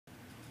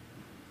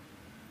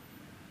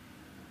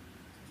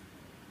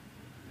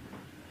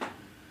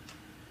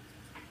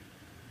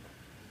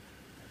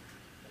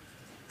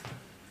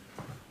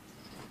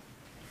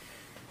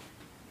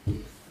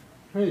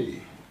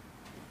Hey,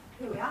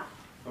 Here we are.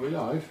 are we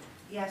live?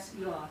 Yes,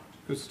 you are.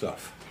 Good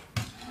stuff.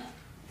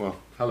 Well,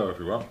 hello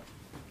everyone.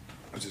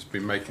 I've just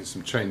been making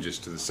some changes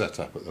to the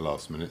setup at the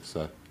last minute,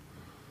 so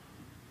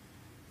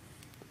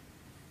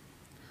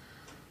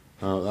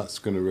that's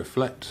going to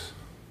reflect.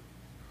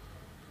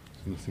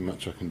 There's nothing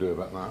much I can do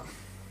about that.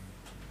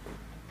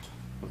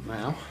 But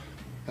now,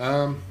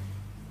 turn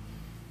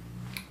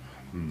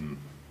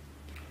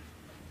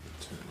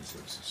this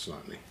up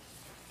slightly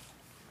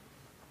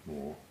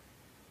more.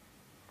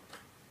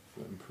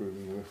 Is that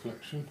improving the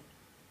reflection?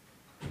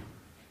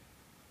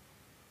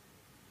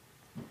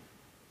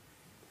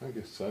 I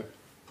guess so.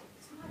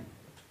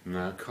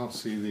 No, I can't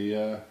see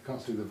the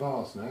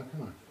vase now,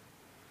 can I?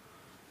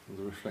 Or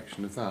the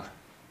reflection of that.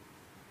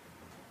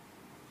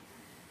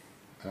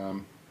 As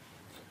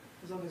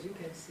long as you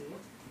can see it.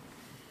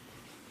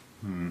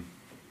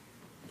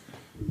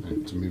 I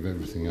need to move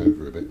everything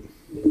over a bit.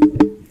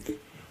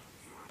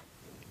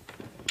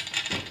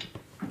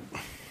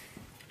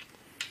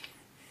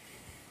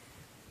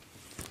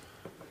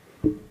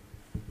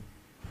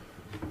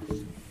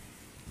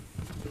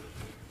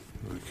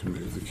 I can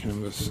move the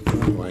canvas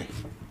that way.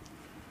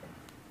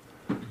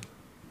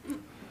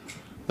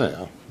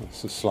 There,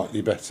 that's a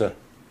slightly better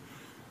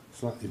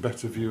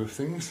view of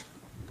things.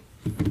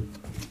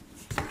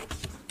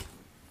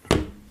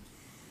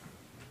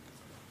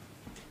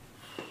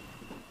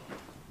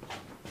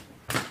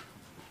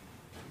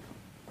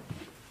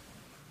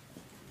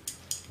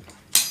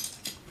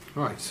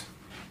 Right.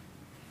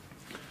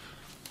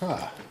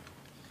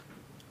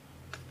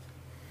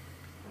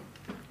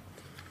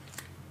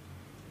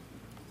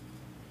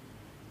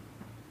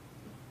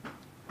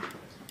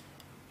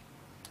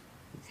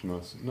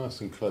 It's nice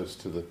and close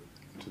to the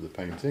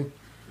painting.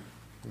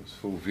 That's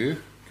full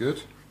view.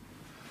 Good.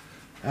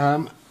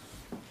 Now,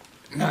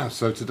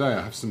 so today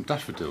I have some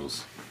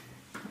daffodils,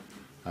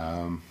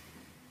 and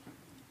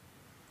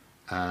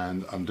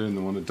I'm doing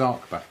them on a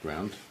dark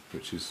background,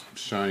 which is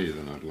shinier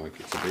than I'd like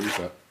it to be,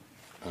 but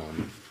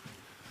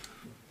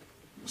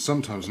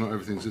sometimes not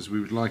everything's as we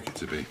would like it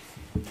to be,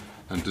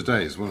 and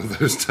today is one of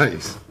those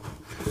days.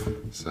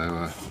 So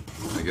I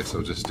guess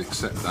I'll just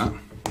accept that.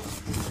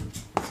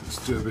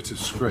 Let's do a bit of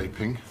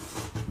scraping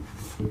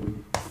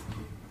and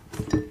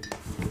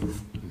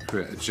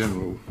create a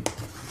general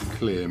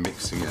clear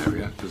mixing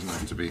area. It doesn't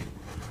have to be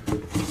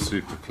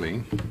super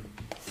clean.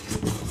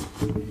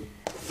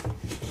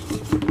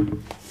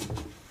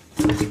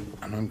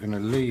 And I'm going to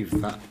leave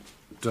that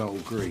dull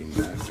green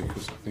there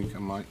because I think I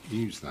might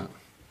use that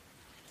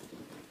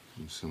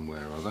in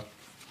somewhere or other.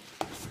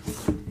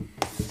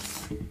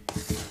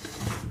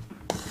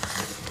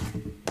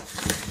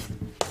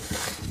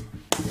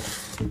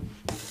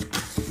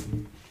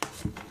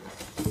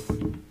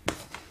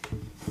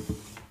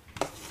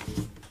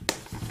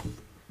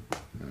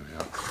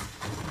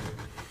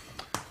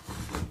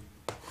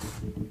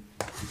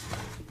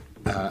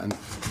 And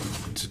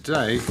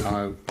today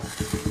I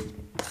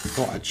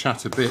thought I'd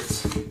chat a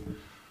bit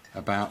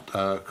about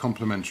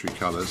complementary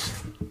colours.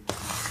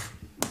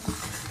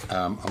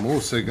 I'm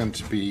also going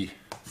to be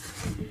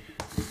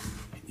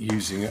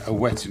using a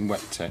wet in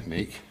wet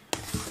technique,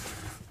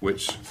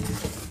 which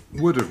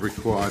would have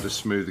required a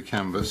smoother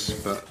canvas,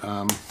 but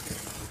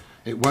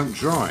it won't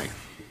dry.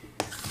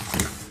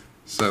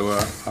 So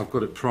I've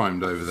got it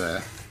primed over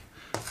there.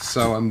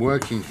 So I'm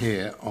working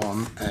here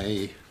on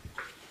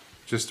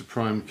just a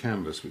primed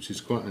canvas, which is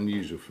quite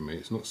unusual for me.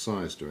 It's not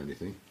sized or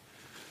anything,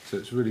 so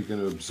it's really going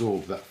to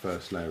absorb that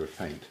first layer of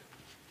paint.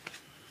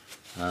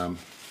 And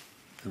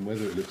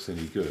whether it looks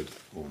any good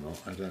or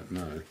not, I don't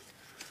know.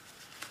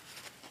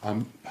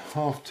 I'm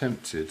half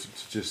tempted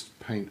to just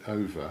paint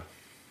over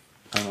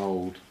an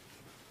old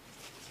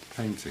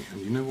painting,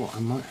 and you know what,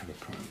 I might have a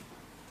primed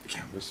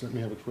canvas. Let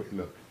me have a quick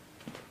look.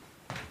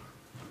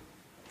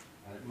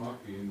 And it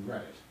might be in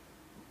red,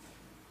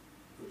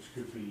 which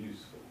could be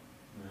useful.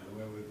 Now,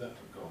 where would that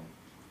have gone?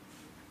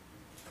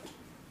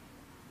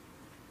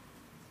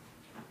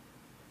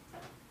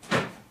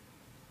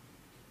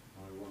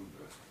 I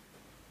wonder.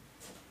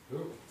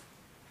 Oh.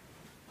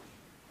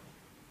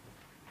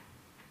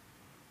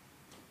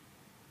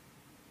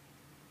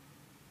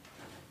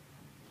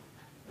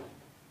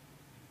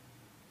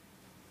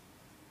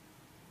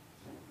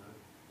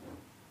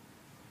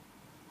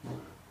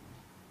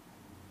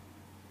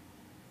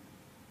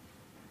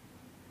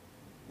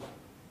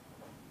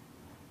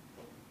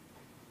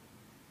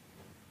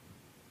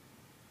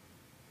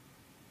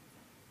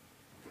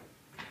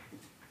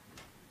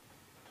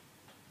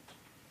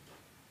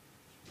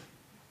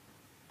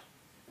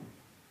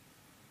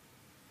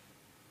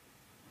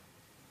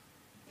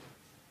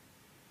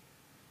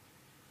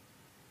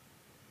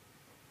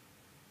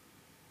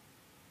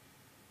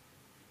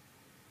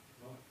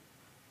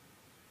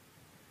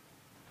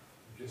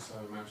 I guess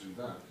I imagined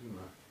that, didn't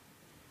I?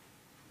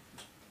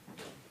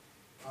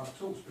 I've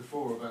talked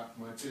before about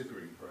my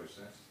dithering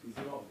process.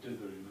 There's a lot of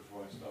dithering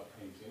before I start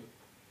painting.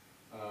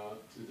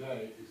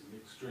 Today is an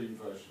extreme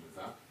version of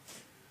that.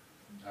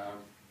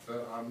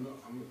 But I'm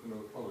not going to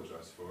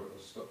apologise for it or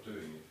stop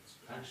doing it. It's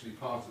actually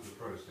part of the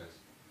process.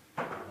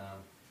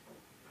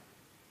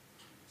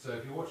 So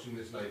if you're watching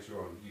this later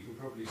on, you can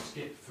probably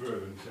skip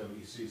through until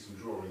you see some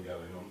drawing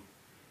going on.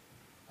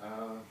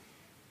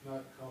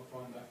 No, can't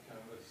find that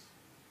canvas.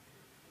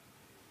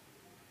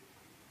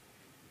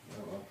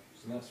 Oh well,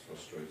 so that's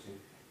frustrating.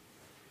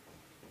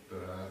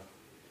 But,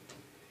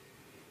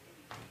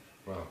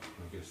 well,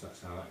 I guess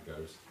that's how that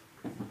goes.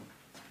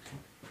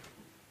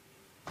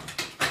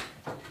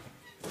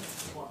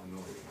 Quite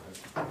annoying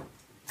though.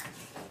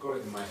 I've got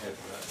it in my head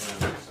that that's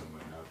around here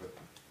somewhere now, but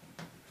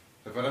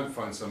if I don't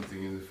find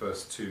something in the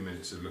first 2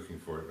 minutes of looking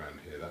for it around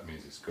here, that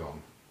means it's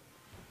gone.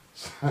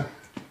 So,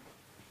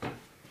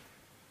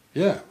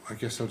 yeah, I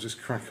guess I'll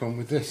just crack on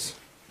with this.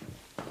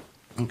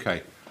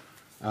 Okay,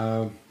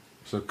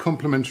 so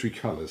complementary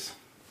colours.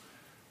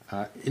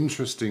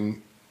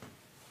 Interesting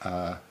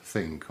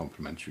thing,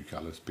 complementary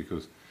colours,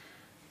 because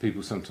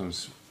people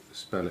sometimes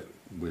spell it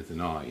with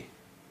an I,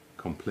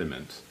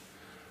 complement,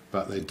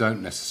 but they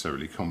don't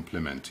necessarily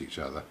complement each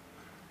other.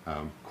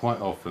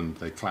 Quite often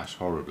they clash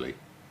horribly.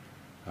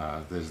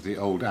 There's the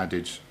old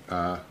adage,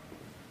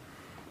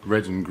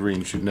 red and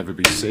green should never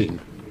be seen.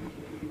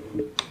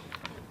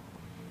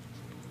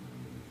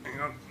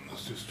 Hang on,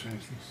 let's just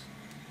change this.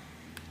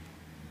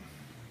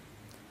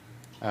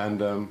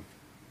 And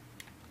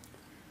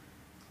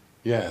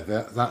yeah,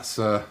 that's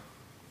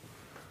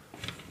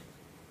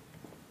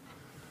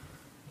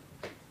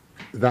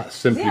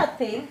simply. Is it a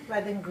thing?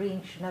 Red and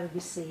green should never be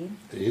seen.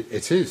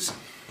 It is.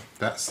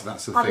 That's a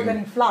Other thing. than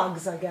in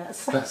flags, I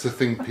guess. That's a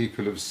thing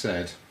people have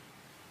said.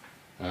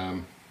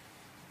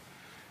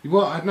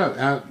 Well, I don't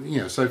know.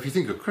 You know, so if you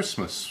think of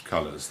Christmas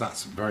colours,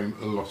 that's a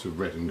lot of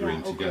red and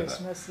green together.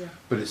 Christmas, yeah.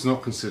 But it's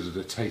not considered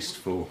a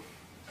tasteful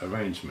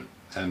arrangement.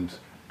 And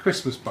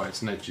Christmas, by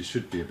its nature,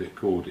 should be a bit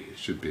gaudy. It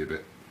should be a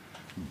bit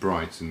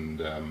bright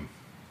and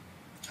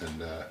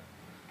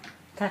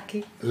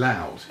Tacky.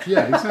 loud.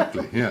 Yeah,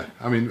 exactly. Yeah,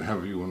 I mean,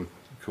 however you want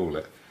to call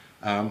it.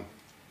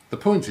 The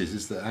point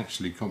is that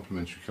actually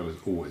complementary colours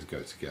always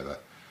go together,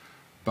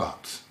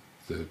 but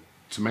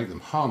to make them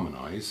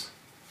harmonise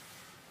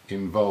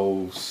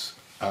involves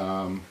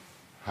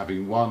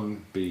having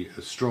one be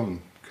a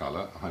strong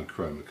colour, a high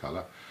chroma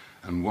colour,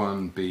 and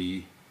one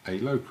be a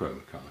low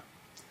chroma colour.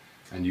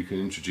 And you can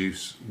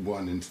introduce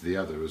one into the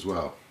other as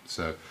well.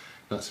 So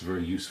that's a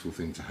very useful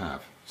thing to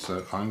have.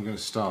 So I'm going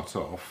to start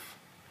off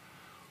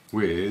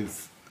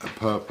with a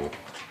purple,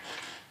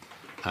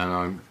 and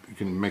I'm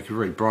going to make a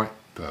very bright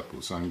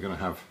purple. So I'm going to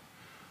have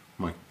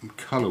my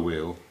colour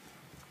wheel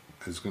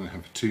is going to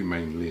have two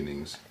main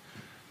leanings.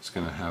 It's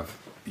going to have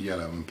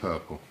yellow and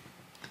purple.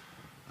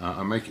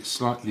 I'll make it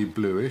slightly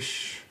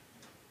bluish.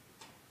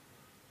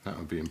 That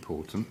would be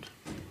important.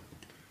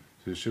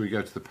 So shall we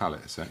go to the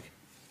palette a sec?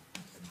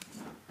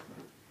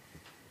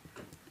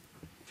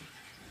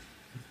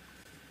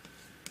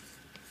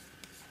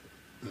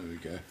 There we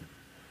go.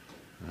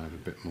 Add a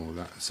bit more of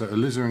that. So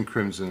alizarin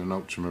crimson and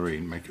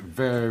ultramarine make a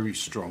very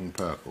strong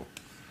purple.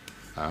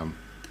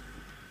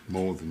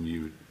 More than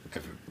you would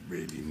ever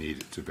really need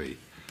it to be.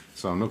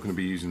 So I'm not going to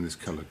be using this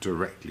colour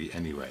directly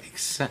anyway,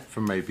 except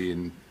for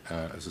maybe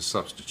as a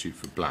substitute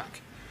for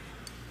black.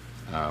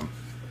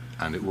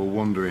 And it will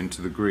wander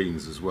into the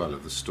greens as well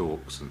of the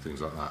stalks and things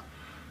like that.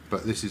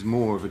 But this is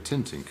more of a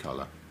tinting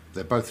colour.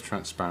 They're both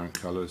transparent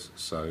colours,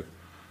 so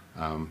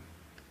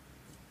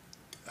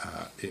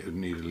it would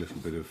need a little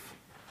bit of,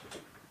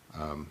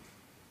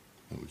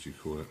 what would you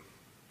call it?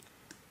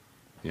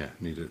 Yeah,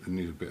 need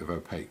a bit of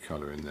opaque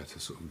colour in there to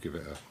sort of give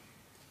it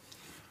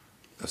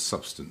a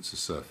substance, a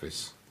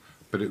surface.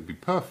 But it would be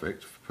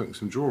perfect for putting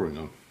some drawing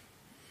on.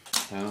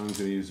 And I'm going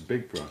to use a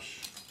big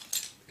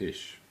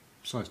brush-ish,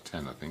 size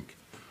 10 I think.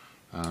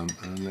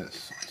 And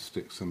let's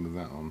stick some of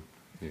that on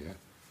here.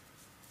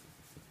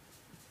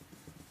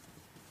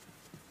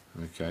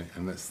 Okay,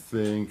 and let's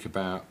think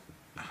about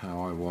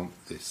how I want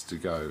this to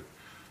go.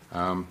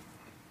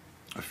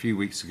 A few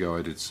weeks ago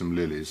I did some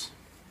lilies,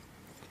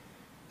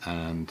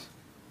 and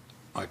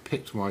I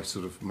picked my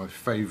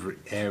favourite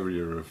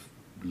area of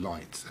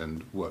light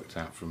and worked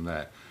out from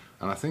there.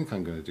 And I think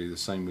I'm going to do the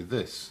same with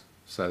this.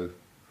 So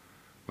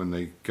when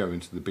they go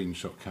into the Bean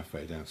Shop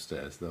Cafe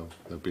downstairs, they'll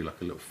be like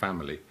a little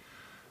family.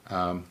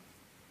 And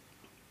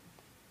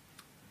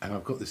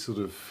I've got this sort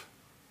of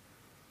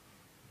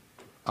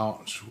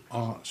arch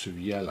of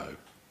yellow,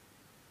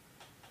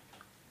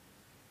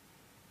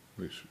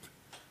 which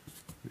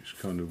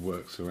kind of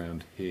works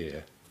around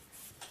here.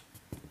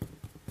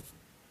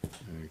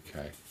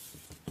 Okay.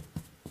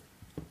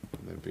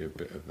 There'll be a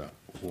bit of that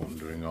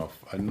wandering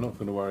off. I'm not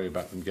going to worry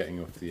about them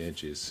getting off the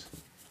edges.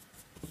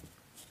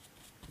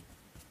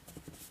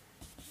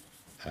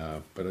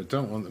 But I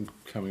don't want them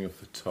coming off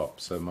the top,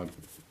 so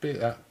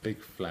that big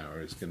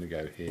flower is going to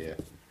go here.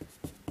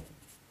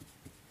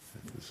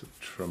 The sort of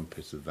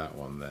trumpet of that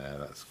one there,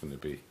 that's going to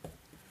be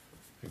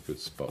a good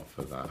spot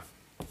for that.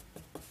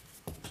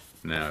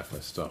 Now if I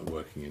start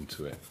working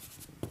into it,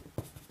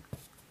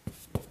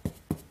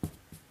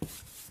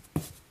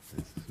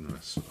 there's a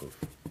nice sort of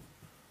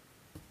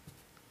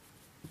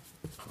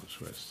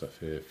archway stuff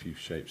here, a few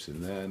shapes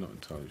in there, not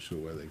entirely sure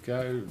where they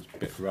go, it's a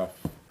bit rough.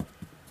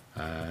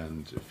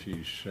 and a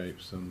few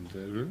shapes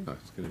under. Oh,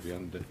 it's going to be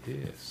under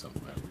here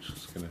somewhere, which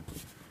is going to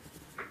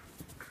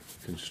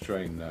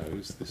constrain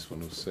those. This one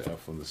will sit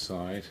off on the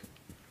side.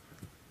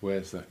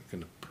 Where's that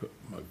going to put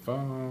my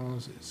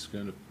vase? It's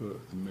going to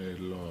put the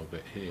middle of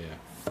it here,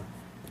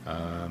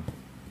 but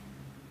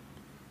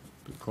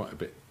quite a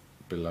bit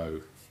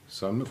below.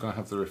 So I'm not going to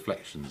have the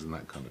reflections and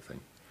that kind of thing.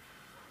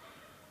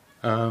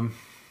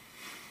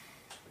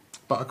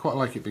 But I quite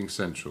like it being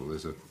central.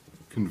 There's a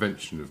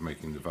convention of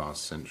making the vase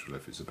central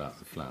if it's about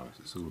the flowers.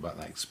 It's all about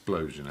that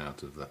explosion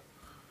out of the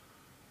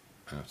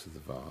vase,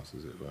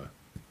 as it were.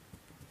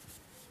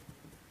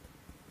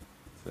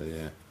 So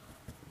yeah,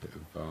 a bit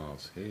of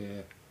vase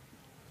here.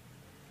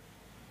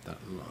 That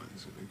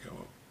line's going to go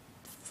up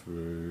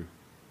through,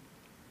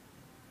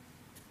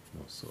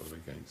 not sort of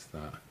against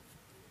that.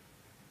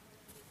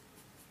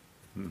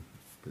 A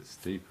bit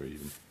steeper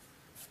even.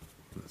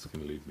 That's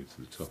going to lead me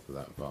to the top of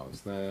that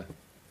vase there.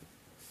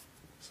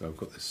 So I've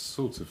got this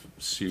sort of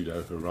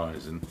pseudo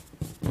horizon.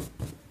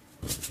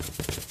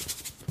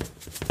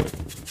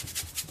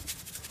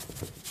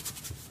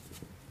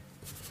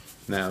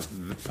 Now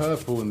the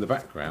purple in the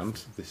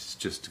background, this is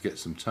just to get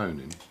some tone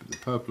in, but the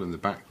purple in the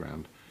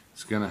background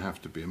is going to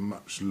have to be a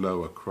much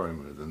lower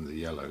chroma than the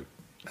yellow,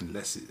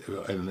 unless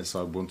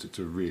I want it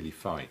to really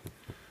fight.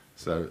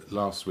 So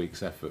last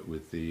week's effort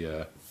with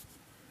the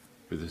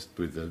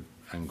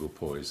angle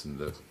poise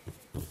and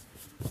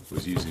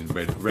was using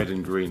red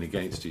and green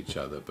against each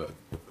other, but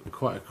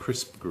quite a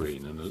crisp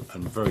green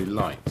and very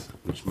light,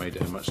 which made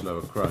it a much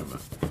lower chroma.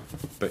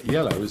 But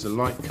yellow is a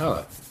light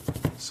colour,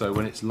 so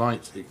when it's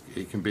light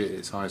it can be at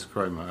its highest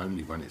chroma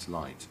only when it's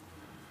light.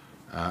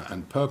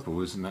 And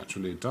purple is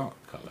naturally a dark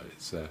colour.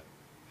 It's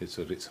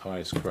at its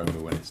highest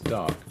chroma when it's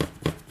dark.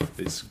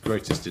 Its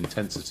greatest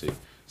intensity.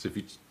 So if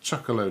you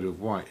chuck a load of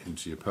white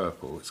into your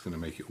purple, it's going to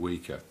make it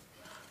weaker.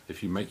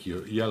 If you make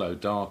your yellow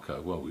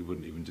darker, well, we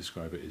wouldn't even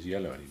describe it as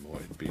yellow anymore.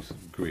 It'd be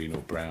green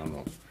or brown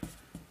or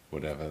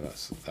whatever.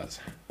 That's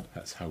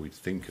how we'd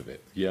think of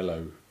it.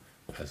 Yellow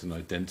as an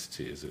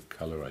identity, as a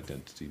colour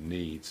identity,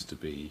 needs to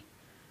be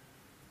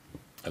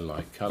a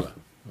light colour,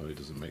 or it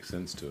doesn't make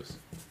sense to us.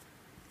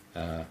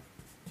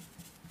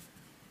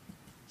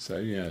 So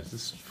yeah,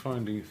 just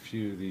finding a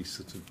few of these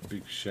sort of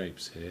big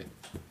shapes here.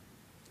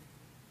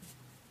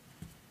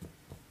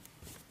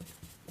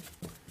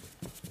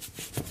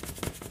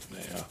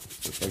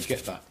 If I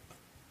get that,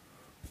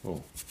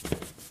 oh,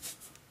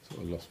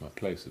 sort of lost my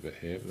place a bit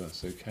here, but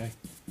that's okay.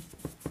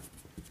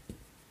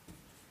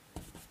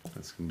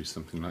 That's going to be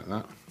something like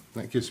that.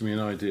 That gives me an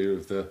idea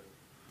of the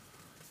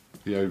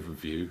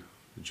overview,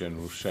 the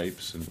general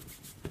shapes and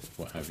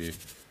what have you.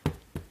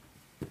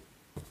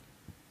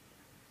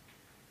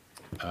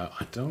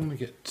 I don't want to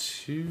get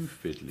too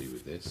fiddly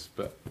with this,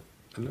 but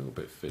a little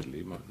bit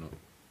fiddly might not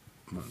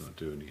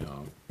do any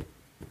harm.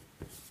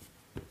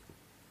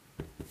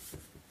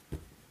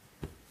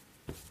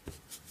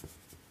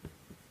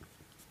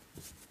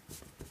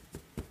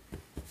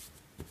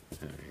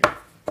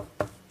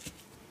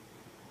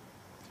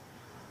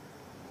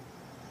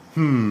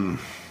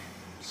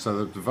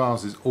 So the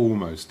vase is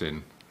almost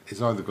in.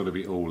 It's either got to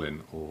be all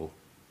in or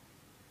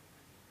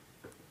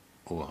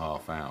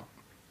half out.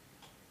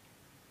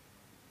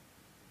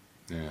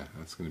 Yeah,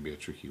 that's going to be a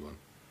tricky one.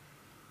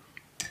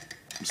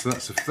 So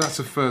that's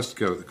a first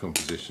go at the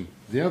composition.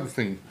 The other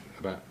thing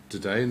about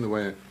today and the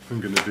way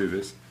I'm going to do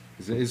this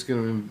is it is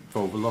going to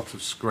involve a lot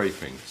of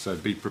scraping, so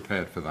be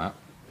prepared for that.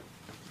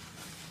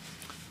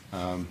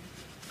 So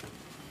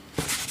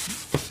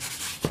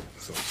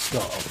I'll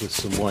start off with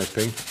some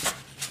wiping.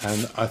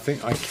 And I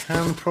think I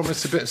can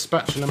promise a bit of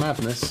spatula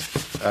madness.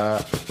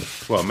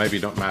 Well, maybe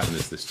not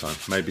madness this time.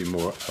 Maybe a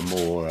more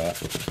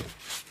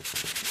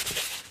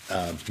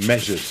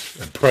measured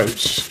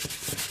approach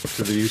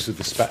to the use of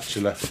the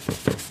spatula.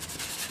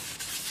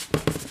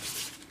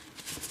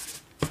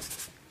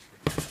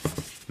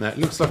 Now it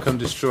looks like I'm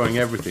destroying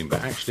everything,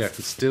 but actually I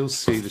can still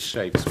see the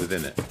shapes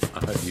within it.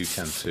 I hope you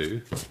can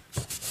too.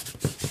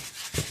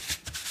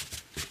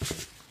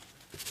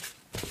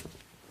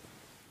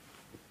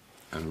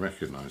 And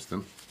recognise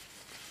them.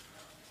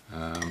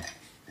 A little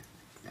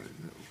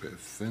bit of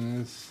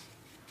thinners.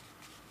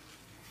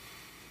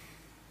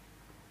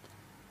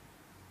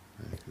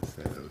 I can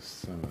say there was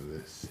some of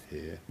this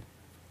here.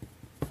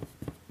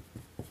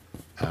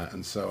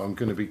 And so I'm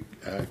going to be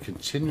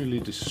continually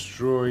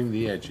destroying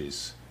the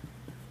edges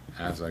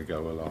as I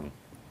go along.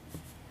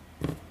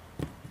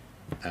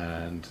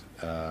 And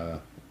there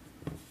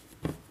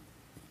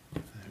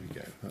we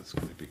go, that's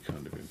going to be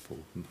kind of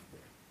important.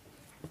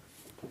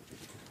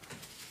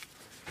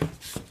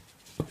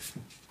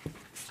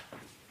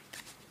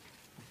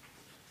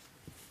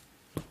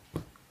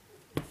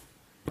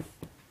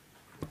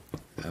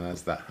 And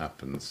as that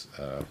happens,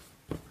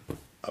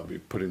 I'll be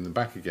putting them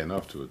back again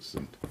afterwards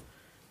and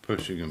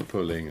pushing and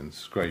pulling and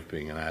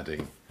scraping and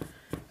adding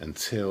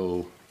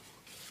until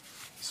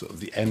sort of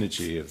the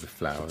energy of the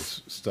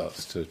flowers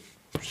starts to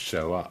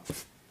show up.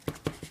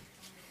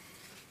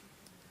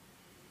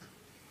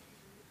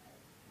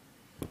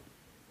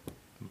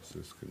 What's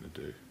this going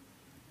to do?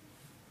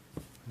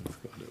 It's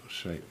got a little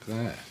shape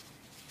there.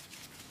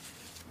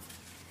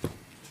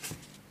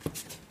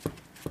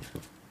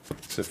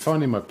 So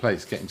finding my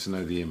place, getting to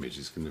know the image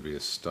is going to be a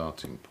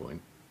starting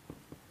point,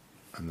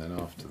 and then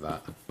after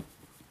that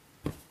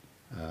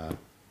I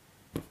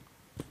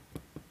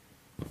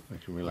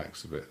can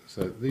relax a bit.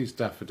 So these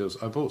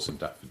daffodils, I bought some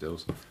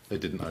daffodils, they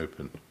didn't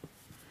open.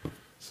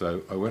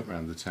 So I went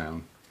round the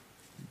town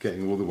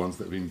getting all the ones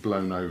that have been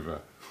blown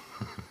over.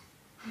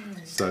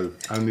 So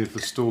only if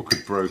the stalk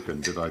had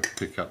broken did I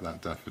pick up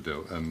that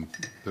daffodil, and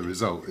the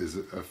result is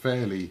a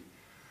fairly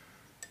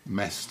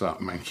messed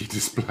up manky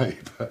display,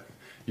 but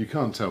you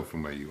can't tell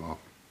from where you are.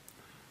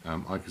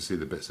 I can see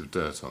the bits of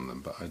dirt on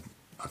them, but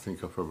I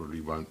think I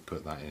probably won't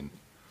put that in.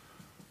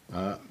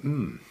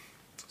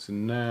 So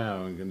now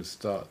I'm going to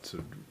start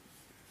to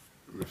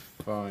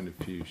refine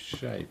a few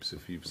shapes, a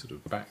few sort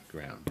of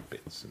background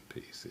bits and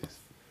pieces.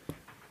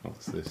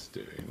 What's this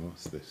doing?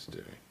 What's this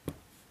doing?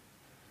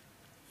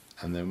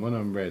 And then when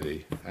I'm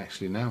ready,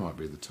 actually now might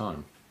be the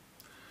time,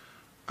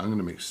 I'm going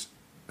to mix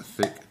a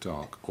thick,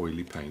 dark,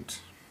 oily paint.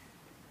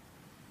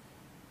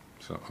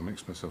 So I'll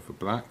mix myself a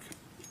black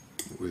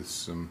with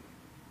some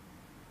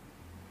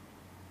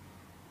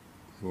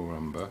raw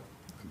umber,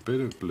 a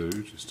bit of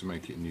blue just to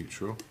make it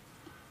neutral.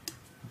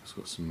 It's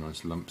got some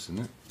nice lumps in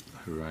it,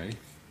 hooray.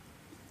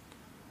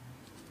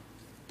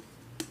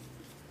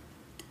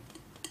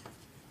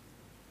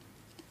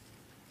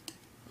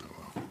 Oh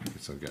well, I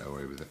guess I'll get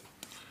away with it.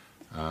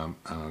 And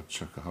I'll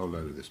chuck a whole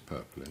load of this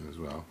purple in as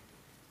well.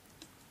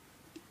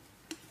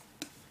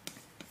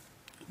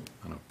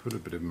 And I'll put a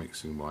bit of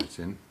mixing white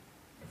in,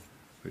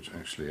 which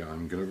actually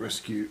I'm going to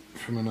rescue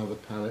from another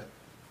palette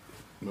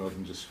rather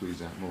than just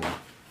squeeze out more.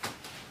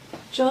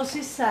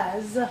 Josie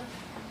says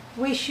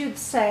we should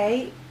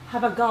say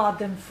have a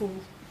garden full.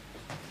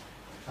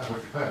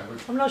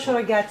 I'm not sure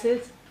I get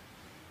it.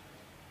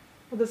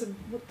 What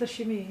does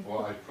she mean?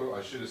 Well,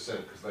 I should have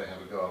said because they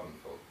have a garden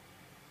full,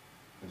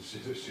 and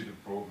she'd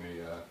have brought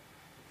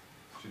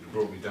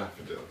me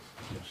daffodils.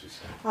 She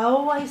said.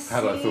 Oh, I see.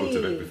 Had I thought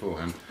of it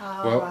beforehand?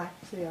 Oh, well, right.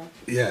 So, yeah.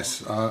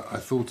 yes, I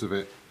thought of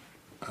it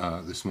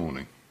this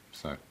morning,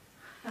 so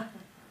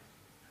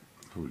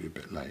probably a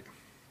bit late.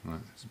 Right,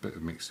 there's a bit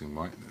of mixing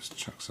white. Let's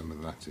chuck some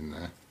of that in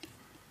there.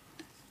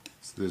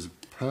 So there's a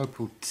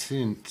purple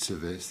tint to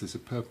this. There's a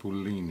purple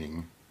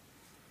leaning.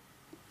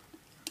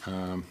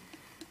 I'm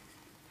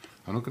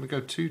not going to go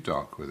too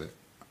dark with it.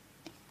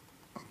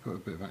 I'll put a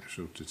bit of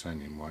actual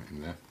titanium white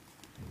in there.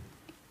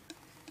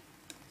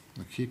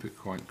 I'll keep it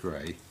quite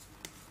grey.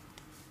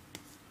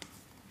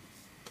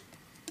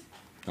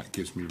 That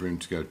gives me room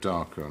to go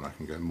darker, and I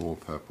can go more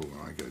purple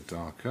when I go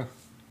darker.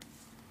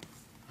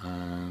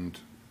 And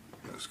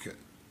let's get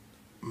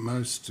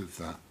most of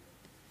that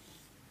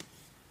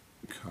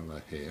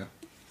colour here,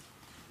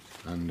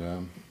 and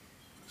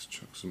let's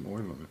chuck some oil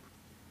on it.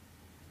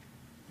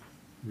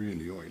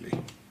 Really oily.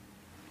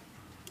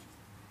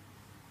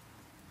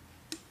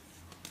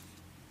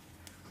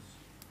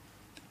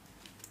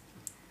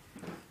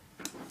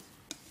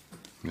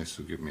 This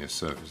will give me a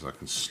surface I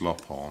can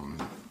slop on,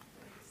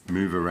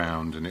 move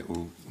around, and it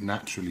will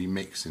naturally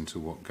mix into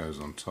what goes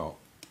on top.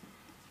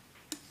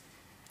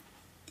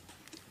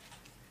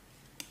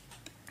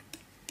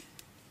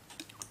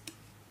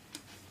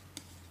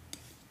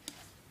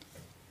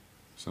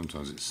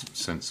 Sometimes it's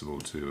sensible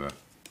to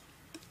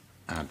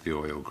add the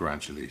oil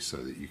gradually so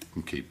that you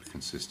can keep a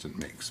consistent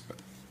mix, but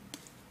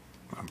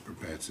I'm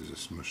prepared to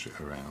just mush it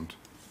around.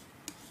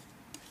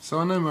 So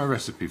I know my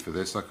recipe for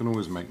this. I can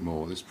always make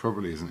more. This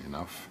probably isn't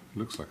enough. It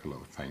looks like a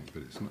lot of paint,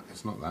 but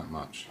it's not that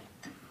much.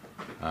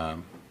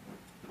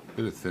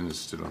 Bit of thinner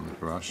still on the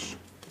brush.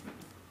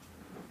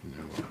 You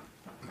know what?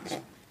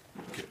 Let's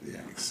get the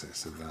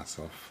excess of that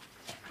off.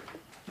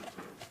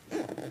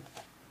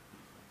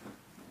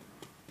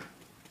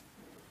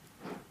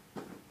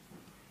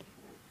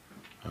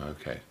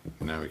 Okay,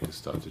 now we can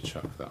start to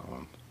chuck that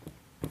on.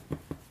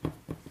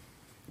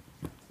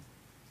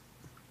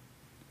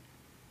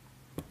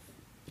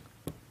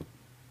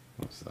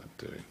 What's that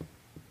doing?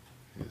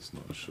 It's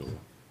not sure.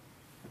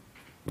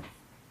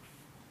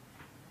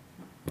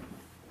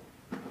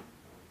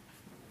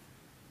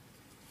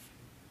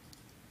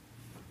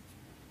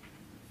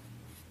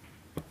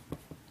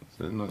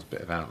 So a nice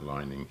bit of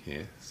outlining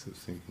here, so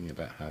thinking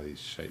about how these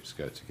shapes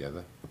go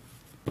together,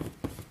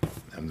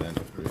 and then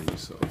really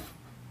sort of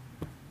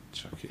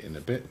chuck it in a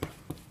bit,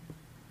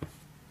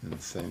 and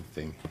the same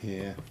thing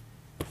here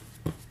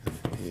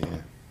and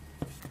here.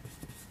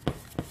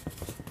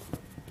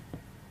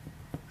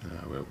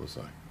 Where was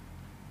I?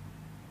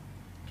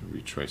 To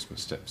retrace my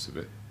steps a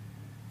bit.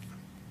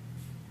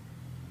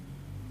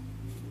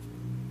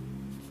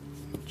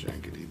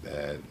 Jaggedy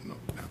there, not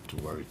have to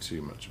worry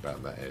too much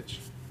about that edge.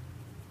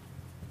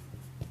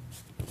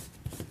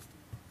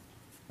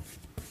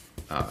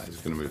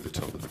 It's going to move the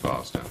top of the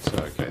vase down, so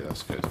okay,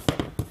 that's good.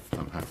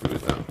 I'm happy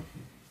with that.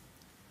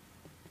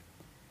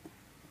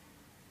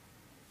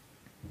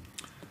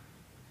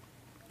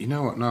 You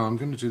know what, no, I'm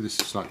going to do this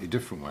a slightly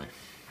different way.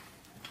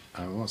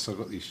 Once I've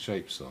got these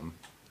shapes on,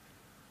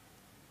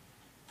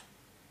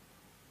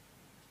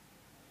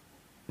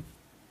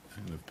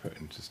 going to put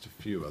in just a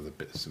few other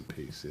bits and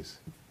pieces.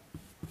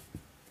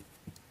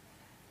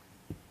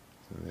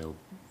 So the old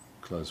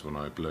close one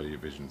eye blur your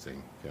vision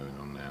thing going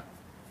on now.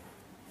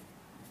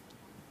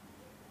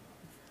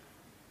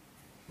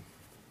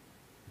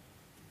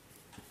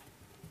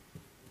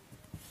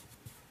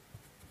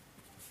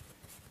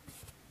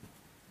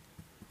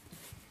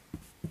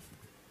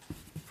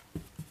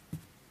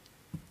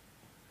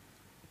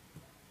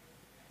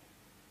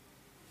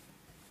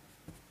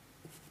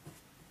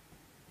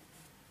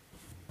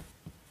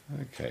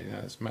 Okay, now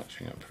it's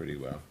matching up pretty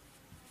well.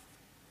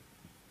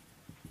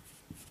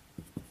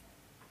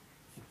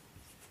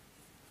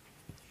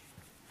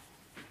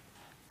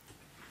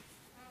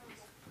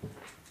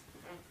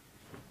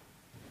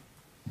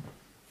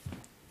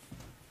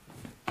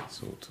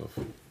 Sort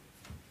of.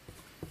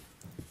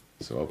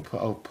 So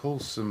I'll pull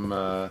some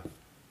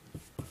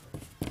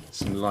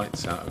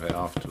lights out of it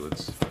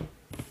afterwards.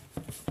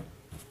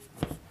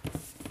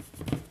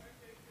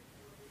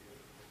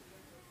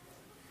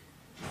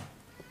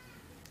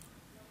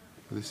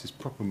 This is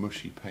proper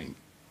mushy paint.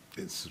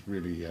 It's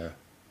really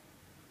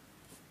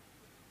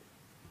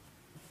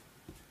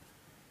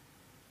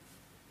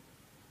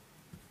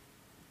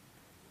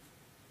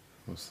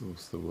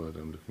what's the word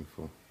I'm looking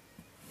for?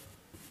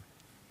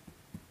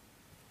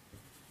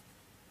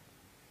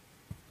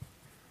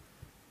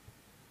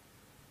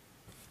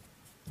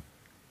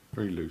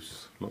 Very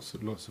loose. Lots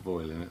of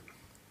oil in it.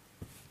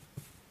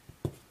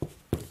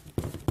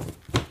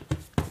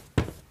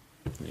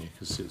 Yeah, you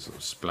can see it sort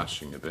of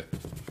splashing a bit.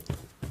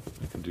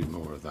 I can do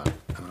more of that,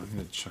 and I'm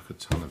going to chuck a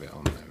ton of it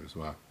on there as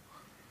well.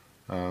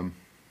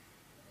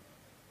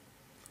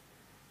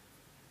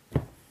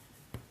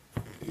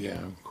 Yeah,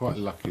 I'm quite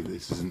lucky that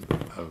this isn't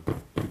a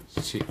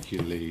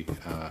particularly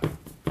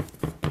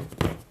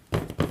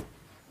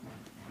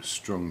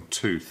strong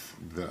tooth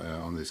that,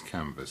 on this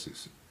canvas.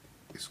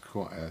 It's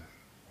quite a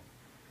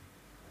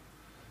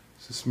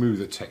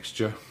smoother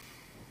texture.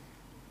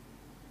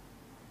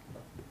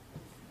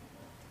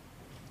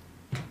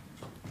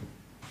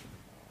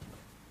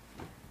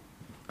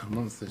 And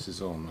once this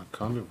is on, I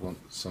kind of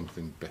want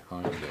something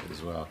behind it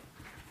as well.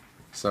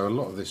 So a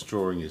lot of this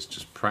drawing is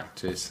just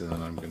practice, and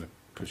then I'm going to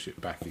push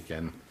it back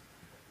again,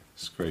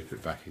 scrape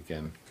it back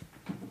again.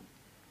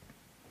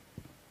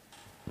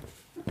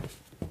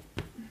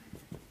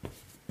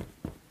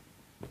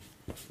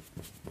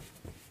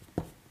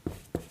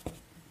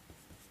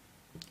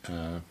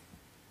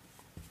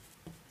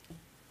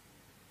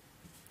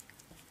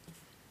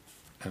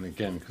 And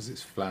again, because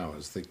it's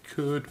flowers, they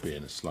could be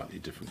in a slightly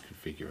different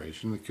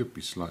configuration. They could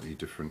be slightly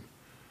different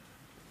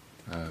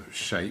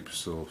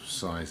shapes or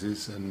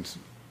sizes, and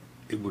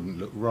it wouldn't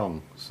look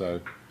wrong.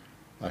 So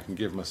I can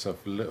give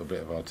myself a little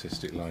bit of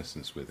artistic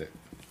license with it.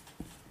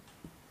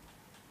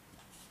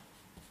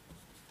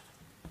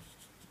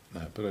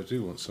 But I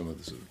do want some of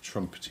the sort of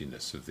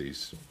trumpetiness of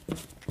these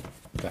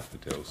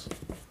daffodils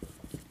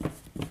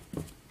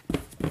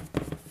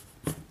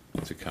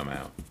to come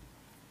out.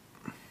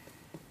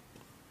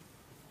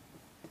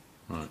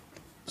 Right,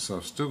 so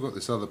I've still got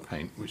this other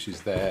paint which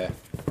is there.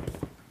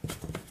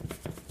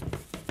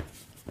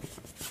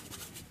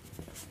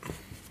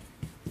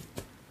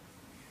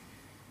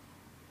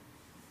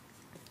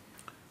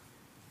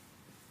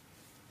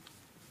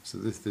 So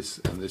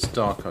this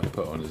dark I've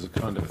put on is a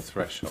kind of a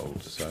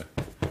threshold, so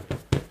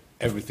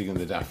everything in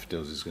the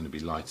daffodils is going to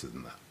be lighter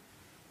than that.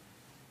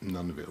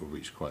 None of it will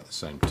reach quite the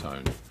same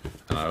tone,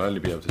 and I'll only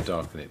be able to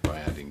darken it by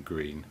adding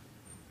green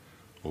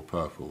or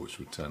purple, which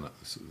would turn up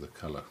the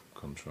colour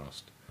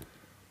contrast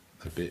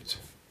a bit.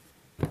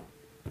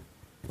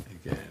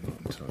 Again, not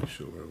entirely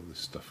sure where all this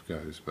stuff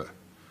goes, but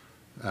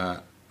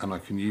and I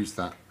can use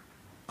that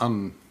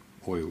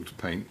unoiled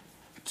paint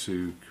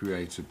to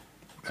create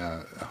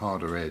a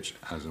harder edge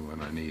as and when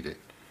I need it.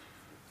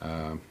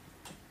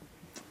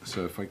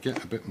 So if I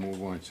get a bit more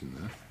white in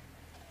there,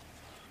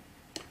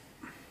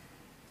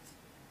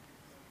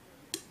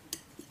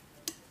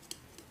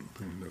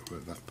 bring a little bit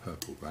of that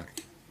purple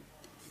back.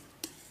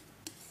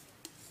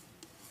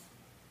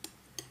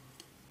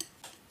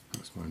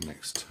 That's my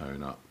next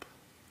tone up.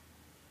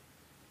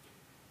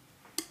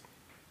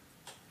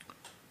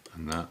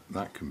 And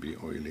that can be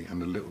oily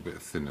and a little bit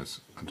of thinners.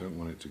 I don't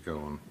want it to go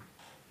on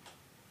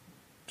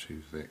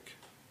too thick.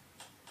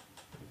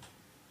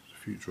 Just a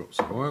few drops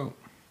of oil.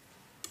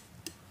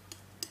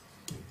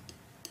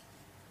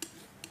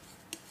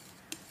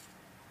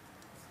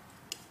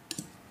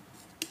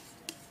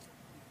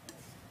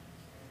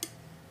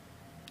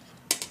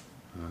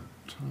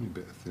 Tiny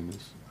bit of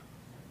thinners,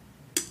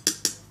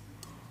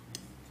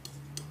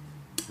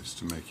 just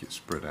to make it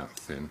spread out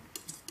thin,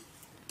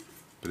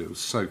 but it will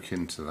soak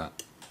into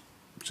that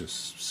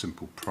just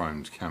simple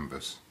primed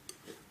canvas.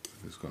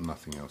 It's got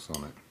nothing else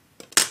on it.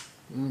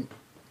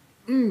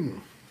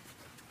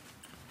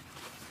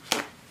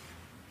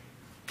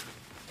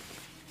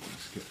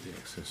 Let's get the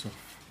excess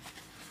off.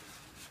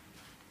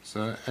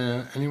 So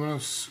anyone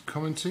else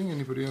commenting?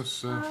 Anybody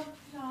else No.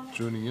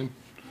 joining in?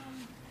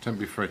 Don't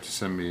be afraid to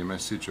send me a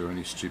message or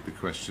any stupid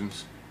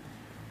questions.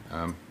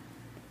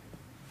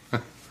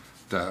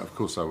 Of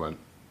course I won't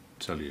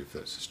tell you if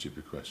that's a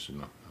stupid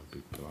question. I'll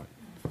be polite.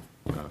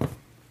 No.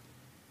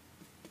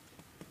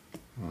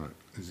 Right,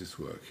 is this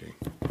working?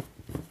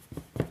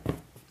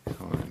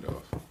 Kind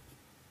of.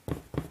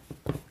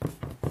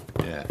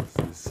 Yeah,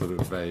 it's sort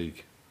of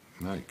vague.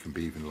 No, it can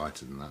be even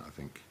lighter than that, I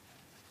think.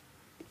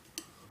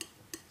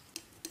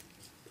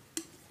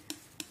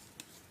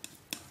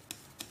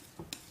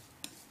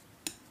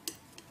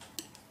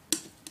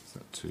 Is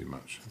that too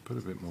much? I'll put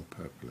a bit more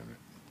purple in it.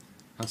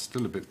 That's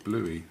still a bit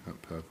bluey,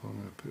 that purple. I'm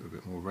going to put a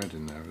bit more red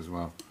in there as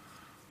well.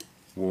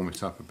 Warm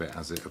it up a bit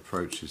as it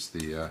approaches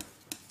the...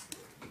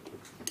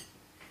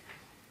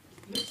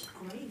 Looks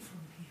grey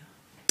from here.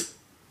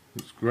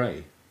 Looks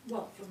grey?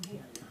 Well, from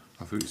here, yeah.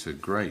 I thought you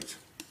said great.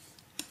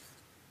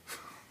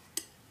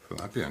 Well,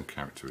 that'd be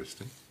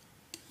uncharacteristic.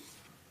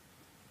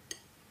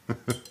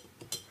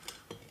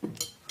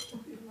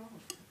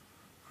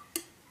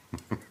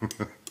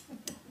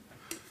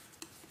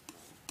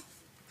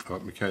 Oh,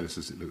 Michaela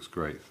says it looks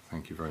great.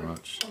 Thank you very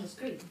much. On the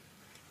screen?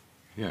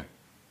 Yeah.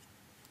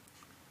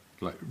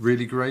 Like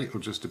really great or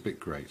just a bit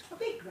great? A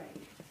bit grey.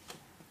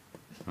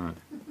 Right.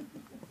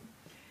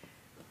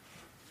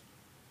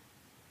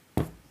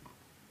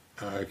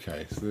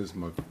 Okay, so there's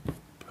my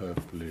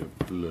purpley or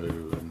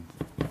blue, and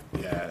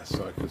yeah,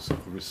 so I can sort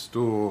of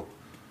restore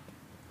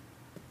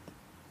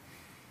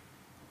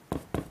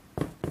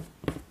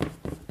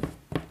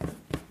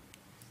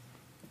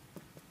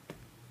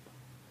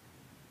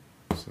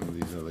some of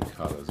these other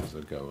colours as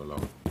I go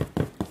along.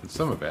 And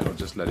some of it I'll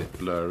just let it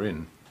blur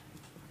in.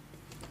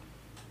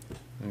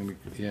 I'm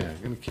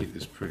going to keep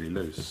this pretty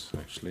loose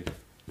actually.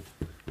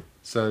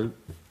 So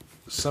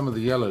some of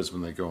the yellows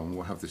when they go on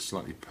will have this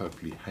slightly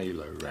purpley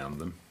halo around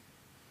them.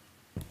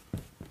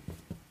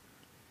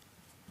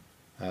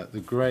 The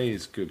grey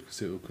is good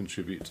because it will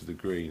contribute to the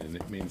green, and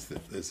it means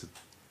that there's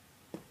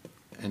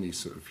any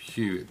sort of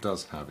hue it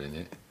does have in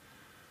it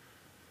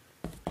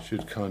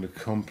should kind of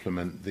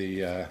complement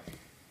the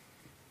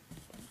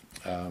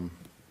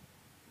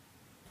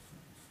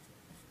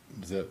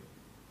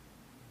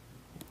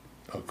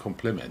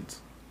complement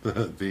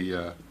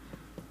the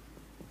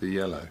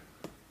yellow,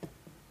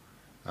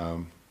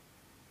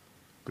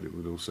 but it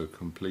would also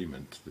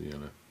complement the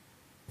yellow.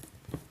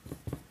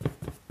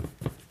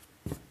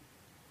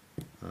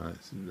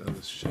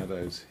 There's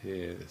shadows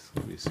here. There's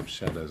going to be some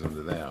shadows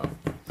under there.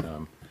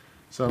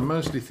 So I'm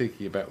mostly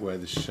thinking about where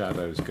the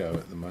shadows go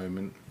at the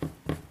moment.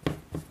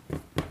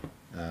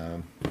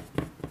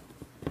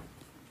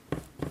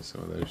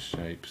 Some of those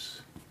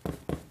shapes.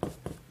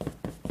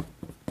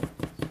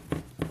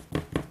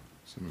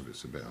 Some of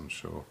it's a bit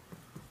unsure.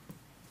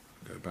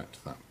 Go back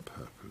to that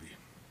purpley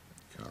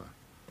colour.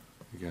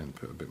 Again,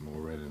 put a bit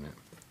more red in it.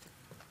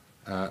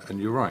 And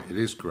you're right, it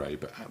is grey,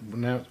 but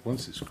now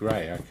once it's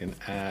grey I can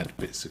add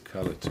bits of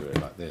colour to it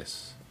like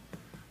this.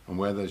 And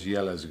where those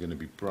yellows are going to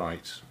be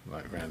bright,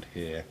 like around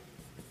here,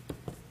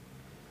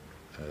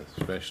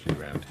 especially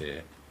around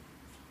here,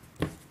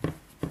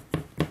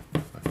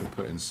 I can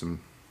put in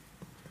some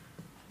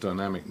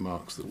dynamic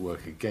marks that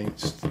work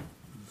against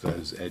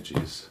those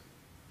edges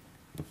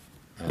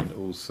and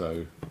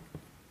also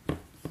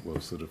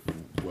will sort of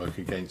work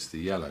against the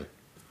yellow,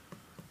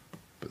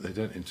 but they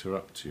don't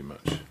interrupt too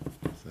much.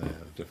 So there'll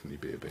definitely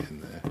be a bit in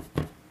there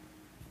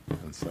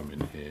and some in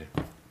here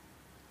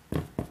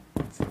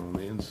and some on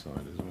the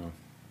inside as well.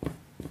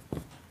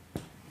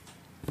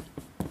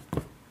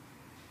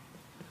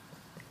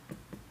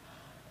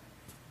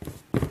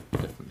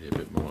 Definitely a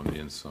bit more on the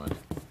inside.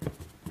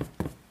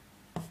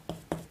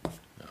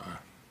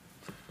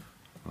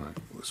 Right,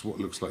 that's what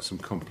looks like some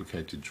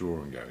complicated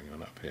drawing going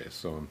on up here,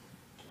 so I'm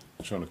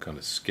trying to kind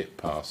of skip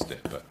past it,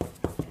 but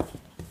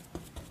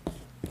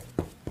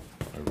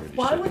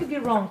why would it be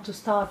wrong to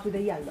start with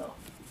a yellow?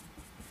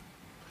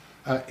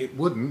 It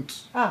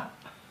wouldn't.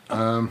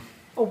 Or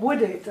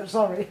would it?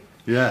 Sorry.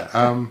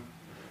 Yeah.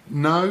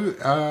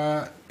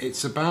 No,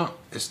 it's about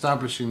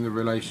establishing the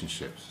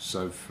relationships.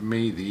 So for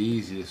me, the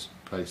easiest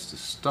place to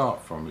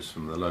start from is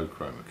from the low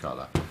chroma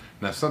colour.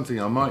 Now, something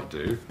I might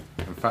do,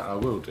 in fact I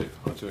will do,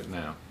 I'll do it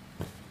now,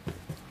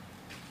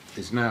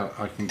 is now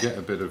I can get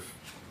a bit of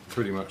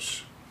pretty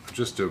much,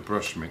 just do a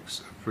brush mix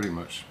of pretty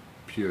much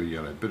pure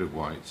yellow, a bit of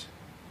white.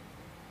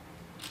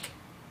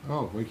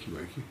 Oh, wakey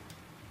wakey.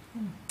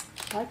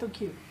 Right on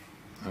cue.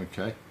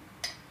 Okay.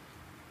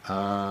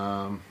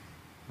 A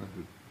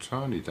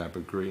tiny dab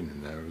of green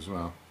in there as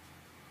well.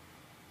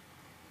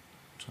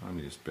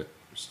 Tiniest bit,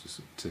 just to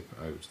sort of tip it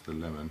over to the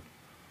lemon.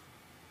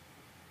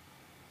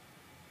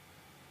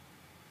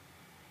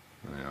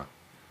 There we are.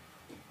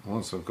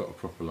 Once I've got a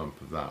proper lump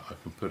of that, I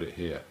can put it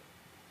here.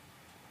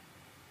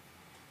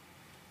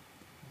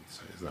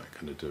 So is that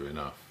going to do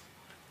enough?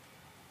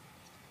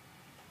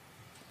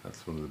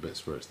 That's one of the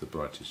bits where it's the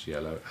brightest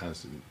yellow,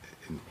 as in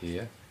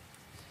here.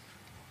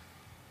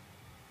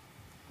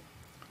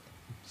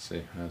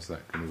 See, how's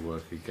that going to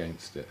work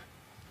against it?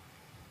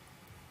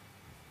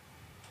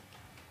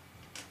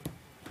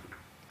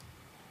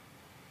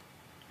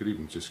 Could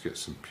even just get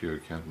some pure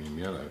cadmium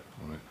yellow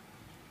on it.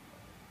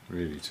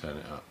 Really turn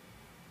it up.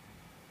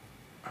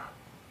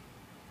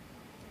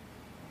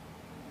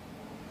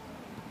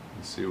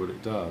 and see what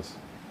it does.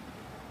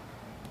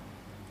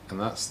 And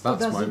What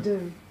does it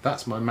do?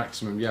 that's my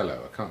maximum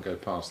yellow. I can't go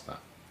past that.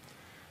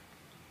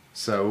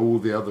 So all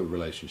the other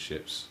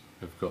relationships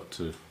have got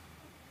to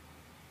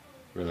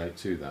relate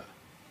to that.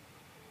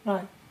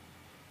 Right.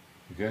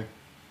 Okay.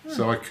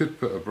 So I could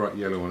put a bright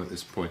yellow on at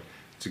this point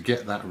to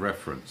get that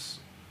reference,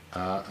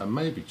 and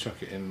maybe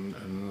chuck it in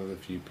another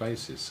few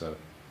places. So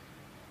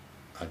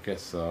I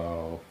guess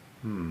I'll.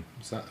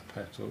 Is that a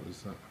petal?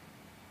 Is that?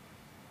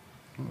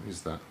 What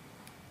is that?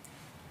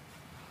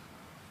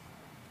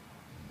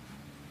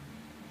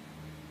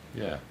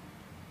 Yeah.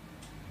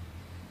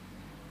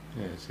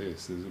 Yeah, it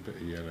is. There's a bit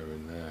of yellow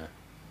in there.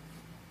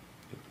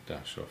 Little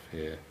dash off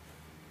here.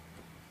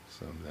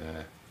 Some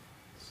there.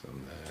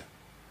 Some there.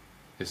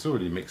 It's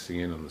already mixing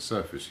in on the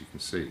surface, you can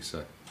see, so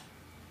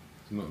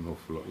there's not an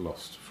awful lot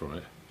lost from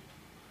it.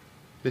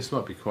 This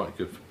might be quite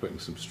good for putting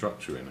some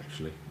structure in,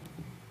 actually.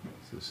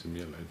 So there's some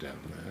yellow down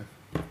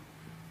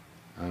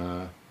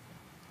there.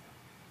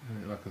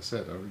 And like I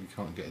said, I really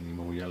can't get any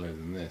more yellow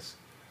than this.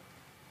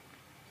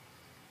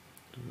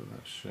 Look at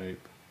that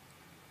shape.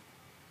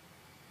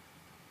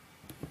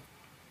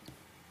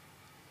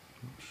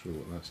 Not sure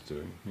what that's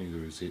doing,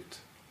 neither is it.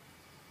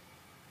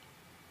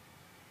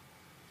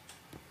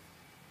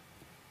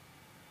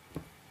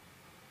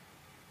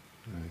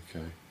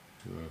 Okay,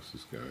 who else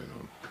is going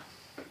on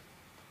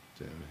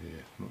down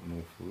here? Not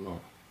an awful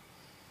lot.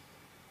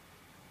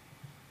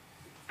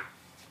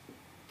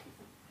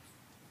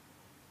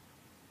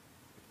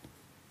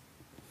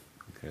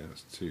 Okay,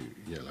 that's too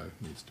yellow,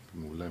 needs to be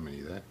more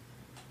lemony there.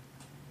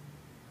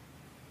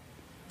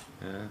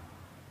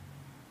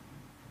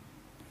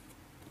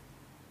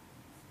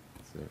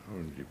 So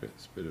orangey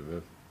bit's a bit of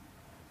a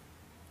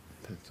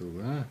petal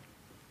there.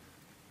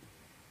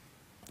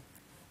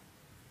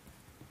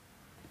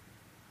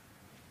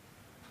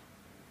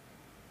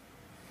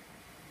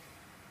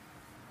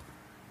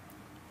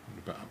 What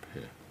about up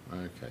here?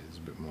 Okay, there's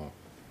a bit more.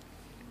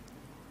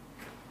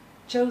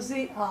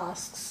 Josie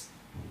asks,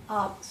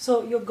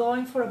 so you're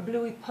going for a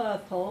bluey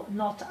purple,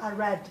 not a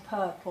red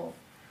purple?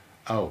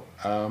 Oh,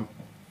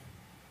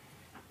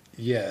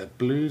 yeah,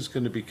 blue's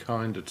going to be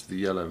kinder to the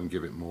yellow and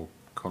give it more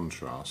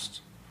contrast.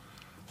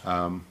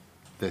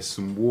 There's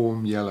some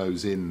warm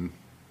yellows in,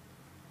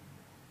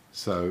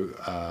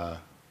 so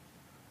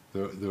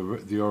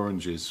the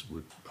oranges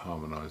would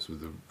harmonise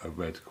with a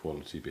red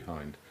quality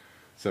behind.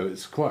 So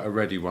it's quite a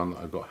reddy one that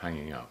I've got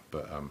hanging up,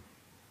 but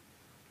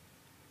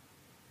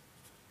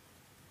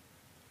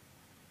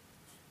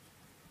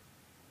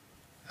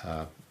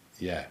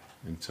yeah,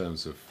 in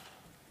terms of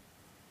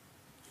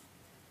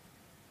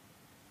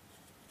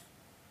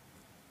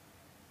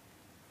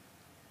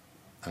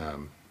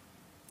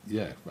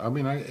yeah, I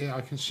mean,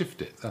 I can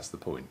shift it. That's the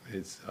point.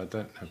 I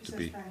don't have to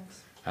be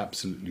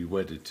absolutely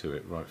wedded to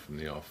it right from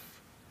the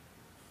off.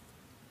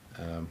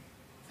 And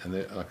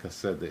like I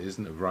said, there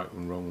isn't a right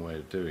and wrong way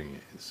of doing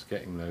it. It's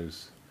getting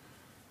those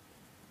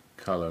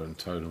colour and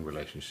tonal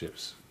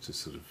relationships to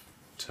sort of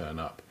turn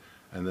up.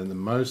 And then the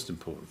most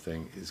important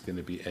thing is going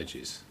to be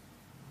edges.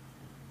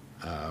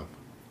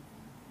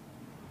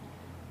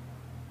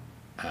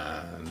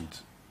 And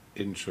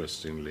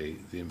interestingly,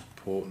 the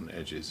important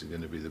edges are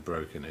going to be the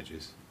broken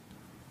edges.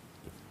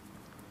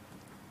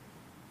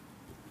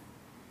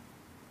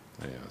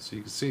 There you are. So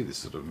you can see this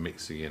sort of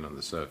mixing in on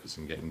the surface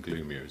and getting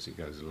gloomier as it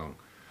goes along.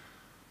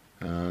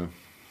 Where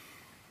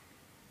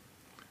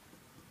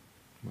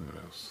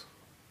else?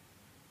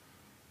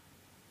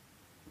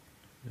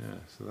 Yeah,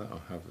 so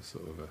that'll have a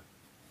sort of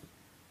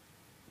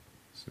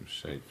some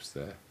shapes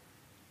there.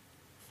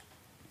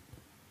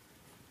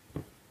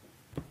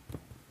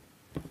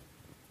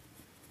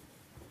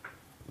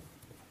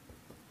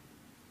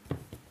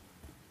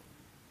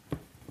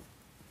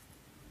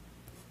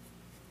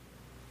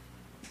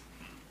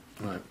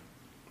 Right.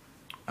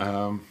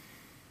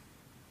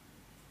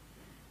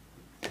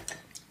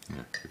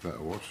 Yeah, give that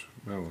a wash.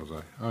 Where was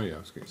I? Oh yeah, I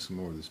was getting some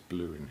more of this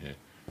blue in here.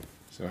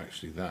 So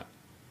actually that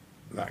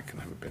can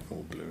have a bit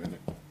more blue in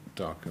it.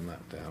 Darken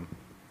that down.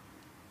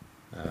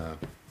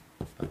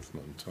 That's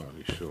not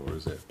entirely sure,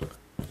 is it? But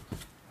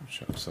I'll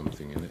chuck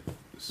something in it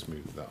to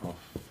smooth that off.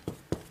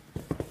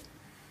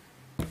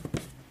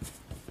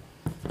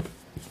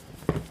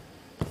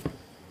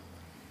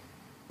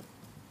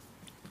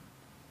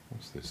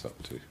 What's this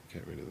up to?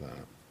 Get rid of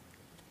that.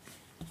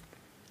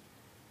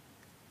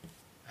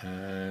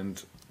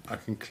 And I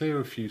can clear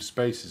a few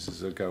spaces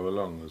as I go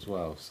along as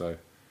well, so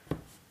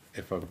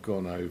if I've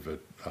gone over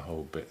a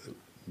whole bit that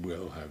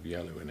will have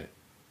yellow in it,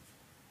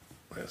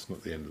 that's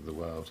not the end of the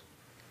world.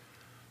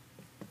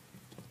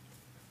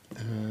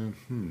 Yeah,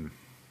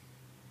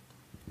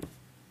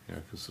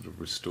 I can sort of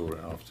restore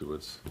it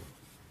afterwards.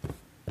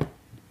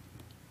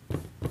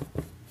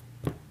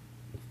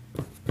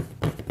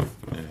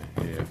 Yeah,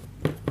 here.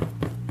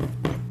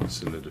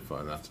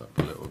 Solidify that up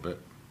a little bit.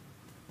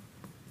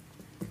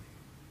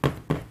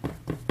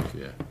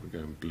 Yeah, we're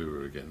going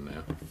bluer again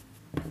now.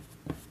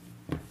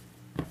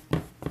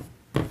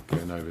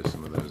 Going over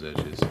some of those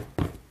edges.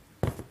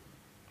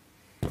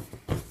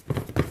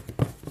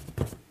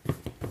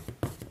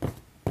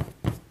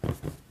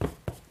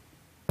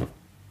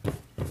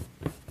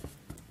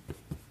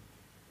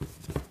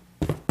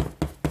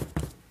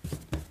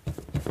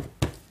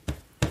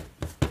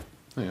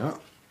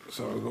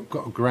 So I've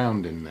got a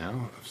ground in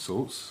now of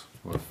sorts,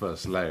 or a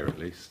first layer at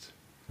least.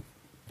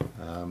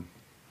 And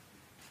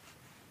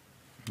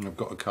I've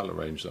got a colour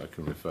range that I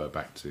can refer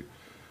back to.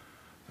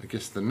 I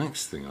guess the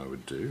next thing I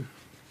would do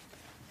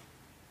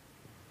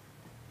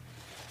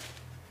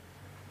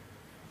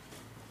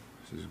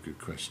this is a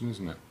good question,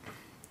 isn't it?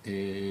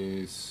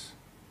 Is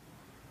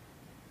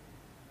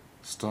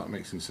start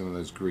mixing some of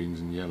those greens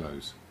and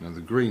yellows. Now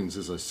the greens,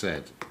 as I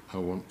said, I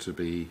want to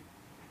be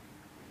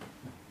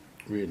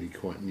really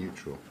quite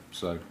neutral.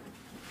 So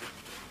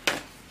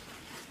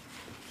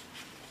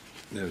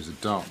there's a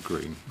dark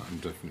green that I'm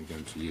definitely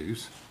going to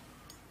use,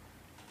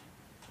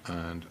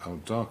 and I'll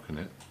darken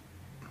it.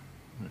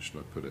 Where should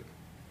I put it?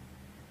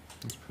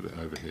 Let's put it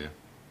over here.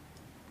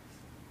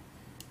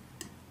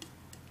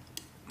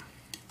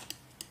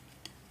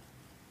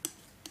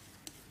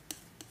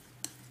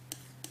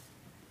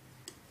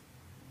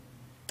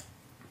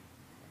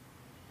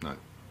 No,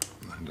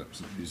 and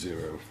absolutely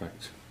zero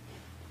effect.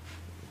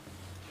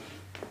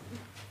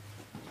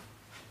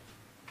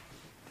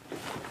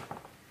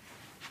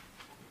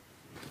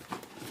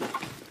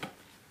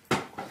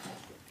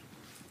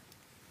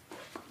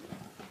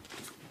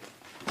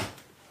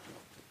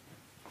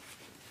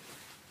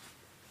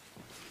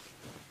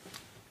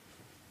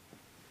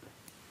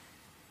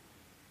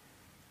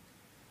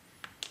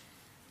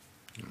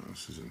 Oh,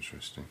 this is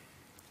interesting.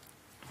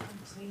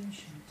 It's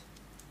ancient.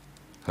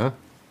 Huh?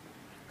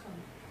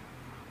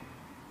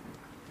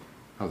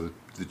 Oh,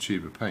 the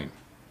tube of paint.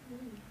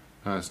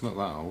 It's not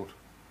that old.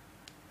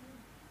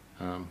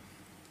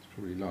 It's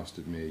probably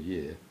lasted me a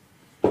year.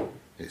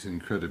 It's an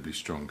incredibly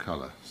strong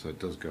colour, so it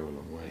does go a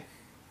long way.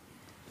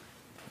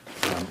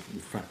 In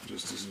fact,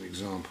 just as an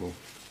example,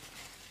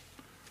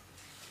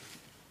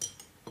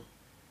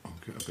 I'll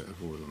get a bit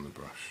of oil on the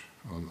brush,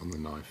 on the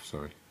knife,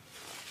 sorry.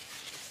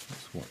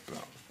 Let's wipe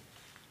that.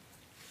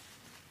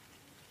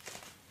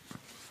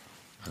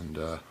 And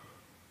yeah,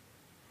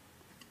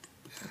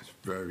 it's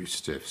very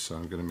stiff, so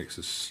I'm going to mix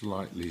a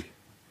slightly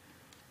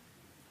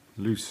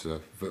looser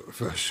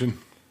version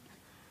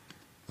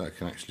that I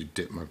can actually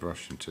dip my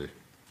brush into.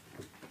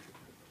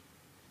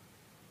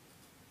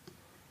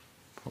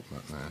 Pop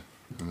that there,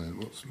 and then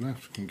what's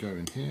left can go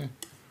in here.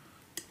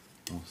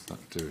 What's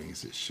that doing?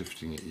 Is it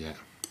shifting it yet?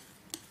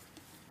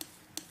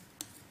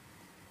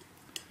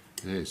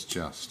 It is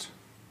just,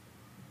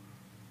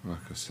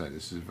 like I said,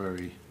 this is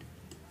very,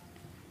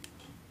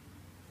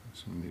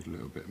 so I need a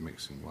little bit of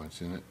mixing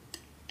white in it,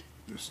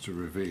 just to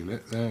reveal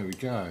it. There we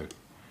go.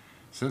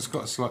 So it's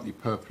got a slightly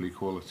purpley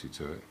quality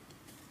to it.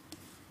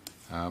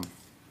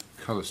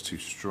 Colour's too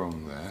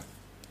strong there,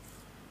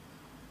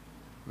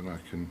 but I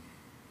can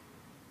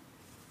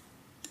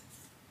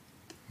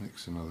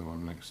mix another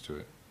one next to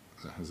it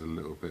that has a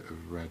little bit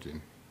of red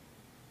in,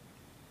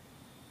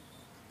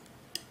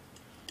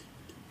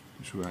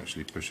 which will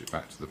actually push it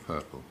back to the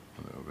purple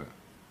a little bit.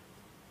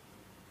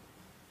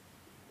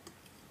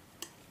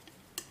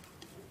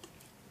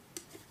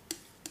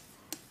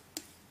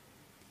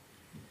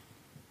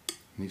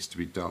 Needs to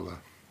be duller.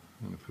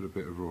 I'm going to put a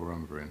bit of raw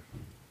umber in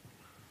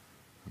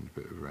and a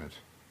bit of red.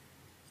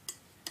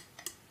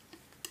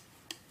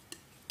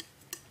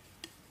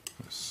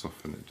 Let's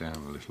soften it down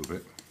a little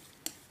bit.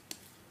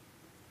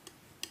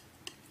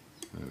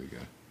 There we go.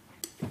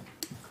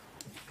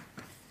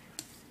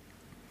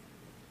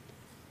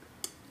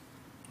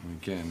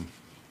 And again,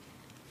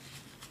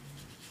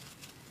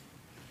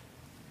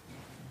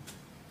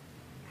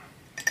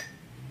 I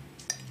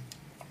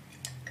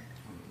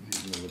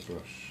need another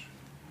brush.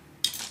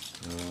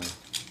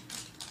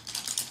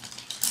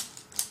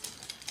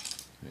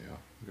 Yeah,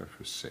 go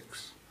for a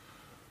 6.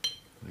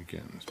 And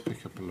again, let's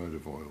pick up a load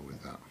of oil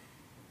with that.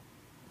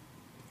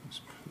 Let's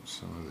put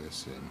some of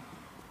this in.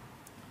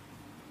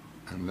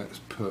 And let's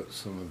put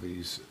some of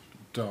these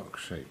dark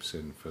shapes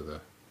in for the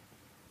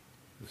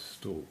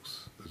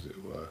stalks, as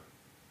it were.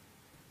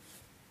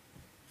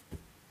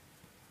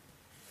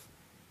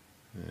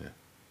 Yeah.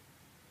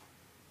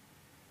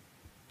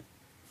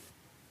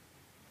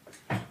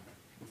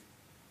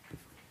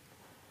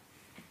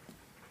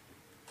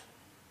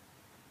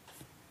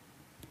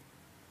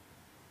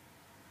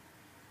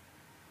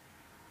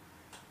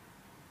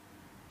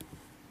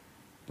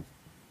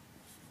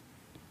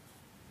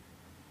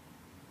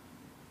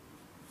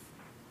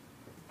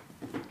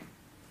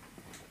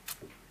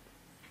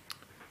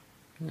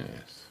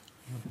 Yes,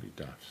 lovely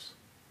duffs.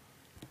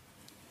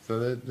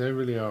 So they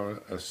really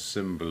are a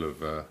symbol of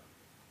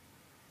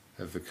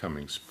the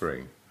coming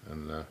spring,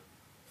 and I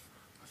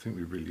think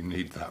we really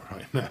need that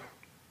right now.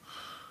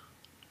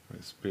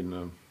 It's been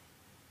we've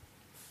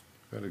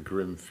had a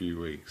grim few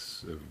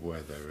weeks of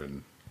weather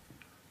and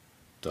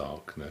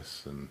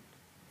darkness and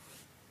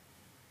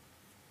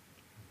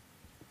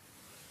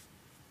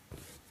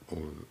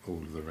all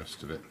of the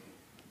rest of it.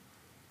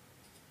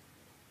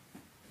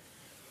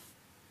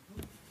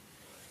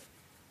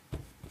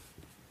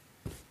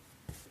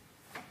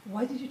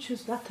 Why did you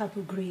choose that type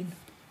of green?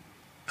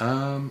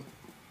 I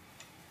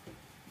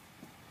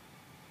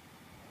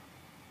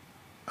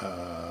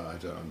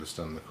don't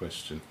understand the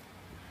question.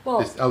 Well,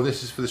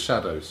 This is for the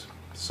shadows.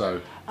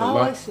 So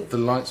I see. the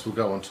lights will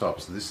go on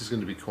top, so this is going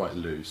to be quite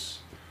loose.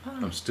 Ah.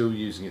 I'm still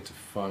using it to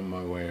find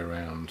my way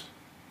around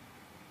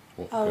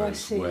what Oh, I goes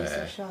see, it's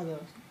where. a shadow.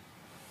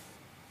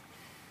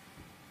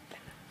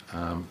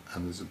 And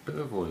there's a bit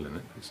of oil in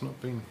it. It's not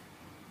been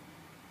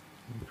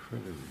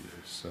incredibly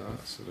loose, so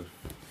that's sort of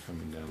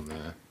coming down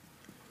there.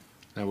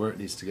 Now where it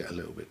needs to get a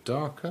little bit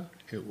darker,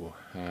 it will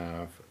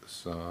have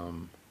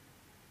some,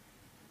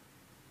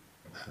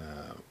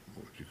 what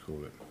would you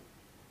call it?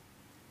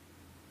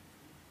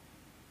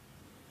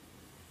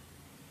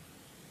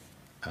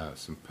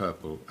 Some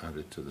purple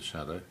added to the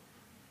shadow.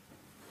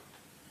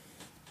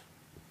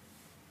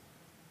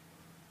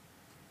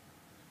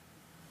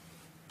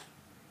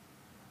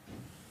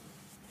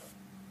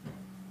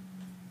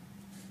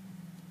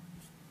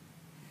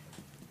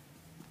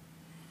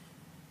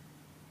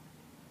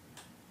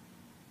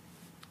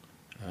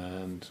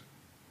 And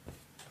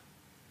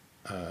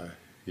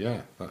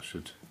yeah, that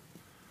should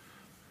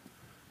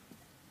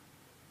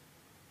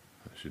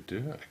do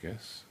it, I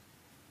guess.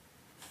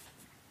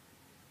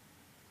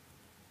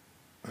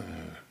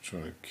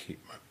 Trying to keep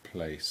my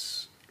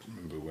place,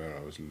 remember where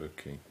I was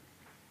looking.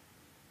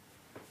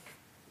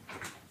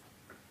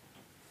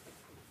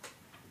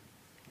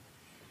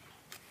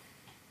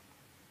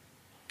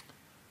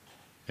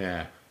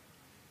 Yeah,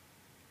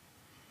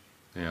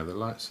 the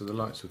lights. So the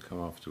lights will come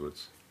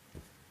afterwards.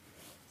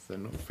 So they're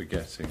not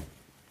forgetting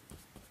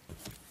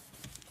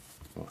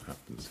what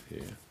happens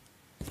here.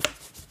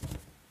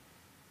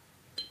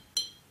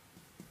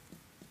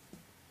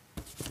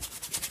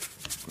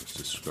 Let's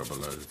just scrub a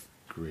load of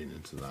green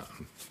into that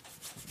and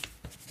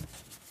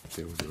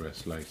deal with the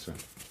rest later.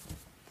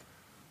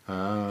 Okay,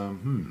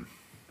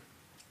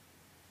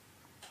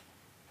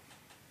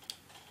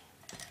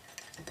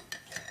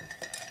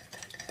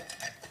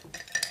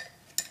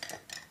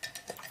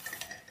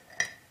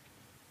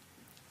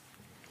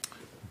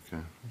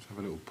 let's have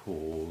a little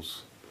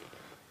pause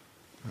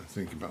and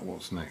think about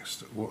what's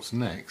next. What's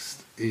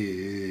next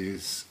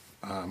is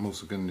I'm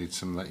also going to need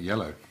some of that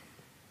yellow.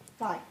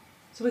 Right,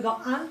 so we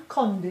got Anne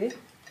Condi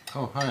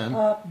Oh, hi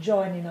Anne.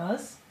 joining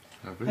us.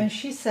 Lovely. And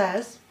she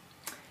says,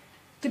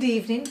 good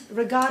evening,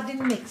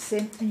 regarding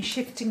mixing and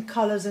shifting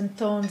colours and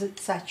tones,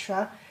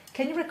 etc.,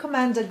 can you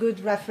recommend a good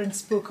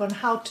reference book on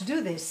how to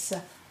do this?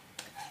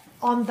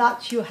 On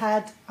that you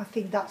had, I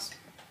think that's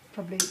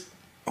probably...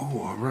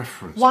 Oh, a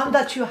reference. One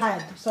that you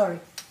had.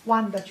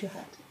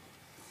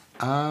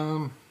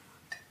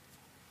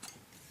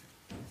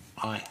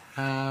 I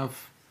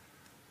have...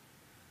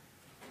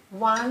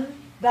 One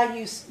that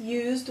you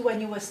used when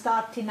you were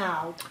starting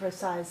out,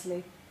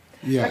 precisely.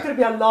 Yeah. That could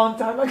be a long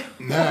time ago.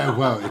 No,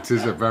 well, it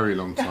is a very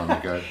long time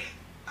ago.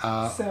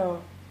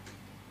 So,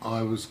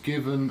 I was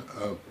given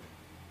a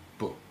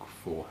book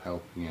for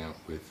helping out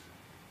with,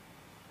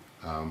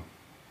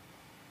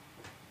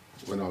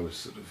 when I was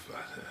sort of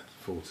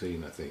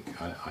 14, I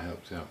think, I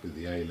helped out with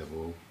the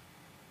A-level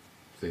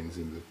things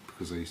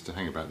because I used to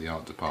hang about the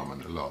art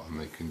department a lot and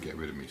they couldn't get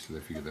rid of me, so they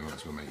figured they might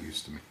as well make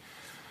use of me.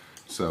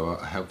 So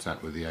I helped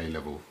out with the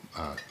A-level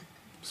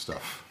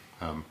stuff.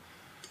 I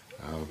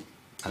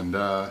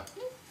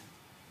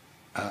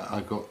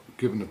got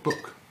given a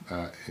book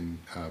by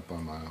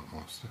my art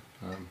master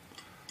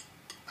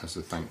as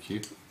a thank you.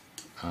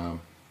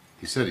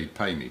 He said he'd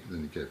pay me, but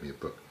then he gave me a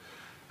book.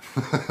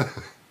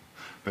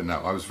 But no,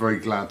 I was very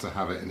glad to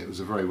have it, and it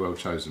was a very well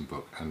chosen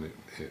book, and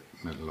it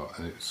meant a lot.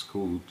 And it's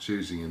called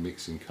Choosing and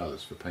Mixing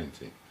Colours for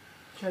Painting.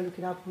 shall I look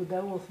it up who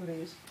the author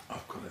is?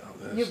 I've got it up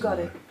there. You've got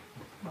it.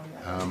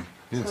 somewhere. Oh,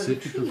 yeah. Yeah, So see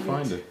if you can retrieve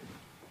find it. it.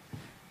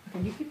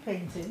 Okay, you keep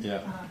painting.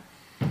 Yeah.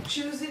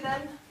 Choosing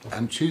then?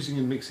 And choosing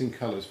and mixing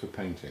colours for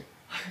painting.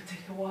 It'll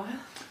take a while.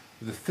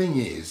 The thing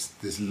is,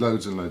 there's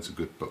loads and loads of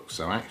good books.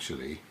 So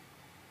actually,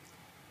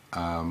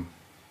 well,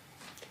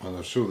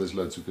 I'm sure there's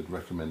loads of good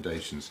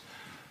recommendations.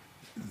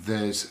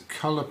 There's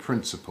Colour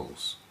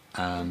Principles,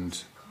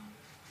 and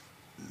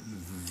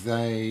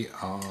they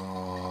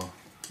are,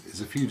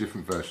 there's a few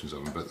different versions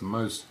of them, but the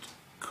most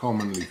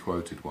commonly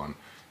quoted one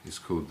is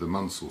called the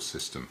Munsell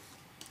system,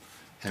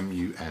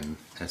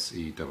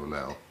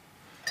 M-U-N-S-E-L-L.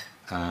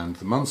 And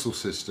the Munsell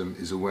system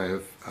is a way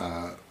of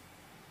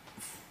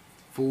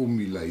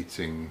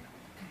formulating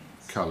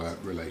colour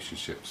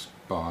relationships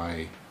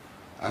by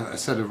a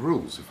set of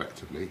rules,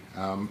 effectively.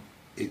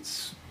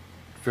 It's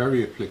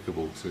very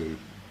applicable to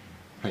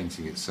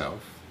painting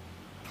itself.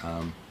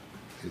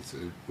 It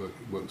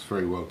works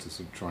very well to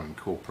sort of try and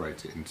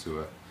incorporate it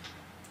into a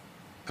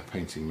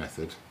painting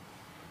method.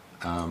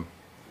 And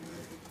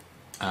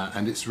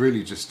it's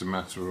really just a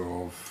matter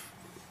of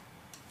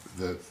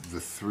the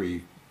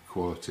three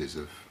qualities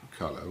of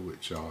colour,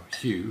 which are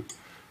hue,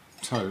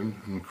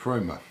 tone and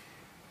chroma.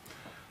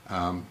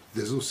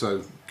 There's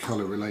also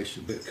colour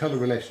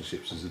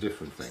relationships is a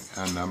different thing,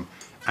 and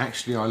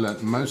actually I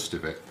learnt most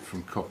of it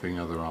from copying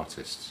other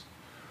artists,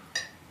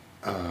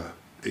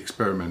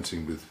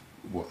 experimenting with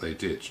what they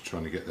did,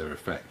 trying to get their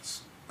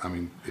effects. I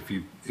mean, if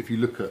you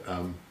look at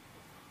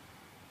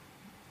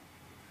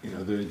you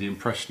know, the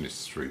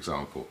Impressionists, for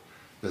example,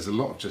 there's a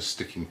lot of just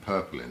sticking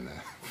purple in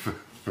there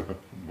for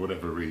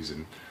whatever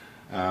reason,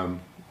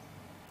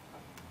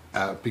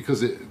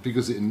 Because it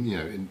you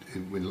know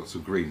with lots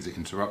of greens it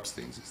interrupts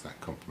things. It's that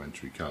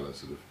complementary colour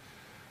sort of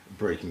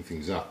breaking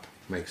things up,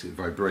 makes it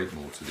vibrate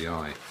more to the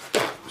eye.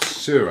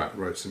 Seurat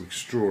wrote some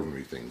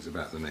extraordinary things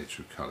about the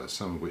nature of colour,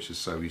 some of which are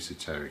so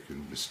esoteric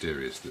and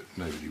mysterious that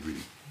nobody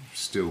really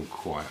still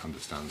quite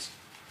understands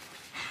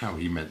how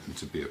he meant them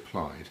to be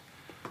applied.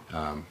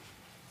 Okay.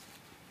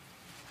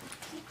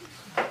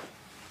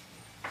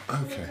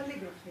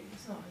 Calligraphy,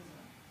 it's not, is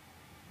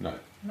it? No.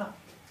 No.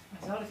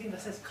 It's the only thing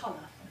that says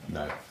colour.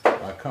 No.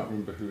 I can't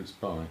remember who it's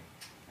by.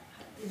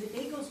 Is it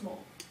big or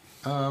small?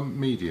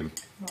 Medium.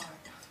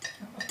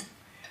 Right.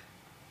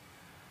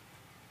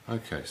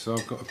 Okay, so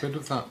I've got a bit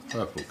of that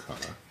purple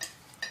colour,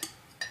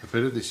 a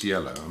bit of this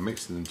yellow, I'm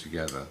mixing them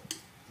together.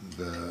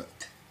 The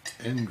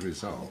end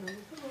result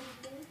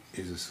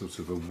is a sort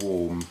of a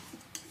warm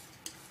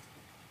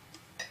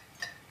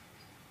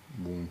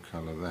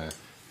colour there.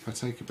 If I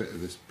take a bit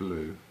of this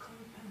blue,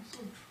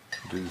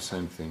 do the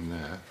same thing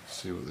there,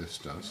 see what this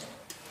does.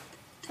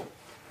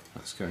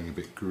 That's going a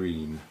bit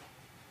green.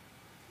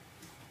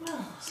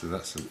 So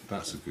that's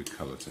a good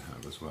colour to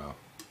have as well.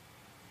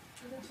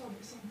 That's probably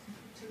something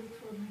to look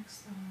for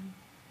next time.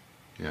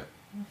 Yeah.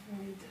 I'm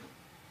afraid.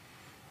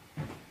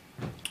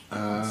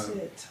 That's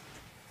it.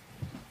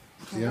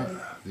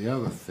 The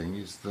other thing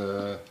is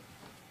the.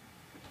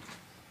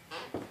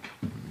 Let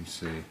me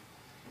see.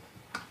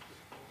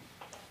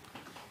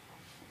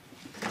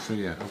 So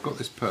yeah, I've got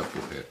this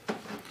purple here.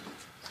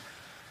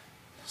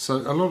 So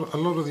a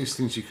lot of these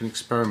things you can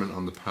experiment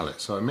on the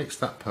palette. So I mixed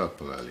that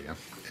purple earlier.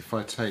 If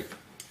I take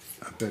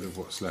a bit of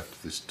what's left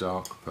of this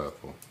dark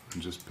purple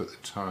and just put the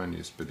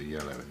tiniest bit of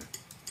yellow in it,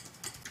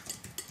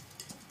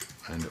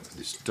 I end up with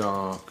this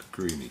dark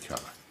greeny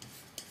colour.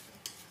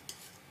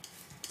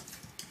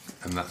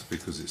 And that's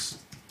because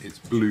it's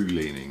blue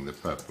leaning, the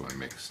purple I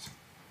mixed.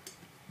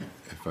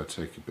 If I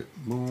take a bit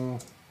more, in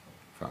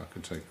fact I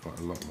could take quite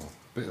a lot more,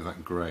 a bit of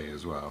that grey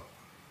as well,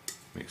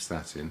 mix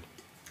that in,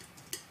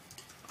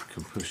 I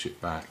can push it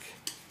back.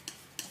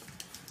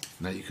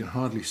 Now you can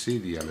hardly see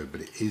the yellow,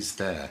 but it is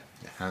there.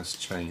 It has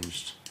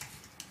changed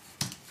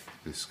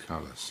this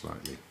colour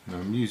slightly. Now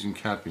I'm using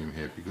cadmium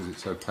here because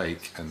it's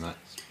opaque and that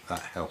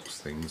helps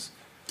things.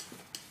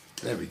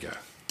 There we go.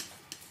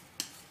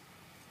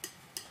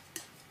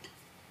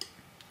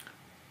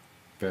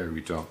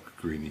 Very dark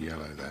greeny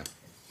yellow there.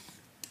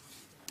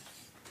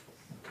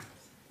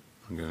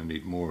 I'm going to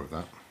need more of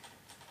that.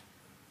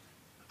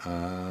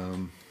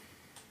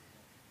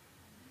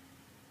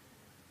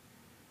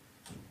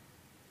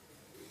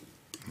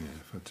 Yeah,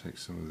 if I take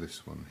some of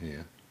this one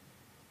here,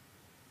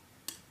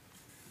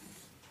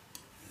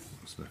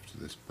 what's left of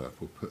this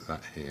purple, put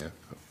that here,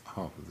 put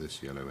half of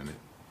this yellow in it,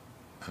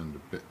 and a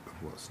bit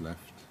of what's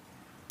left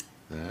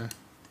there,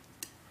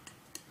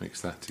 mix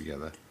that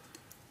together.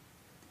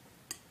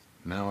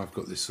 Now I've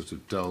got this sort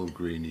of dull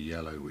greeny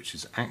yellow, which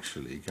is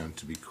actually going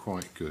to be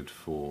quite good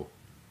for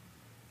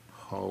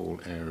whole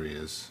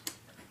areas.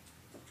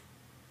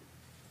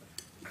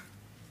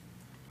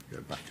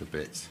 Go back a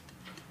bit.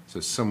 So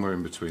somewhere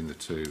in between the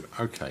two.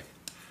 Okay,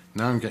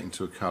 now I'm getting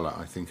to a colour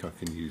I think I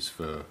can use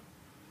for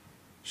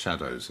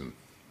shadows and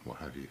what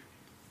have you.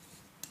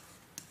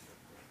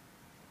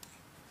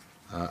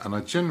 And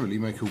I generally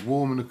make a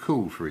warm and a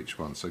cool for each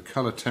one. So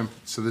colour temp.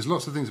 So there's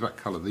lots of things about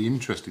colour. The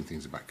interesting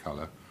things about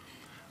colour.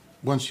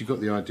 Once you've got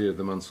the idea of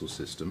the Munsell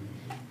system,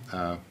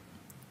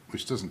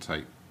 which doesn't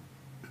take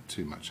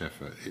too much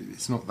effort,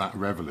 it's not that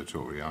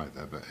revelatory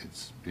either, but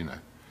it's, you know,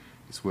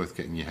 it's worth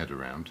getting your head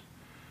around.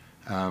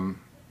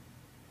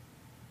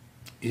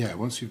 Yeah,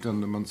 once you've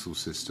done the Munsell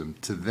system,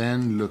 to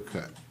then look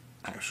at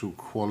actual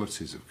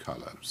qualities of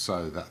colour.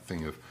 So that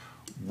thing of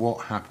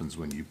what happens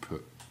when you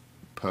put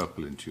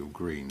purple into your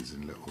greens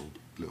in little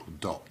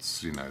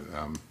dots, you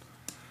know.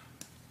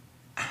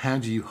 How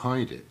do you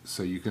hide it?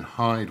 So you can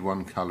hide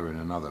one colour in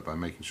another by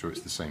making sure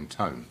it's the same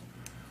tone.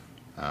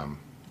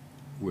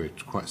 We're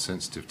quite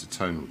sensitive to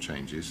tonal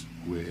changes.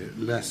 We're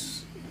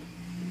less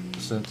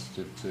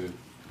sensitive to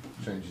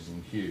changes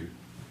in hue.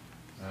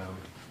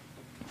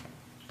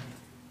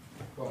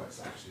 Well,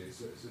 it's actually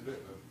it's a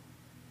bit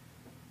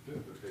of a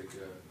big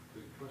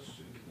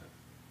question, isn't it?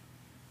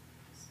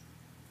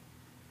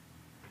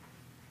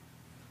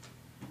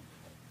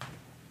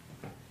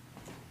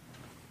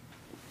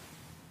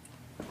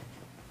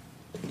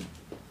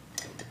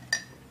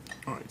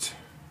 Right.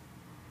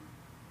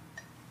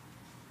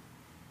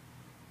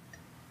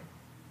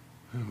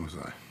 Where was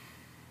I?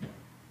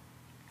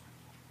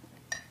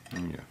 Oh,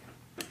 yeah.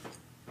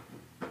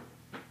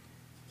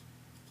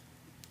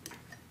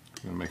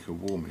 I'm going to make a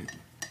warm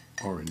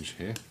orange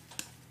here.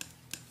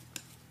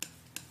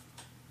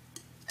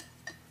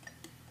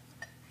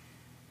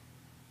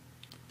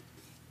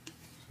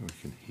 So we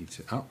can heat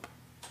it up.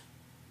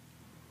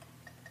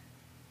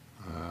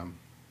 And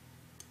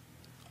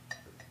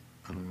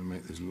I'm going to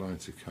make this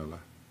lighter colour.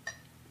 A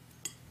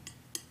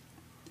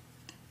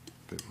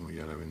bit more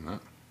yellow in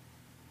that.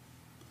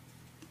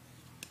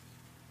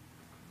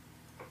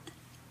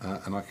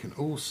 And I can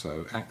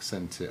also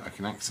accent it, I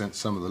can accent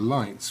some of the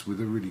lights with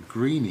a really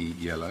greeny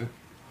yellow.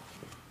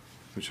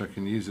 which I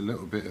can use a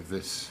little bit of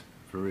this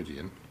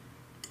Viridian.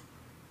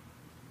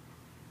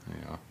 There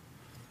you are.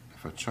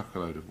 If I chuck a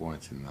load of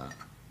white in that,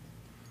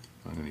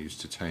 I'm going to use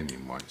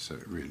titanium white so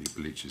it really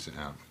bleaches it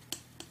out.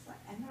 It's like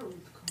emerald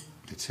colour.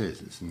 It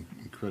is, it's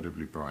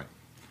incredibly bright.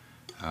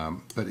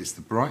 But it's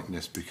the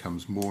brightness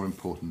becomes more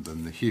important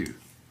than the hue.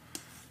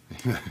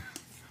 The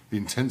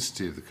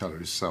intensity of the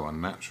colour is so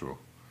unnatural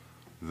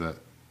that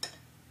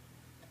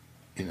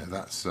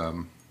that's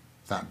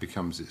that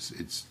becomes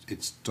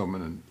its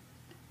dominant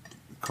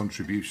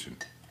contribution,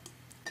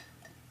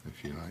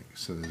 if you like.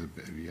 So there's a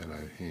bit of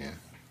yellow here.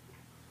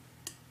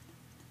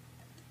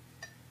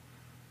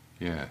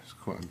 Yeah, it's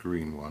quite a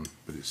green one,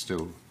 but it's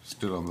still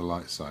on the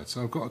light side.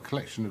 So I've got a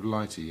collection of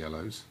lighter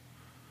yellows.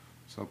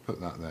 So I'll put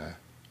that there.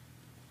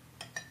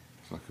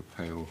 It's like a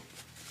pale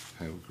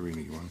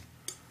greeny one.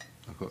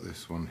 I've got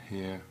this one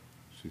here,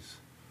 which is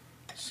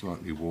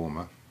slightly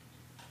warmer.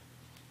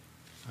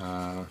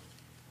 I've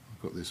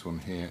got this one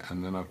here,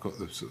 and then I've got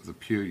the sort of the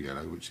pure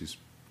yellow, which is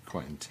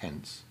quite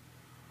intense.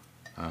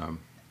 Let's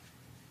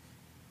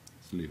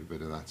leave a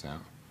bit of that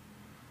out.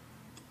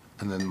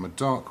 And then my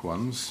dark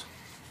ones,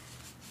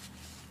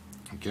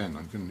 again,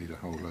 I'm going to need a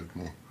whole load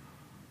more.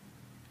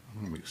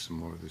 I'm going to mix some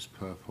more of this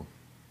purple.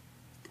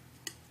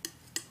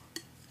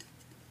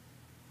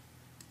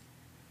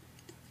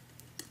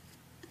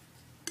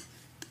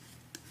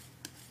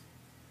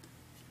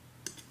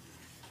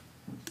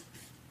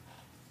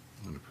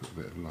 I'm going to put a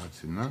bit of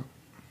light in that.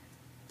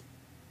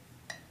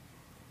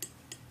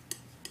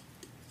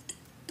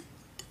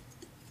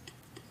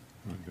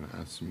 I'm going to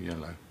add some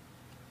yellow.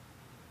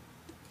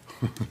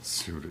 Let's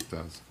see what it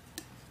does.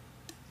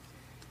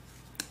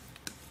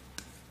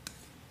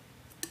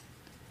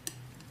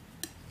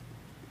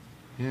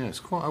 Yeah, it's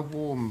quite a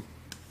warm,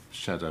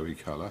 shadowy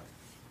colour.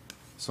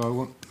 So I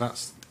want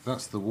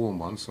that's the warm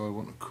one. So I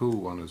want a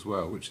cool one as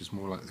well, which is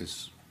more like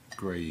this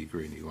grey,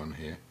 greeny one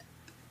here.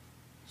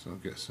 So I'll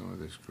get some of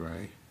this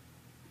grey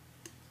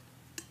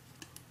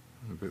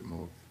and a bit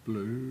more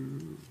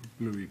blue,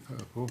 bluey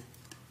purple.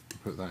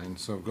 Put that in.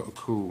 So I've got a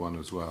cool one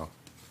as well.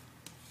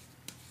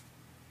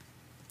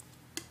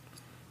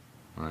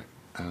 Right,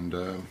 and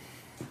I'll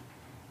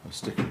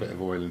stick a bit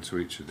of oil into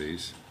each of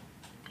these.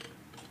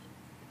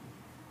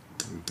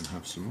 We can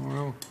have some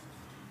oil.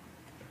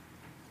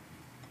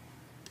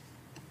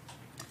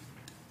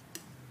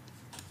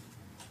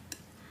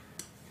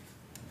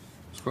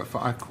 It's quite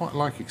fun. I quite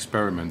like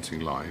experimenting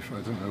live.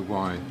 I don't know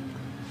why.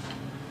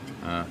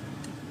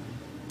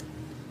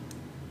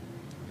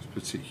 It's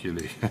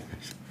particularly.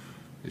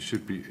 It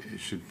should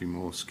be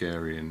more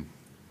scary and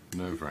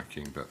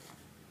nerve-wracking, but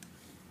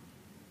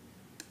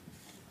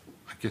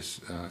I guess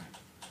the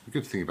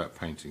good thing about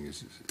painting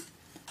is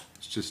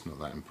it's just not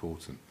that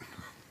important.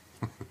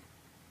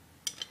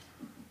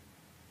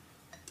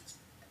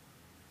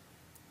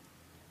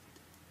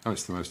 Oh,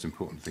 it's the most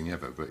important thing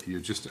ever, but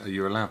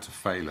you're allowed to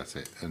fail at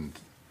it, and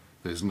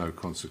there's no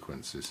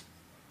consequences,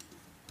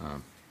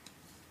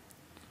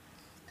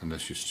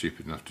 unless you're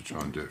stupid enough to try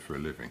and do it for a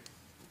living.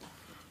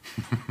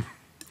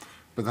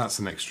 But that's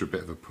an extra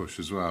bit of a push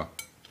as well.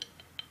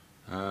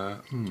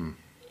 You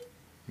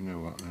know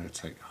what? I'm going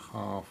to take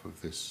half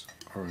of this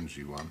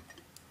orangey one.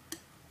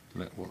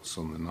 Let what's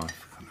on the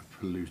knife kind of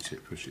pollute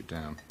it, push it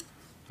down.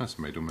 That's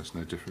made almost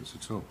no difference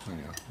at all. There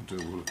you are. I'll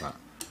do all of that.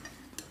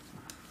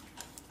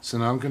 So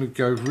now I'm going to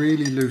go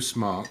really loose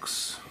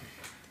marks,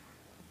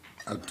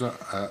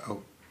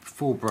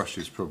 4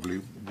 brushes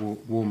probably,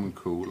 warm and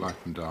cool, light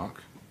and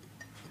dark,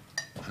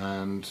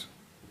 and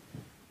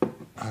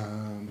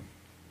a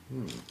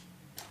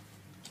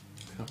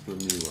couple of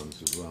new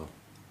ones as well.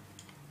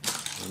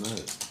 I know,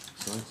 it's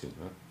exciting,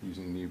 huh?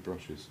 Using new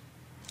brushes.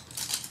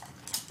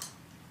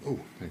 Oh,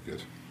 they're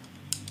good.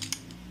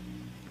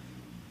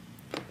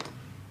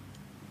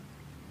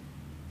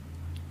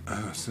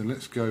 So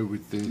let's go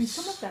with this. I mean,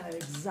 some of them are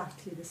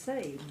exactly the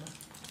same.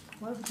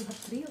 Why would you have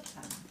 3 of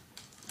them?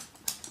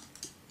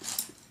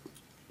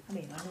 I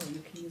mean, I know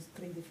you can use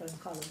 3 different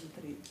colours with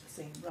the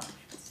same brush,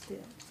 but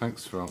still.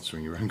 Thanks for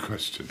answering your own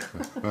question.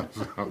 It's not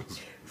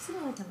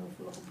like an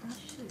awful lot of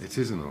brushes. It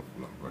is an awful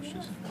lot of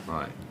brushes. Yeah.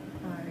 Right.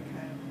 Oh,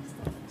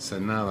 okay. So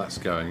now that's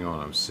going on,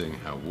 I'm seeing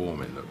how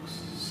warm it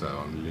looks. So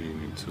I'm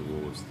leaning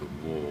towards the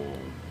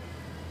warm.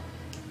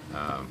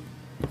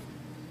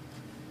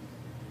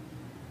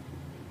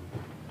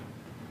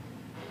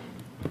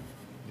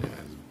 Yeah,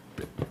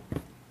 there's a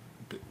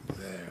bit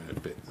there and a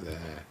bit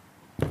there.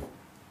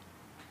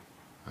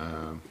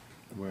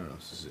 Where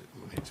else is it?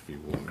 It needs to be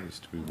warm. It needs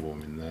to be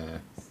warm in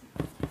there,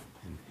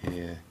 in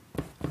here,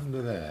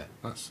 under there.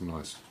 That's a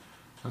nice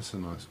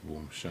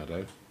warm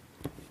shadow.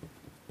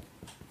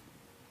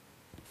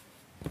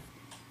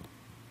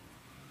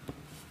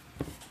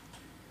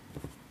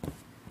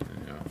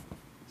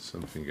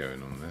 Something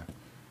going on there.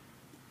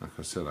 Like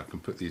I said, I can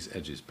put these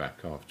edges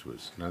back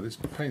afterwards. Now this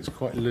paint's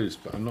quite loose,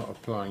 but I'm not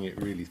applying it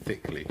really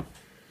thickly.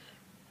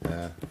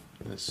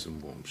 There's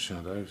some warm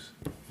shadows.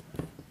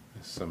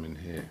 There's some in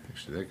here.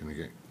 Actually, they're going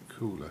to get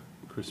cooler,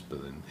 crisper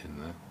in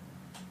there.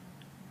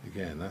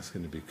 Again, that's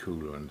going to be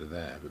cooler under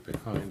there, but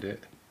behind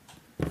it,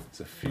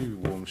 There's a few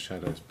warm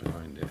shadows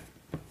behind it.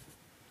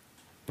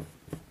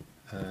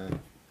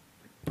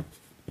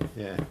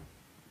 Yeah,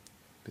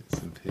 bits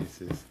and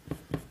pieces.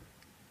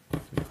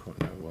 Don't quite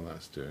know what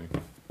that's doing.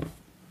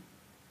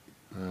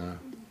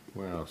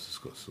 Where else has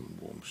got some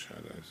warm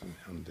shadows? And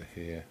under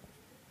here.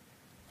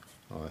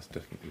 Oh, that's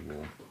definitely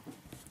warm.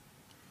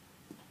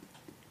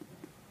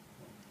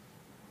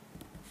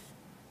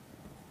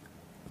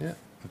 Yeah,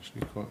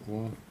 actually quite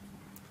warm.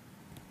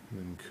 And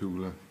then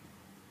cooler.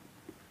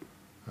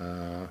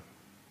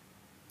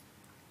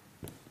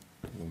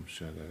 Warm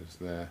shadows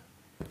there,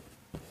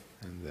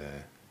 and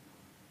there,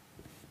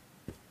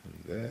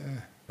 and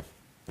there.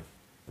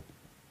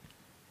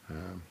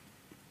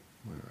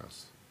 Where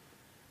else?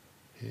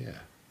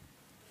 Here.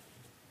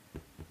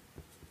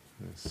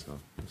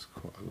 There's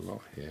quite a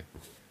lot here.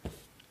 And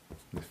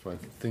if I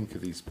think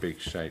of these big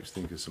shapes,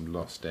 think of some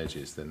lost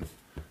edges, then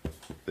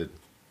the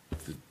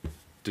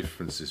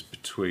differences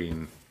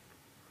between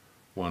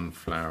one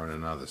flower and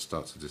another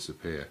start to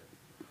disappear.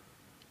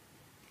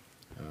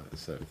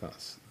 So if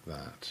that's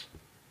that,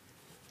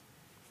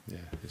 yeah,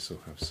 this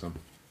will have some,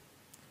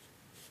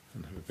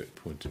 and have a bit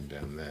pointing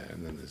down there,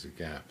 and then there's a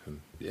gap,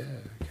 and yeah,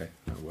 okay,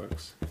 that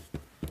works.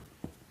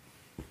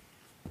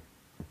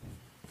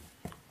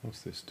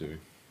 What's this doing?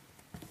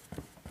 Oh,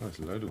 there's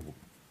a load of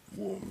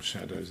warm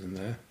shadows in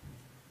there.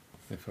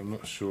 If I'm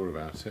not sure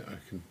about it, I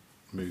can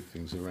move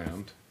things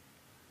around.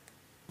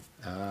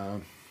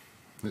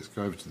 Let's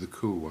go over to the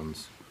cool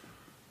ones.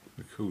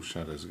 The cool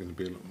shadows are going to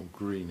be a lot more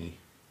greeny.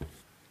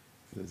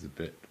 There's a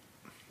bit.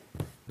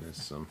 There's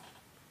some.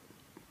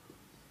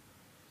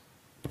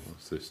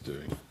 What's this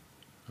doing?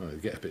 Oh, they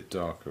get a bit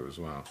darker as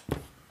well.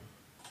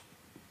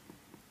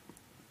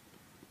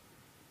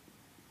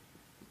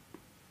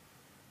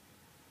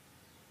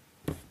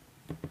 In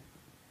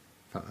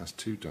fact, that's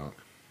too dark.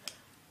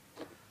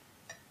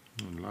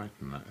 I'll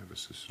lighten that ever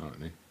so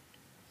slightly.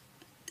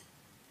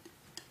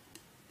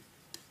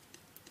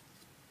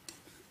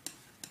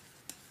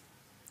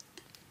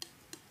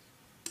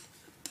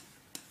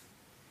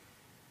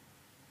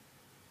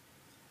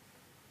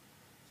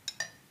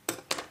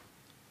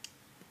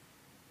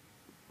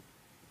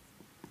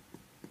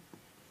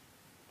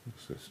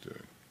 What's this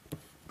doing?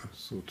 That's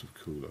sort of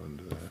cooler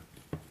under there.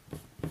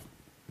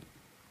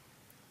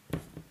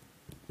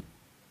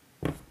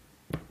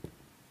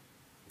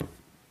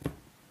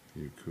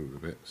 Few cooler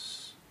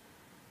bits.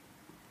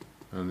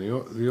 And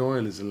the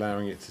oil is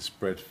allowing it to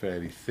spread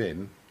fairly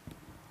thin.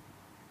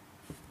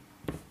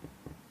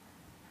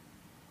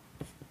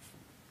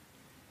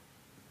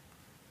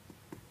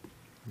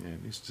 Yeah,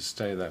 it needs to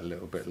stay that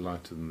little bit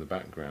lighter than the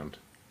background.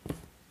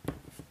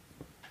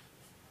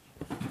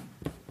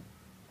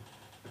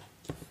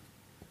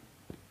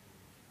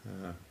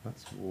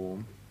 That's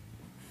warm.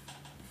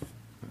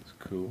 That's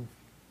cool.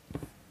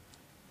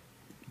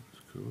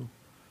 That's cool.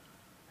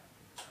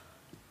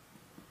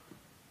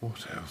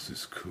 What else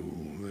is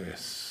cool?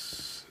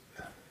 This.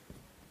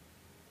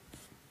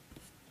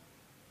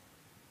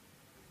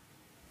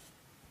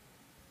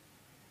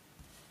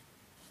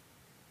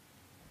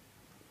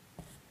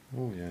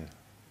 Oh yeah.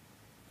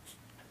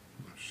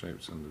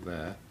 Shapes under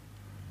there.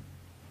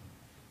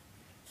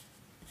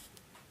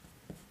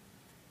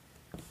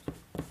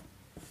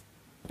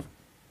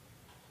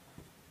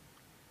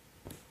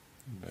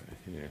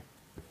 Here.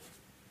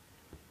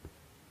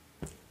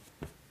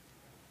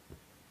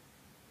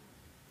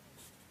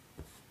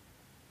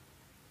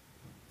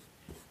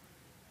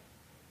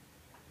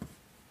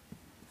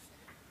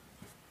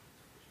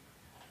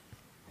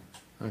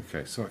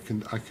 Okay, so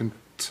I can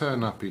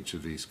turn up each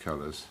of these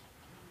colours,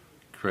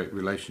 create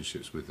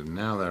relationships with them.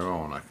 Now they're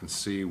on, I can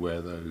see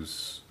where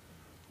those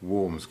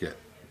warms get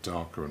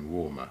darker and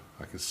warmer.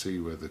 I can see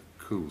where the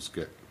cools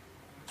get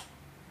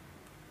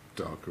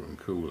darker and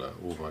cooler,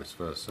 or vice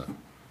versa.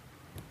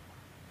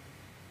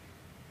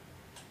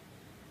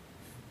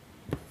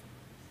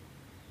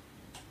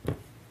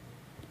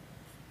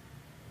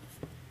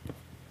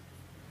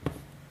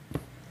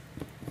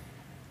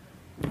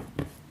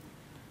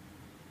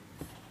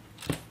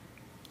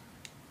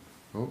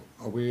 Oh,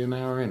 are we an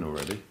hour in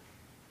already?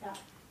 Yeah.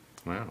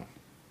 Wow.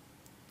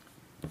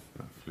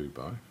 That flew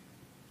by.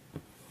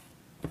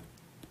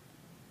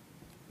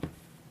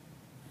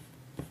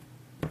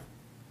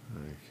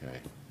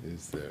 Okay,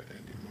 is there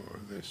any more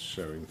of this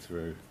showing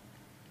through?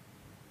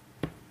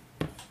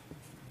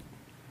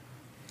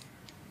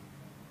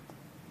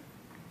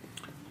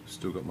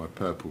 Still got my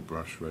purple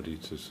brush ready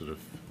to sort of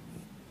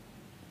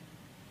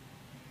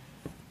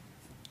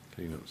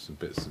clean up some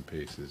bits and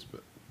pieces,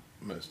 but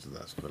most of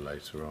that's for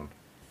later on.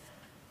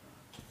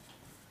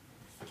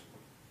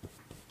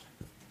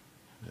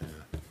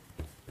 Yeah.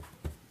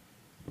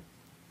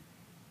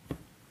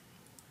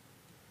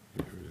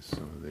 Get rid of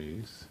some of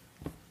these.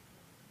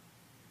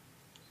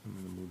 Some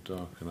of them will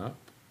darken up.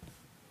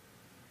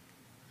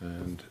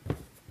 And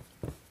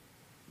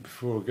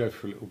before I go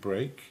for a little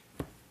break,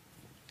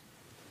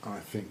 I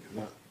think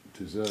that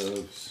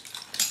deserves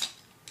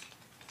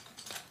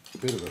a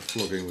bit of a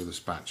flogging with a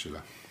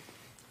spatula.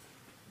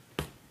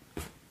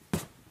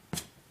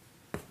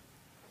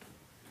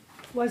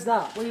 What's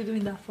that? What are you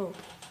doing that for?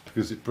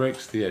 Because it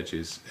breaks the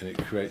edges and it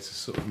creates a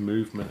sort of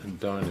movement and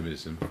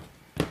dynamism.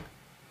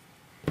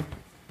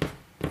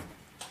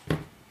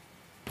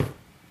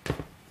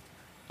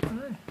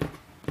 Right.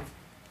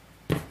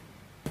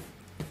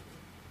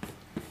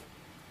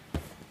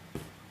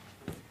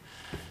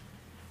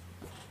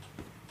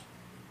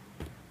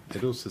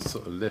 It also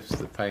sort of lifts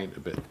the paint a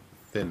bit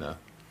thinner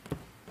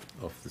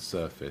off the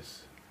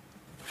surface.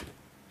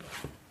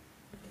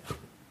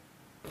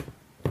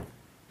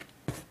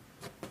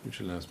 Which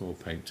allows more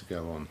paint to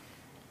go on.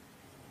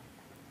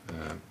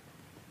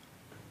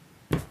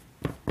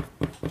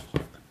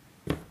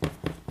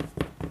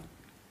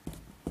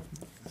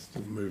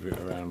 Still move it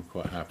around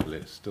quite happily,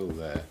 it's still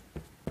there.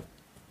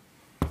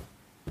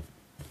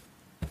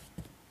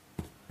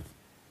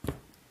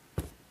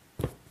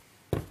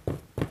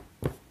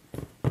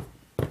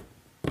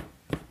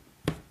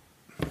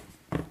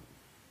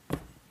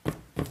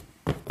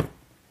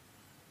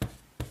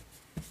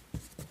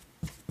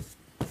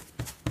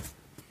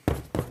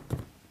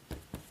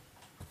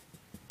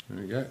 There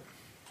we go.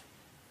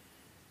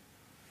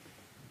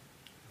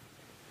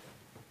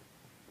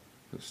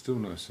 It's still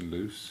nice and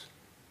loose.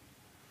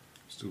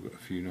 Still got a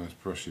few nice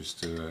brushes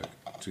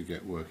to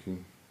get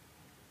working.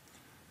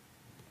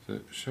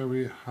 So shall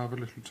we have a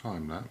little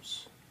time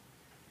lapse?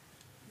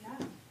 Yeah.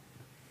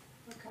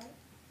 Okay.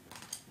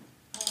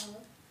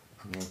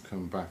 And I'll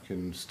come back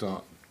and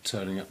start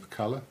turning up the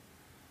colour.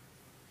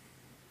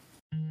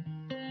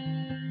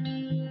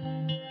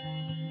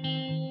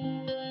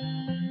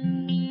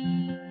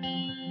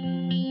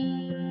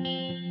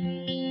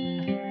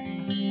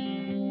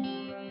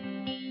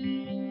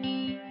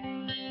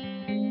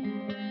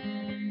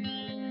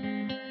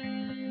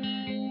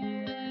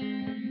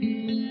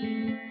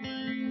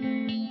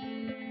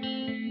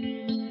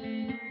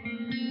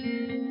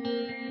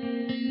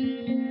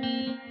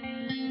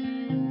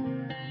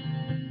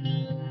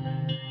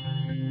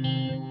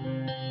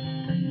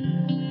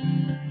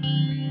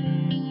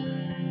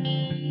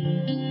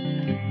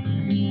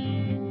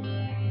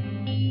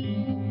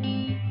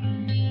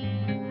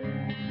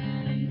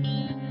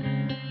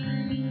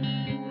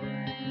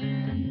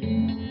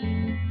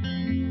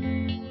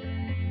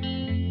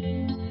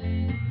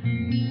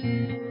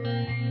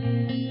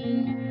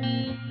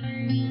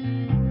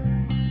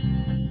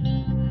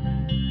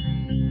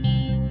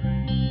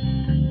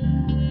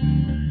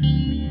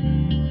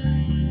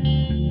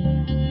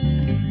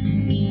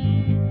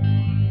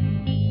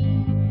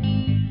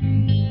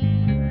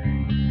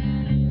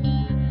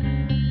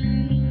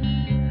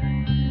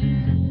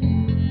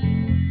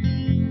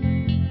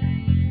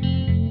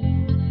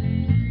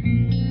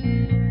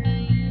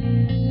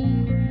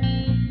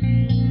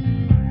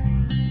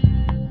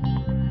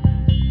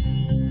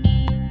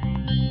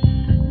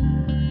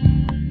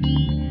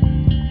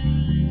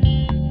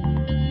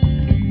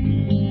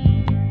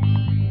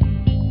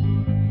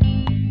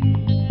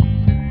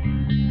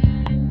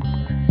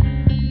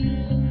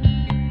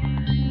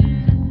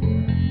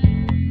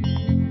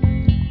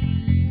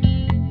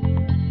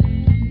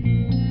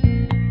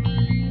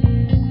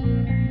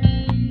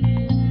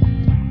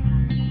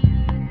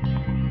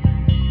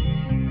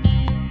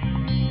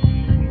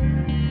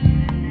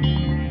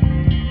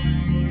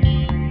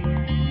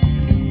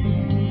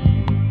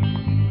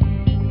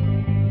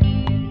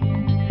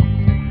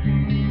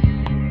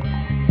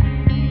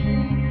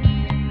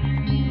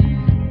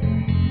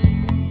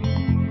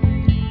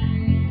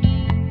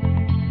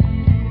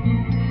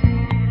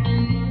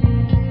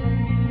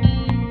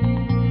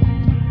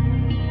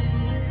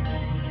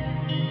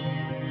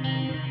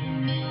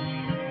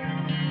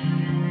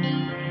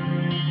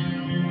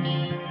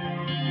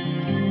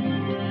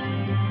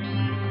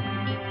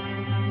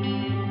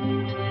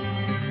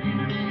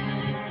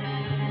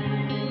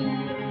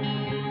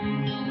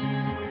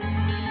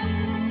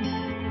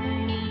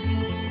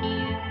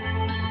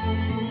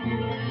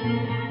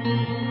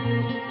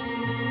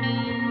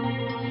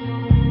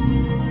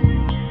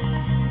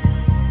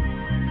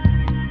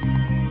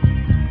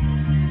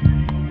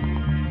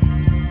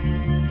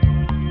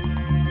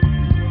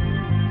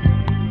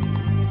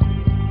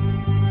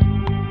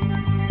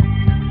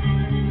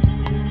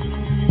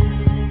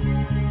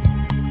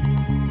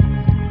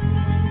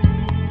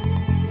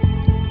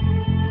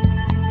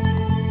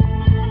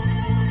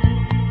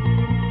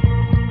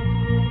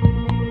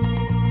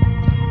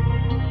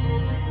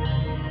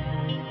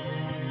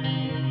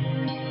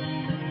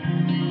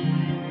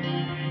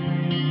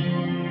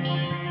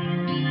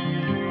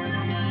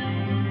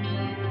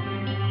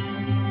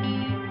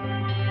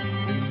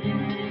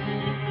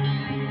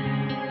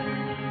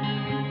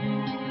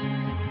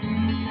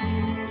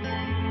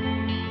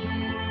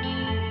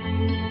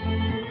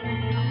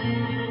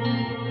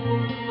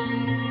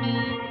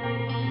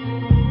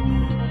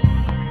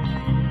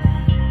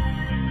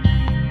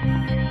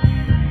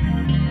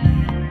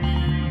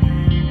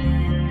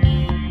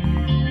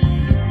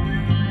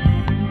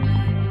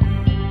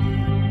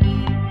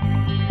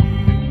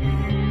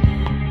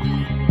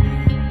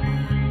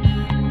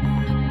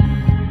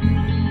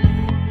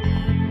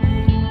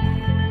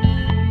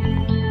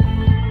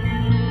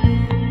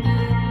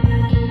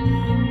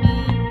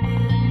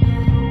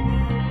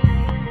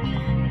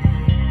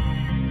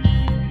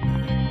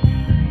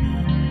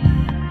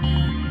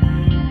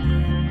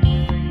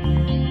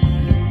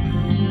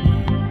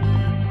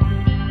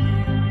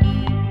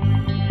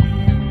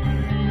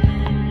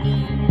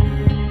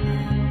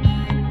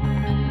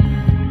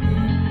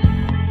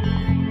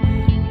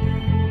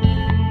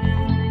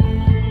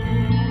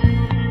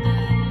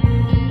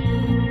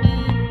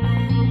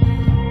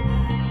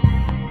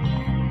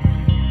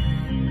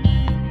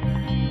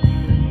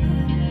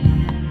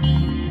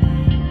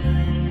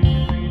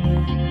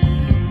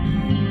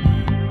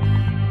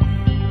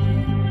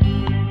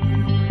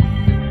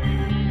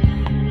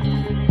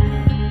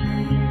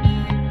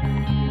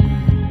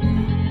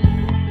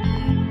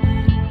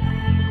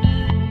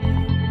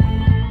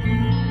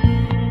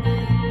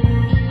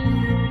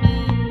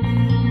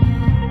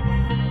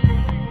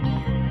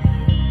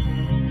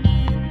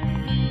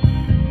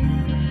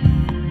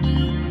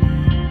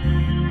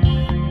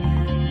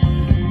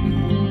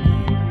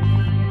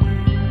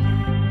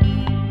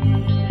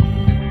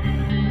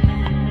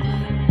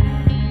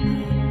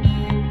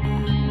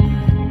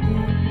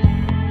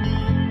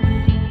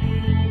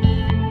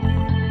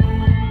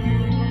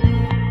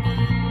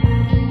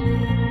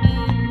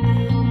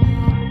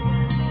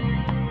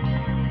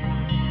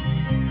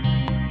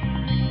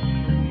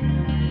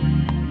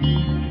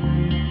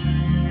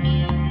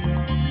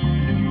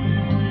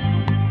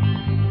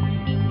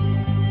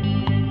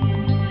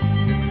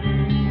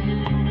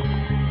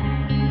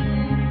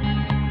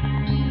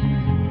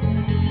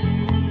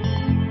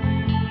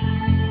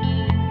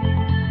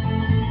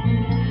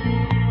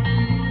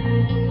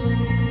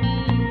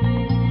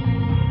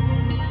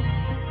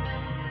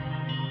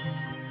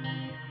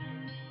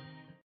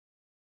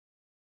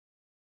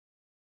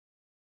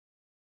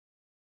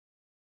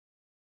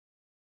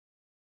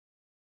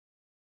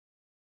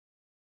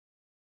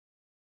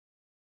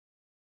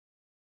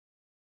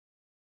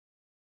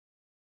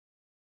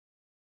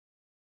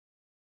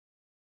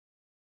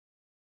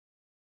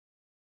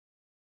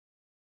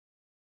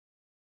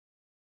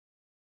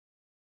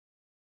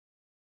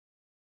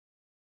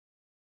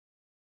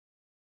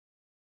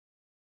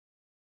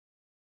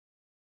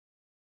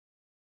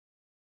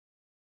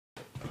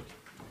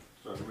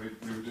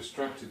 we were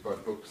distracted by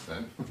books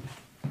then.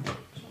 Shall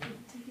we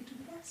take it to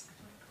the desk?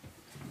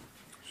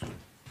 Sure.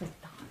 It's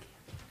dark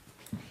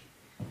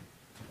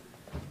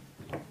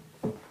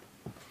here.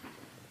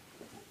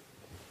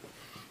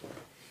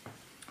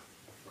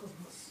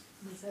 Cosmos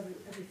means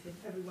everything,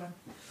 everyone.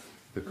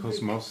 The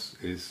cosmos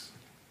is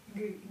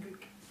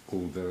Greek.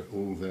 all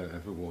there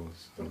ever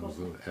was and all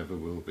there ever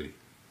will be.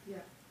 Yeah.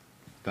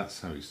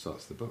 That's how he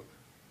starts the book.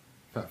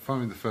 In fact,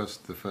 find me the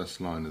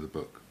first line of the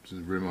book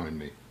to remind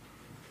me.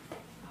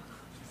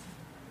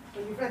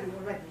 Are you ready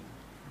already?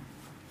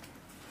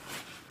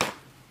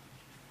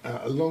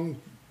 A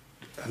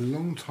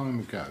long time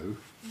ago,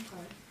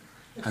 Okay.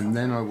 and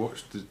then I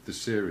watched the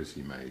series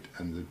he made,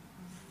 and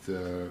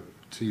the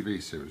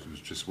TV series was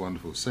just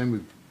wonderful. Same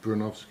with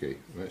Bronowski.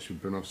 Actually,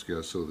 Bronowski,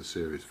 I saw the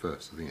series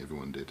first. I think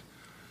everyone did.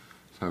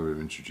 That's how we were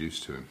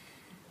introduced to him.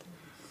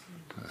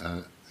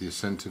 The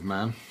Ascent of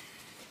Man.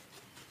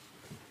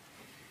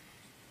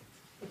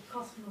 The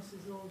cosmos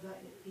is all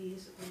that it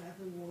is, or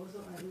ever was,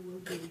 or ever will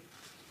be.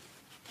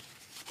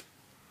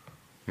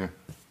 Yeah.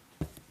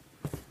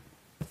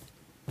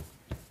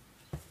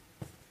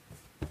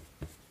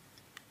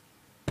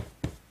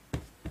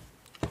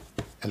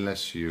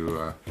 Unless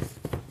you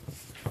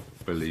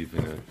believe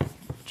in a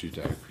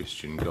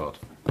Judeo-Christian God,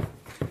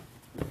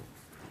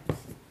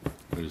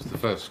 who is the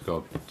first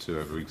God to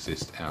ever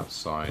exist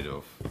outside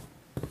of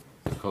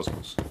the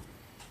cosmos,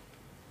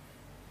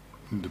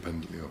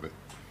 independently of it.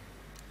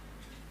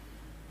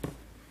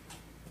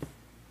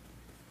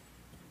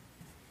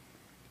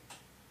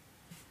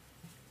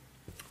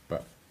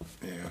 But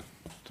yeah,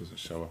 it doesn't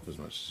show up as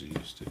much as it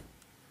used to.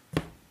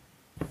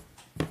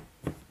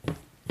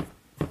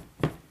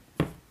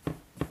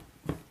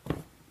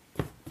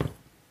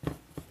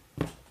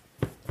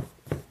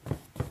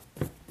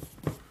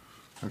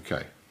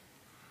 Okay,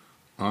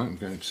 I'm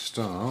going to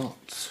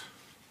start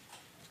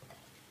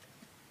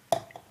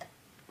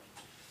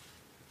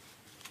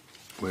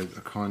with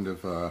a kind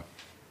of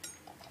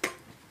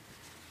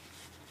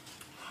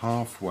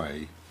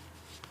halfway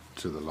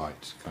to the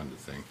light kind of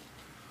thing.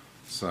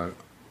 So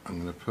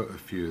I'm going to put a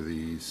few of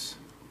these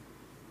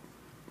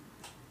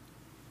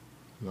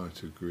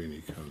lighter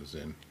greeny colours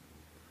in.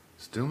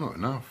 Still not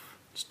enough,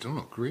 still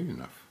not green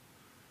enough.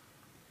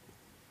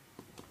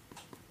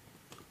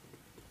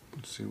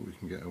 Let's see what we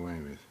can get away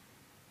with.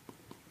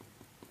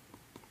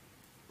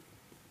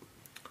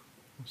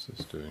 What's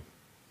this doing?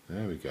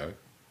 There we go.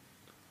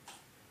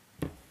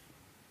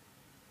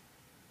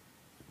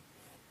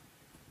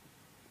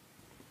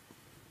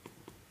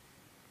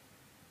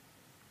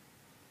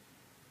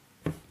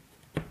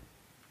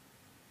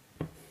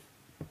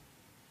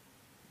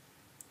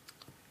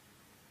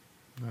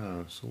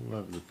 No, it's all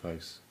over the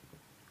place.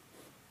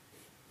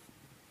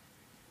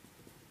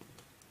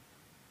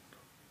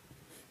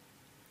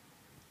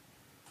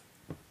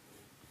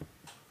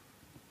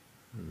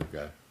 There we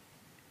go.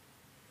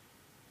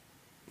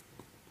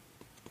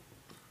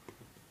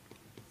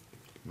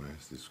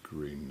 Where's this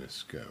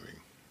greenness going?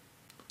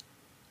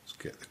 Let's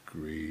get the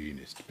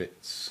greenest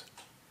bits.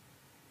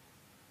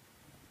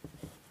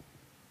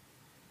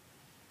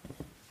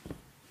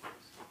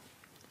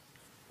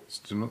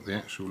 Still not the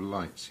actual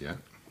lights yet.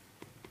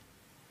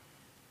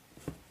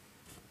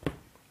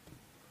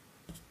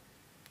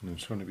 And I'm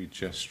trying to be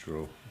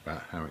gestural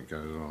about how it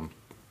goes on.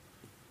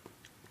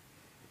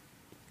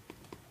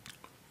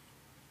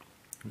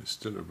 It's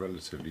still a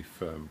relatively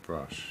firm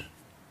brush,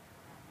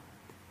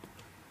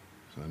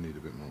 so I need a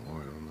bit more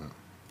oil on that.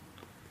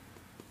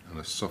 And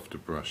a softer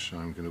brush.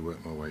 I'm going to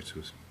work my way to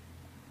a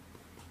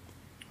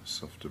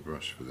softer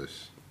brush for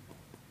this.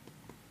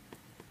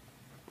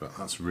 But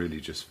that's really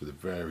just for the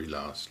very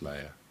last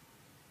layer.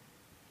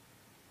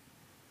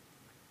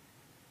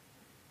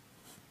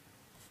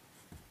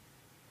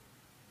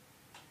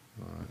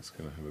 Right, it's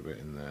going to have a bit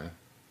in there.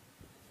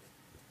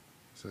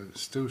 So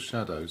it's still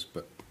shadows,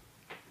 but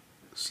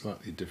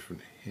slightly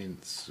different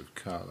hints of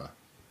colour.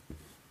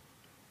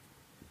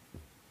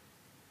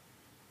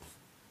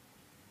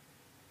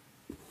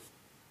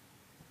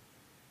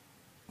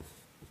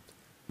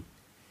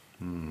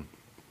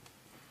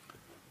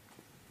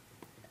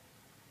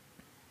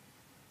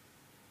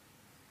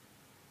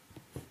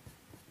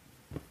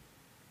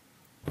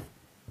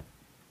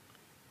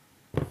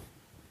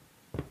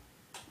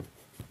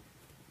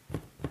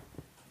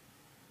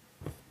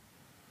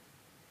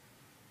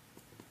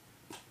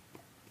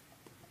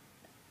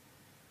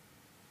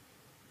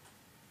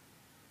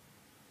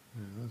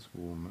 Yeah, that's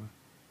warmer.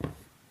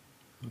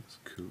 That's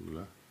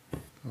cooler.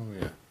 Oh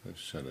yeah, those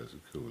shadows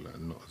are cooler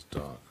and not as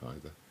dark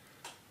either.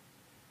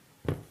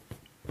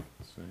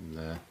 Same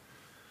there.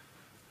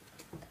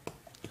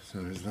 So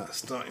is that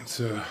starting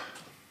to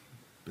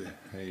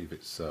behave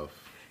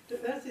itself? The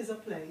earth is a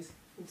place,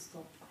 full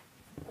stop.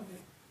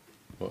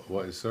 Okay.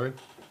 What is, sorry?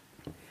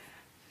 I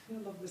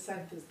love the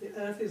sentence, the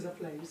earth is a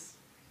place.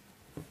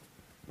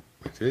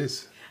 It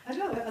is. I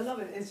love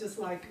it. It's just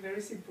like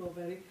very simple,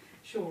 very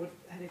short,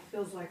 and it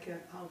feels like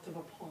out of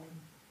a poem.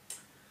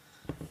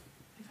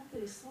 In fact,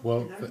 there is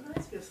something that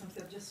reminds me of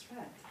something I've just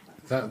read. But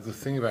the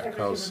thing about Everything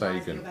Carl reminds me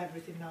Sagan. of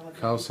everything nowadays.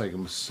 Carl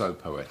Sagan was so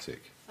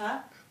poetic. Huh?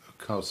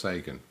 Carl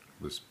Sagan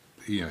was,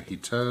 you know, he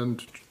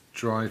turned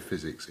dry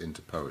physics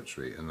into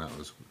poetry, and that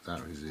was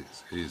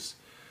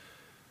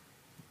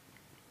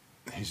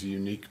his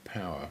unique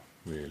power,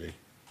 really.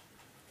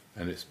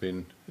 And it's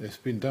been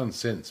done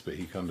since, but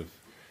he kind of,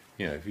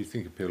 you know, if you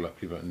think of people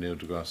like Neil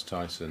deGrasse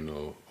Tyson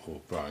or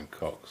Brian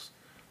Cox,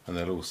 and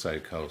they'll all say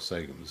Carl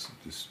Sagan was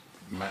this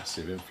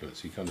massive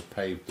influence. He kind of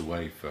paved the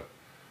way for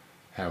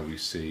how we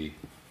see,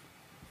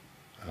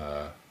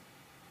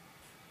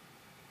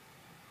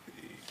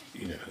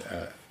 you know,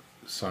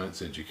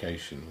 science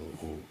education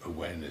or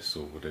awareness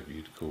or whatever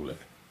you'd call it.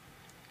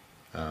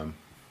 I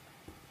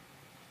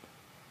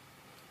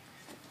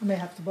may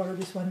have to borrow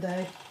this one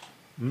day.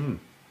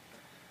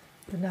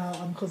 But now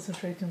I'm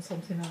concentrating on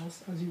something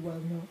else, as you well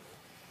know.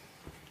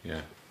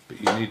 Yeah,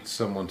 but you need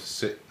someone to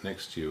sit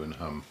next to you and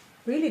hum.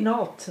 Really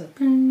not.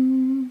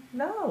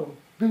 No.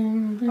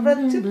 I've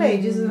read 2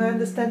 pages and I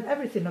understand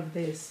everything of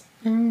this.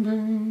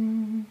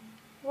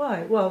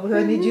 Why? Well,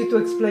 I need you to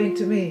explain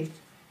to me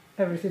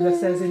everything that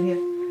says in here.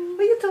 What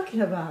are you talking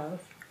about?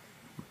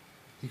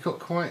 You got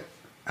quite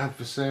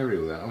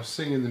adversarial there. I was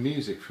singing the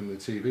music from the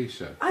TV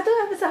show. I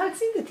don't understand how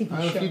it's in the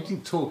TV show. If you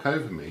didn't talk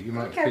over me, you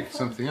might have picked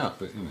something up,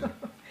 but you know.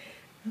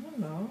 I don't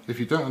know. If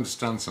you don't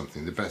understand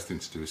something, the best thing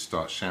to do is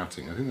start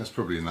shouting. I think that's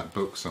probably in that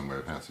book somewhere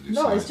of how to do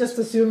No, science. it's just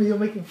assuming you're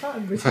making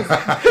fun, which is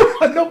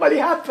what normally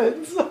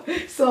happens.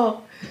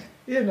 So,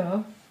 you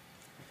know.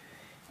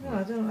 No,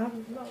 I don't have,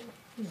 no,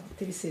 you know,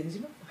 TV series,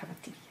 you don't have a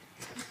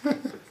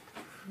TV.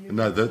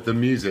 No, the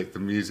music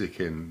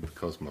in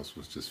Cosmos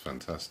was just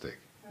fantastic.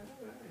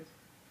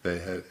 They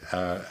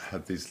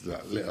had these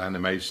little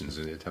animations,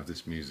 and it'd have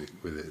this music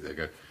with it. They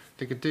go.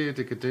 It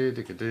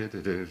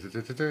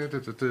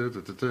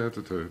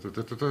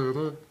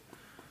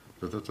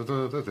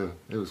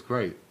was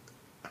great.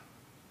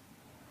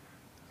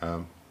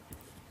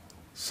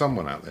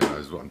 Someone out there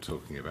knows what I'm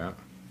talking about.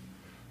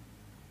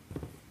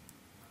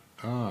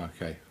 Ah,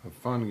 okay. I'm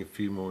finding a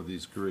few more of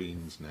these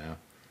greens now.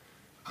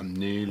 I'm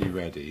nearly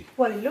ready.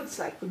 Well, it looks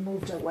like we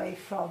moved away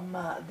from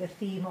the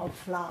theme of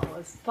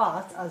flowers,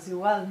 but as you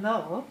well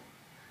know,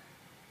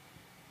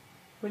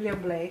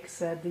 William Blake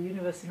said the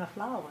universe in a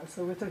flower.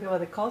 So we're talking about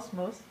the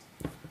cosmos,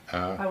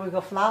 and we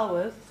got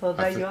flowers, so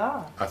there you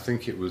are. I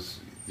think it was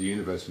the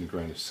universe in a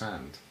grain of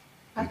sand.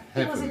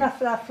 It was in a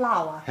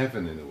flower.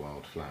 Heaven in a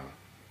wildflower.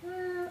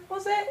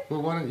 Was it?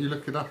 Well, why don't you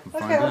look it up and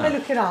find out? Okay, let me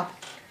look it up.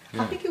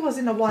 Yeah. I think it was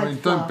in a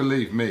wildflower. Don't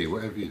believe me,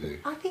 whatever you do.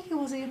 I think it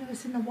was a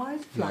universe in a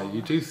wildflower. Yeah,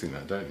 you do think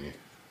that, don't you?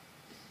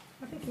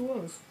 I think it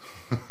was.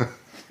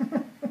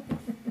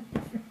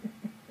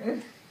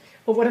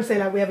 But what I'm saying,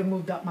 like, we haven't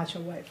moved that much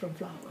away from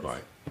flowers.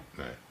 Right,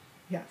 no.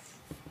 Yes.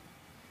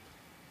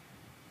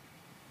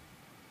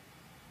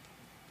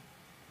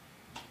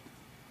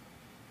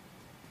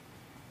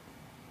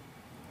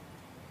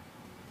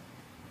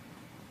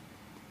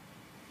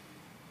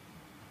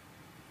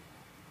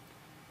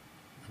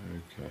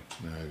 Okay,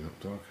 no, not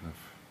dark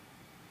enough.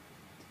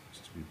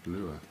 It's to be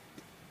bluer.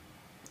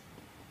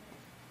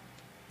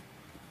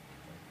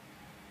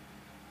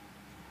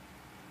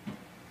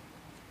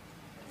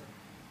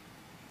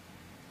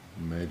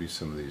 Maybe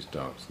some of these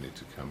darks need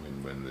to come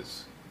in when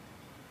there's...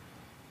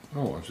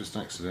 Oh, I've just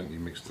accidentally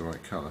mixed the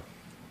right colour.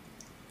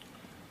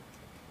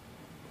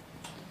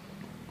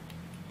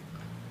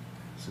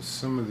 So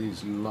some of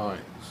these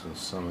lights and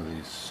some of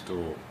these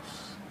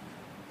stalks.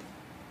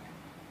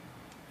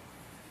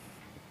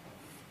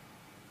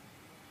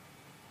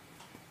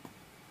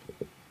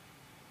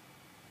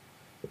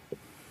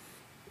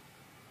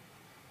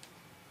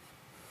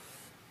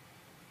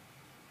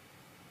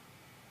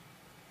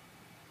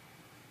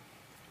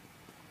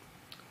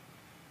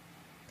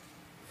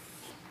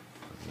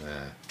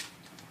 There.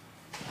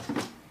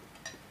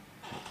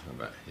 How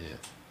about here?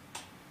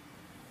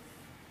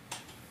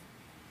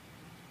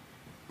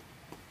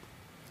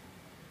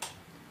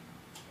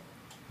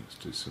 Let's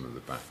do some of the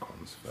back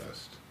ones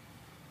first.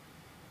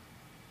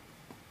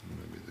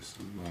 Maybe this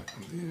light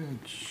on the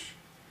edge.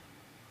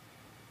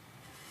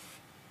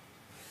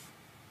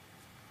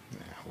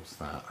 Yeah, what's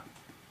that?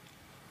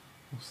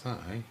 What's that,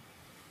 eh?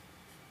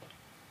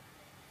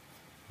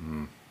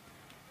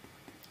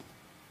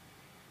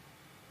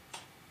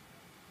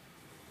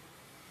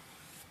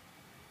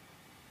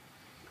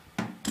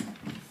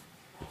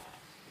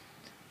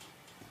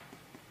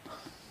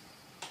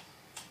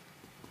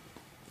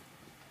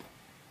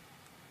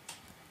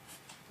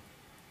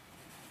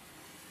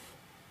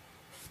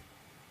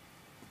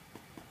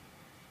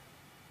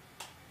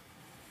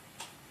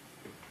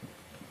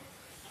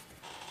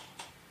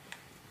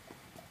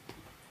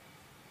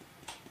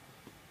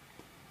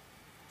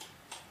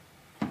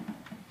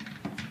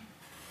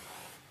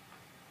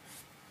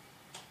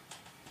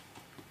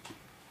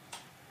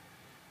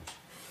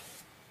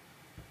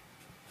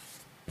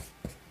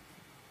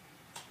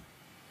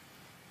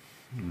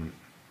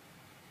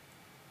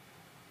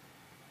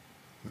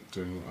 Not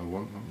doing what I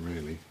want, not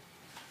really.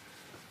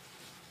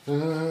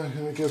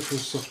 Can I go for a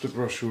softer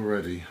brush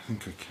already? I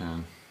think I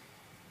can.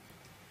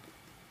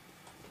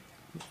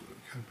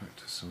 go back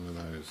to some of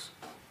those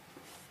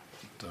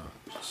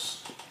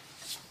ducks.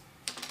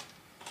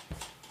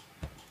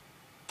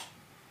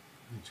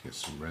 Need to get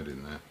some red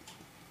in there.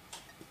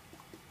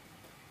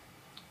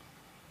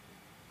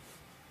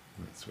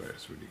 That's where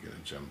it's really going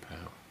to jump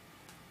out.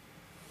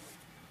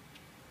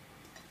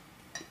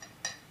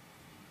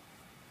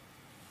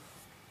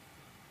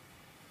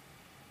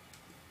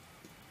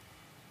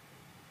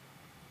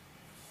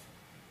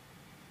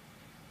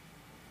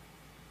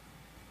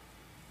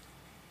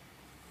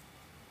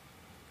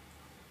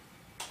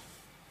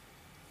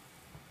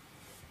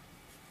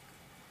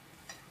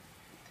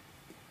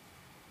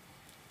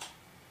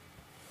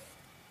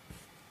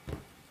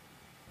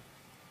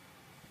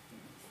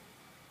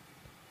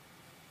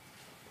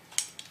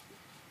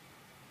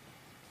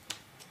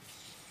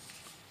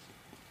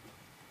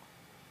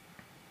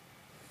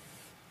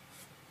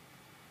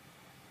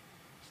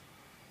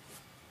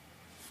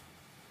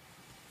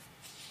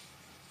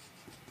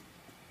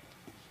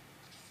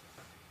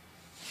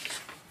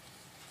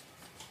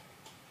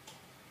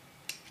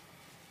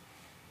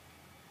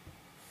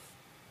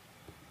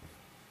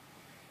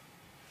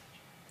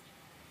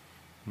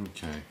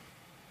 Okay.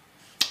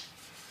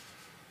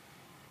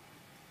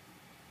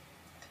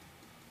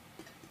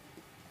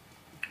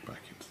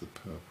 Back into the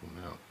purple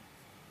now.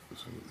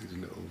 So I've got these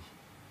little.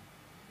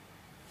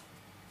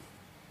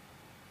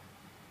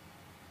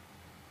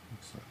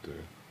 What's that do?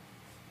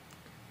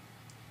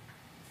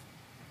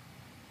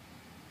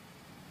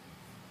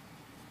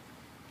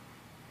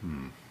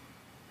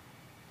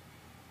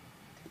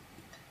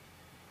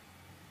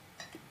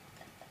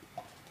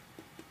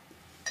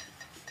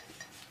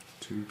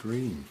 Too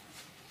green.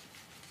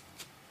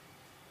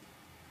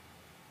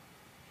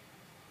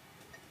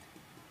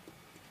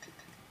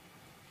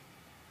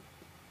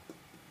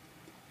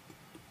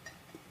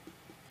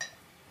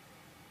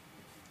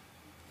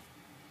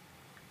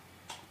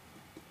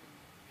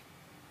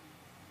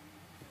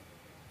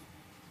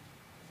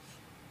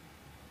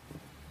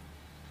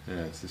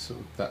 Yeah, it's this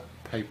sort of that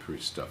papery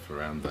stuff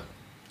around the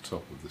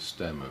top of the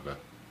stem of a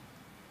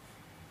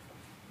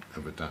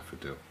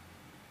daffodil.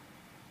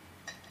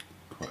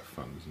 Quite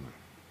fun, isn't it?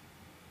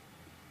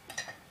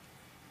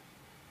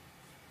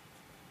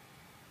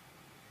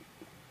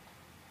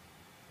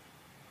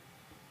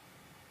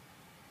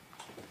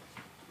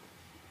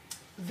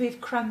 Viv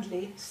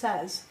Crandley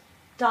says,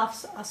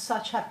 "Daffs are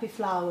such happy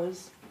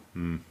flowers."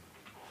 Hmm.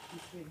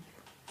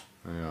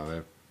 They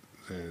are.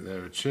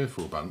 They're a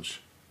cheerful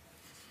bunch.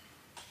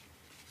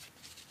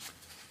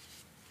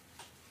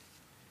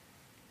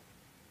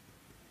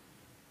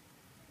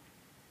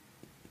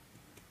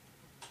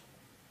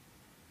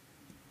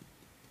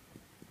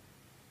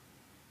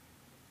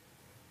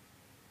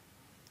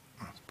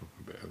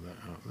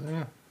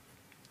 There.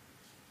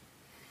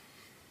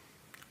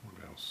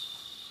 What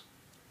else?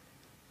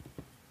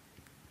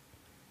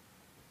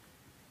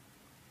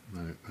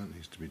 No, that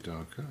needs to be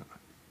darker.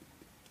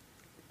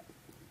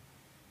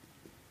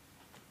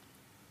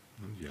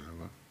 And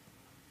yellower.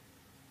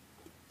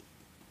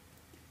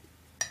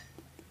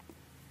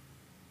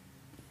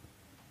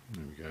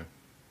 There we go.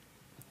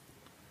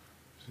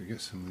 So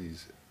get some of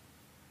these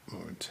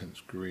more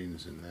intense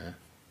greens in there.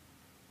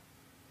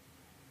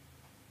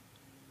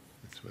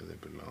 That's where they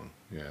belong.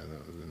 Yeah,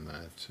 that was in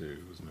there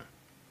too, wasn't it?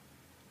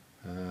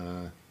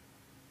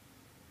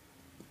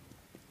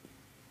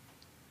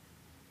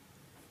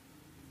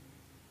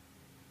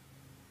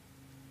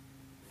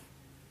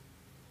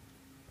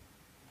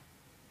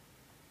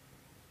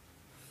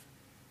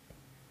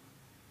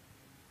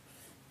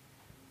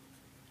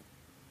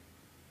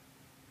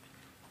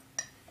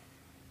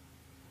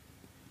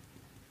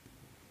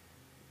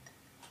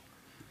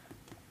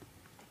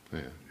 Yeah,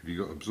 have you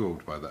got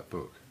absorbed by that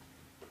book?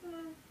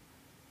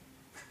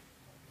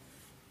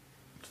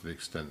 To the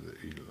extent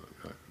that you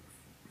like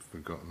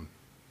forgotten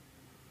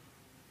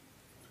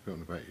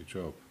about your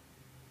job.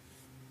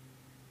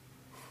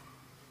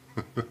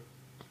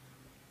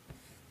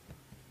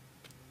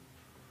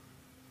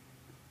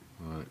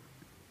 Right.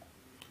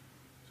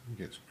 So it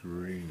gets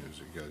green as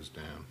it goes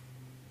down.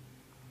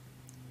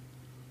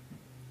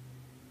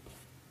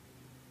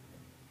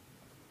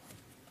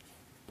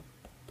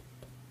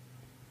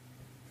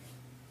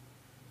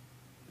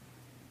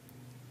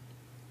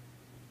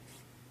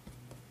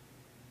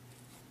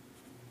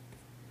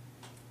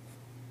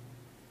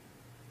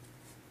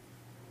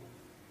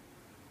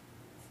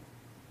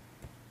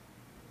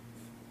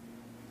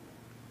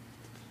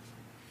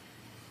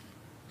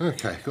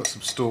 Okay, got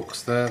some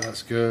stalks there,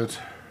 that's good. Let's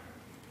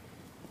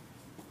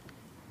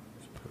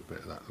put a bit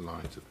of that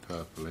lighter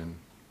purple in.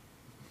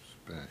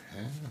 Spare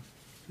hair,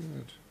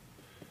 good.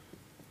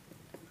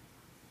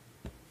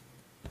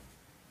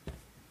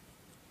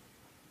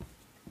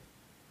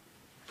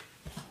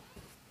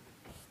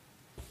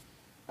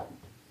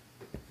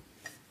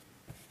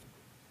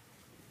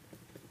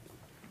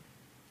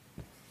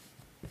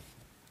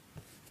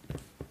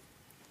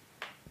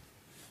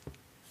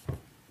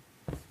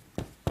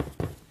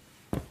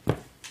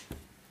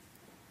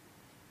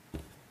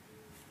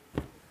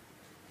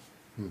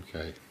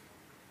 Okay,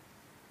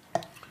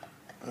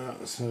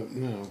 So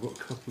now I've got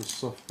a couple of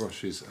soft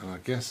brushes, and I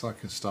guess I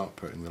can start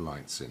putting the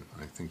lights in.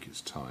 I think it's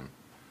time.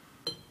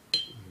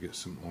 I'll get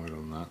some oil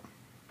on that.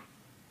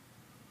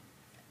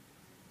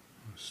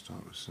 I'll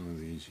start with some of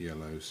these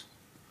yellows,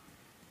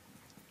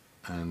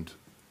 and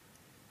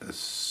as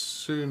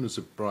soon as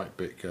a bright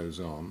bit goes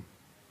on,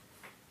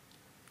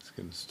 it's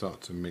going to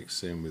start to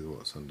mix in with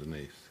what's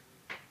underneath.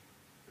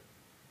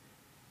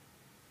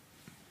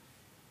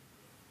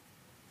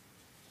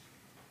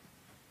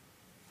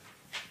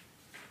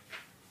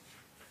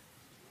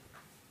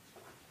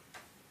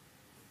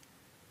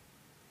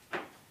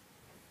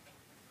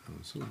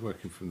 I'm sort of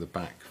working from the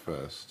back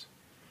first.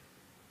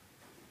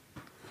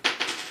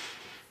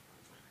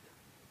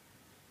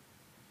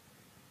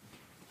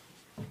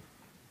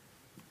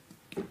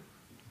 Okay,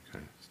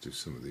 let's do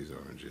some of these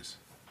oranges.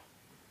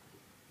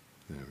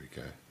 There we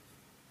go.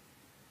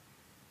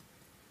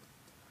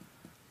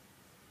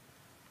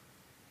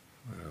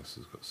 What else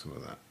has got some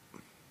of that?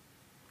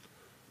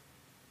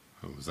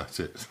 Oh, was that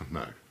it?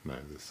 No,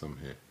 there's some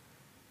here.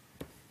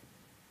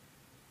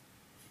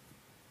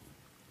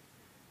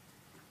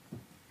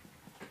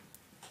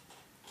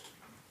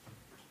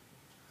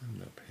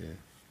 And up here.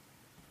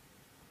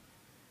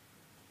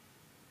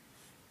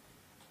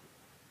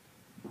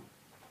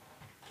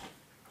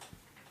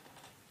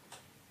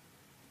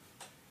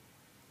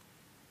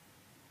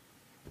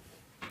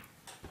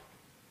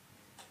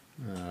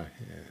 Ah,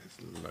 here, there's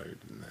a load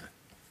in there.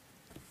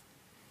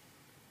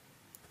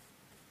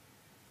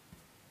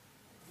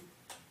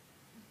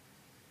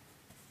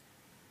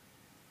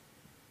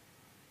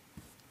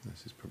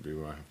 This is probably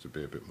where I have to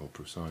be a bit more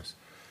precise.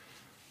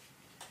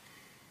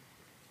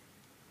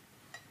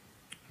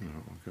 Right,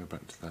 I'll go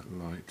back to that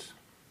light.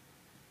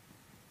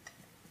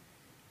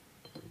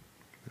 A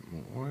bit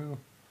more oil.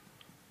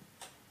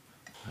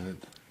 And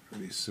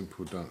really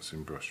simple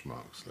dancing brush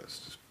marks. Let's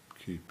just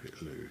keep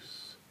it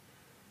loose.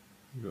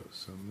 You've got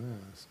some there,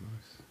 that's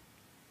nice.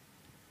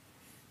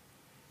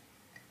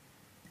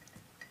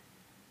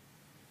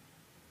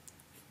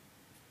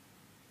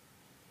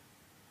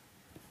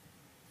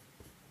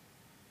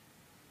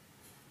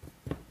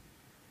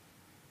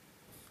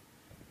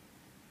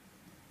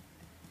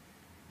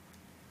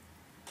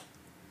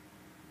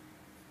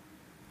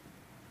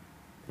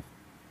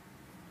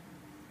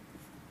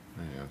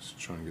 Yeah, let's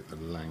try and get the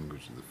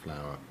language of the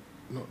flower,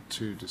 not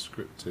too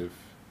descriptive.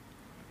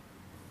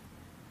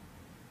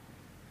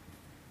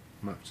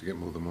 Might have to get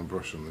more than one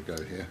brush on the go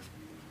here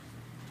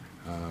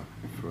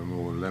for a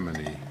more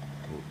lemony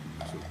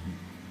or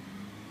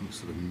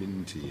sort of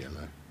minty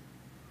yellow.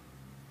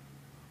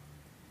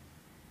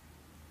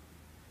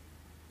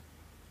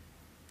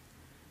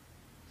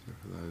 So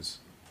for those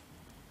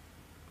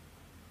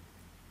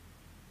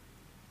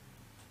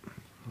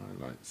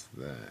highlights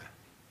there,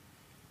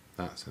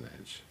 that's an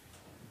edge.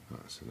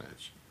 That's an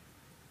edge.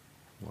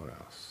 What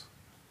else?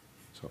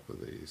 Top of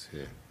these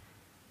here.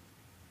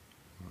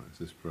 Right, is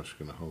this brush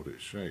going to hold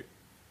its shape?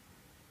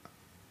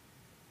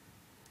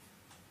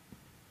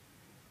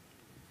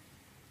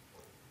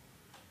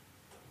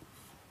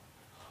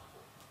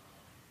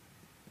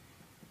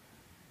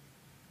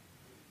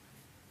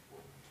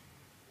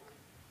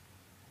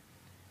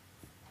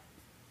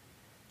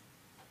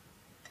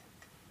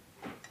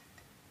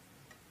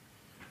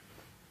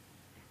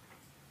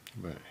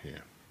 About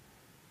here.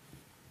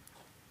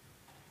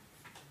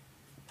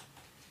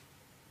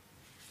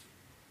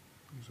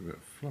 There's a bit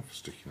of fluff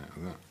sticking out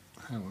of that.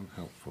 How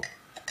unhelpful.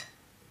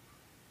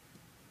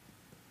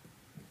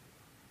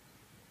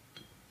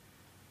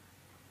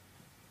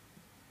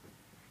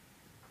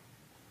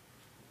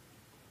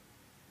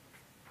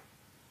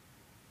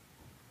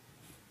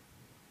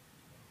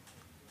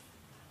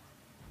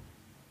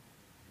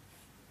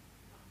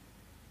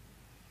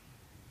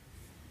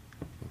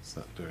 What's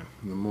that doing?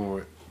 And the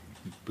more it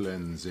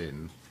blends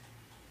in,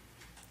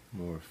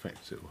 the more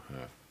effect it will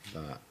have.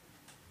 That.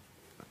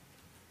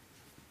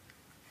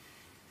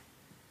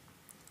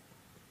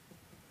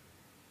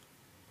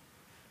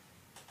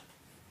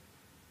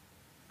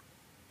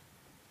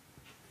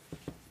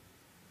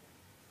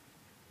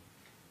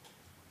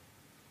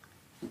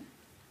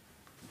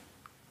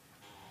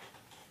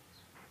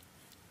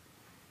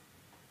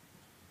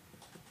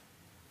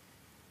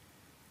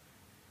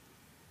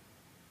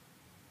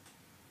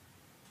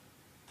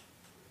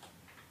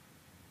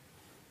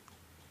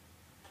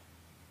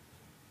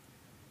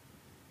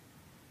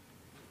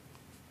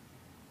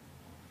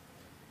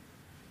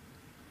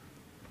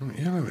 Not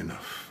yellow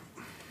enough.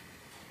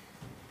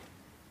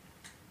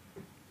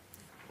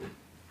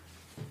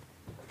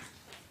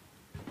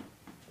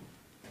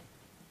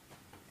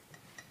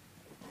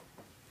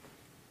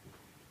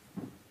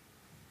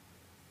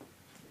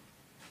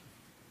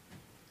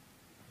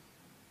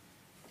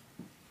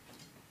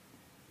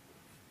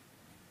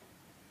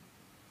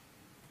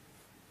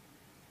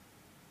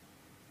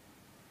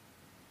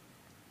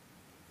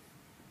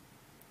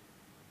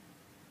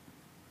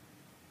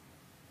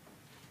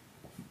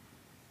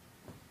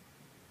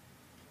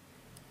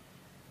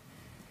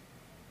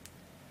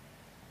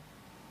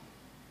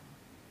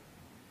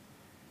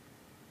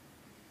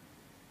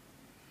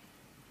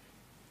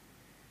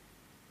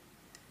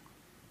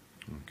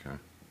 Okay.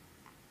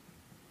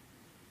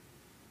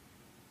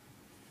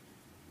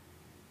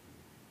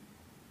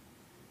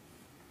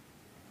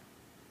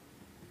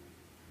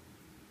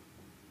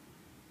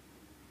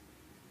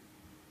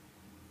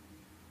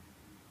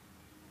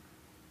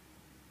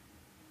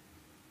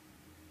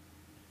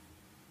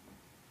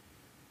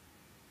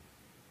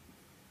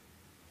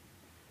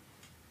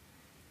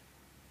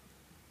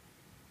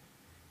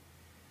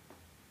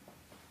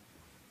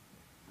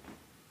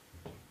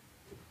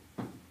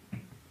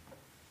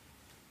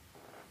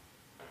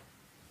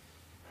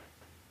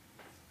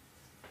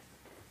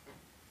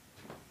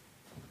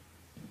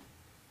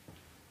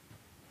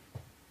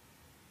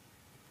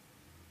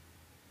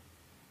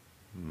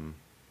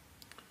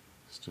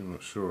 Still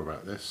not sure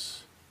about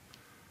this.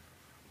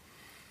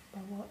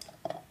 But what?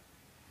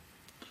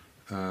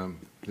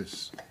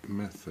 This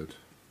method.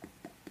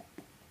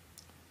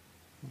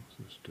 What's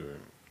this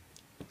doing?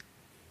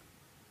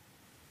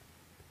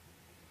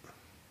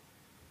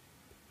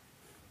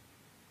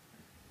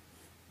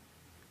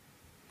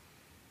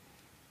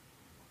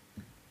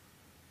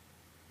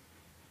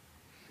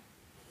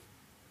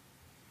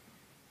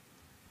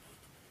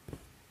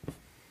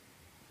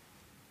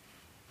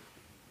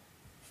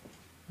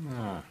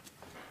 Ah.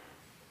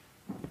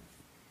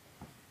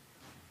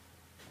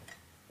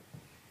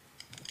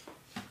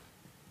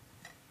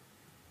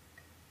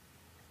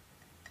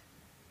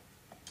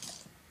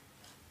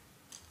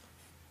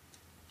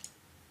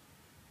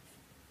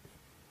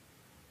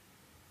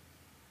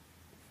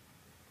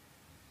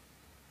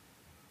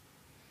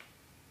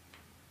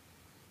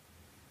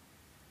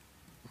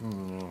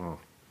 Oh,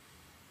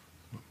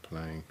 not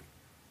playing.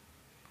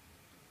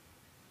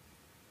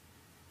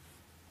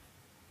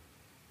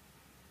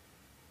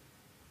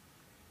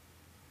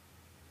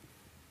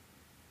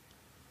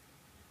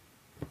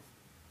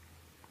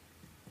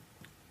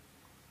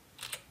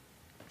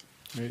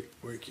 Hey,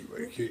 wakey,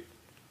 wakey.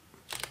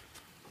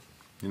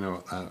 You know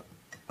what,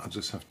 I'll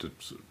just have to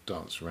sort of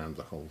dance around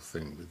the whole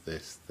thing with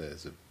this.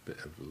 There's a bit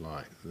of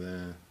light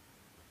there.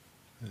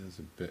 There's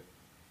a bit.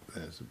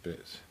 There's a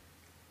bit.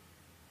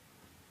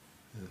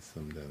 There's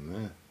some down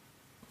there.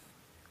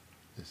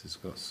 This has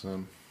got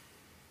some.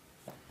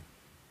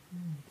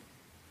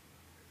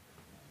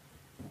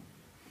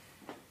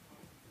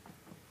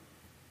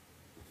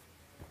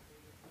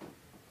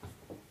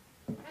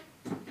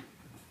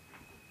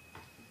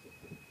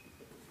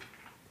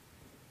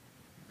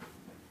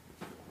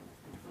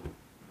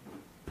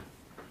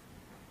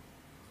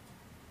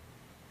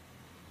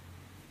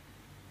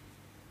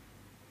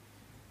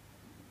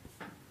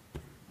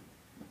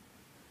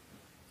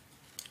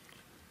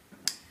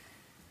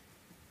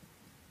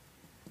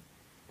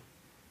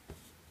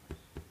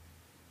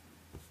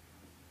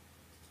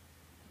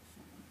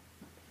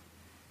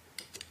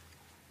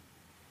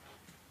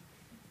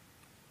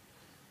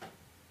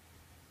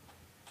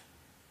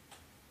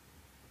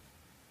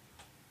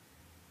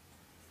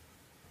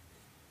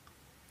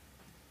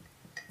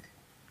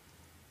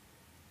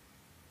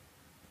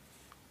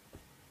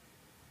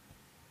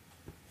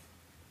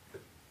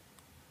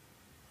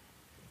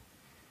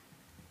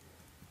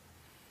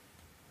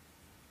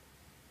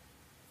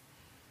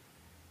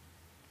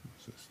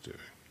 What's this doing?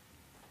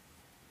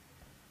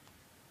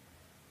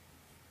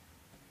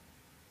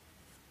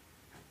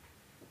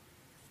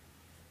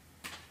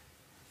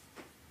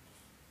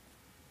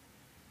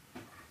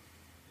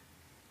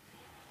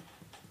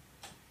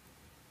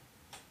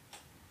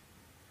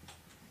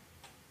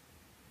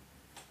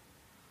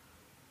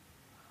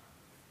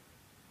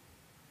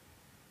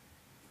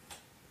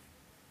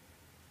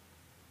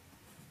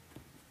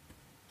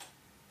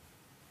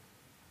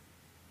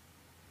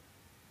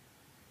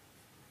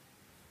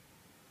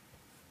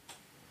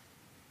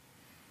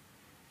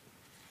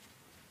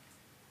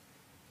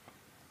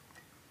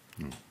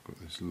 Got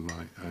this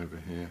light over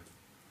here.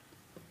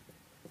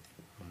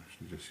 I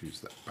should just use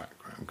that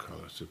background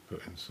colour to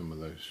put in some of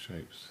those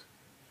shapes.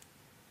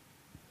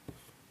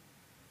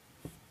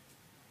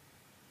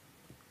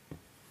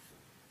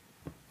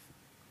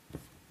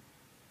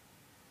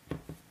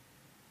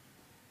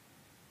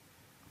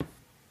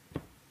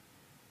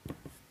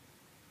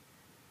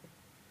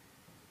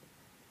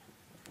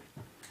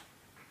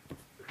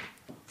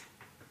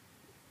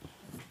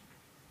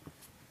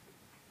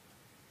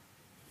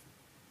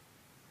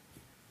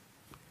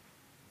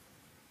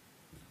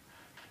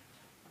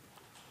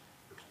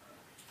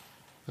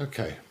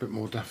 Okay, a bit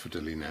more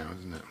daffodil-y now,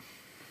 isn't it?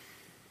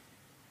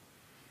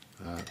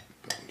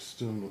 But I'm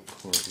still not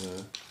quite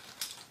there.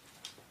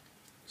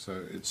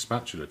 So it's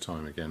spatula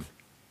time again.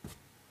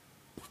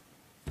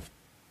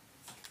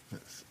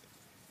 Let's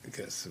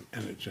get some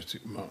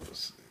energetic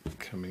marks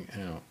coming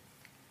out.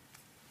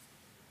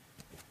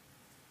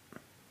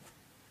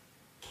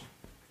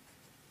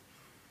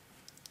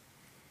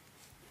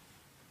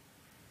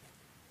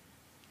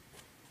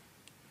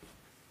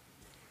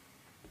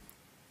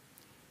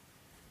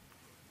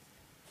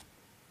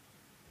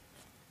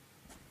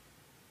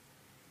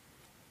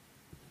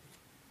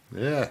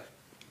 Yeah,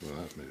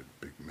 well that made a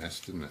big mess,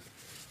 didn't it?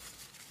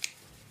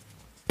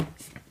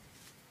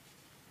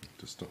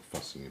 to stop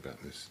fussing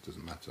about this, it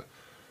doesn't matter.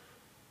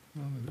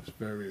 Oh, it's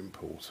very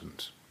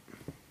important.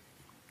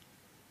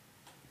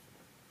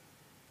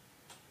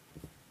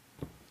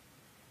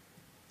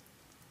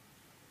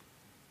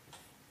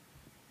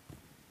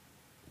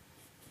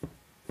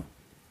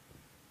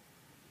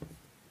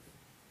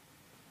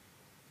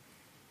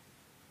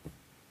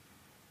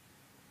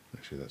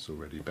 Actually, that's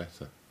already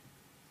better.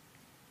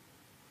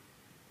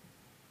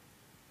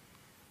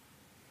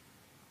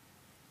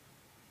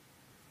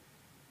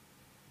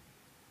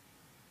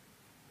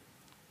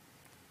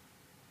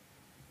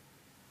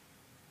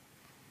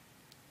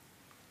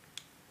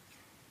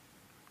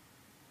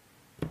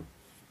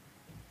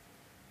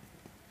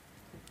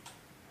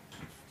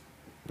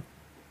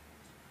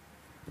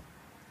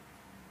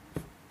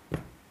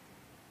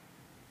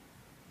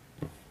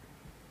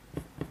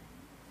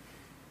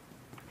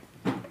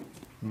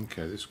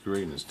 Okay, this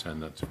green has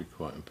turned out to be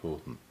quite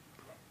important.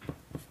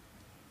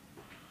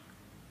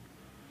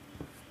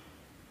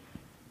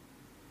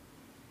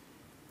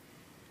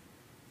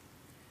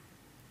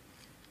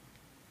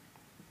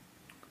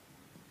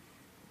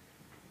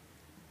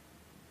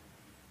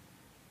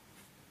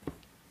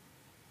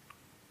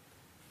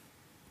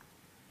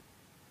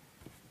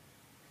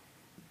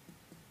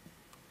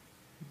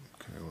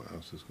 Okay, what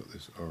else has got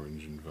this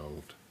orange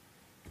involved?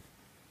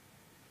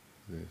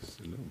 This,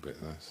 a little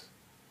bit less.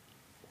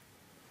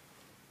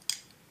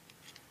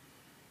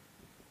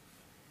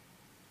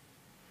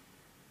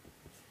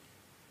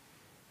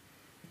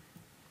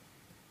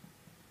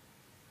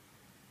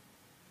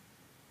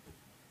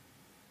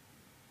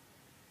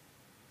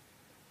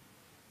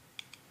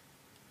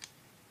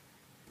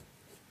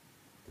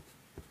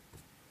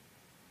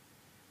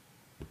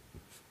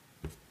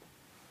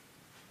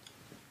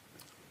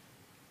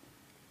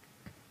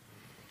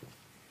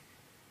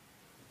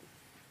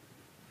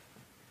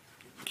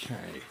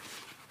 Okay.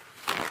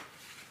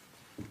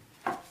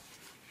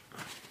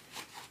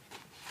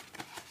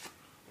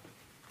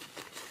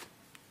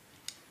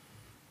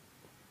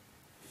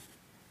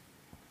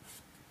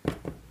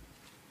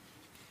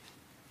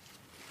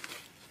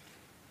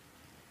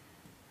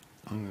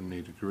 I'm going to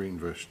need a green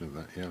version of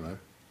that yellow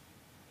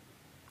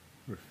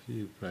for a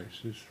few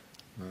places.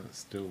 That's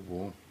still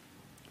warm.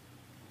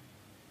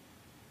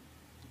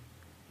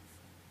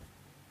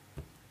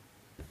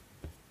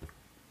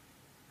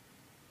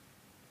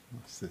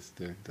 What's this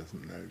doing?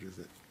 Doesn't know, does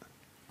it?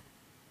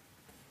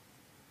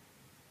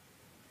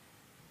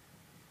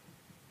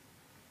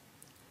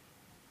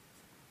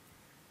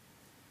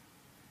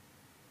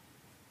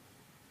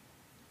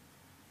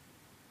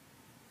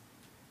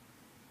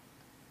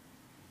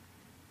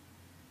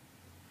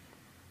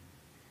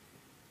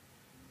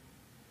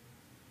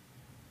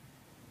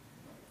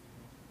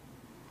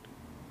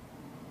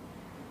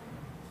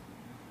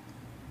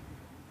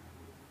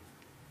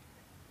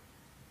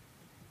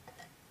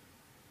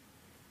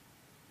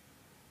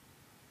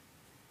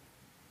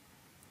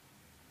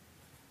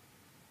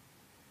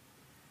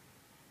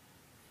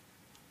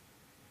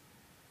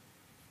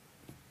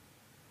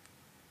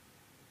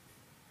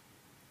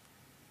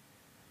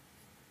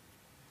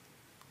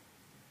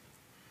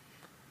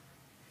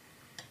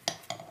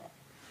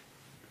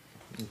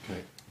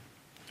 Okay,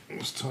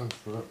 it's time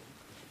for a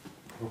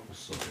proper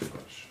solid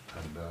brush,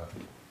 and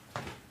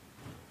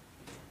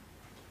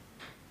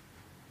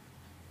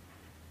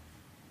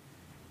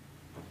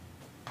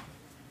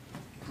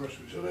brush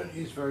which I don't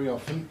use very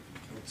often.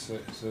 It's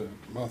a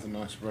rather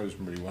nice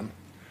rosemary one.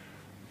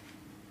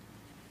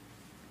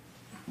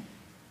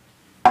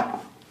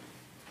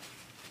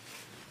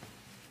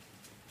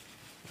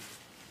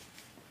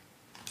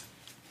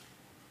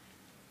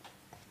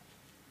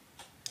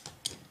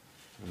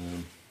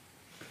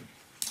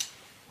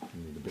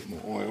 Need a bit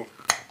more oil.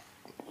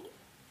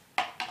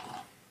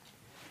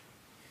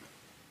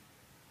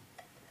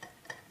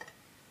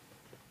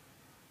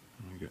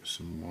 And get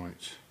some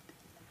white.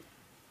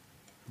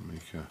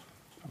 Make a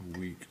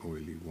weak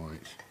oily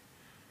white.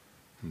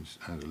 And just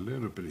add a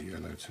little bit of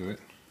yellow to it.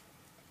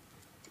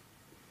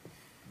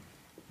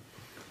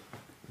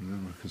 And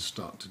then I can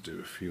start to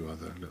do a few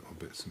other little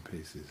bits and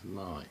pieces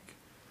like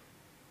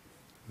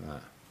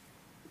that.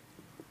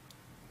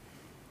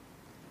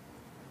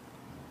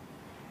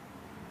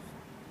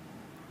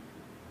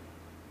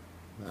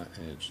 That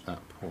edge,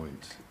 that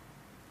point,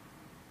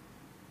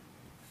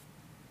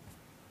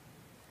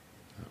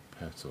 that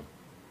petal.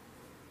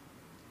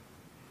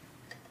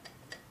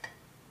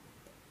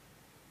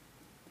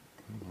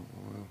 More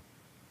oil,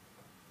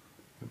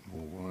 a bit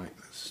more white.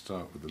 Let's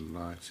start with the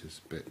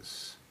lightest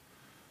bits.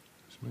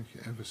 Let's make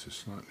it ever so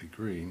slightly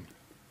green.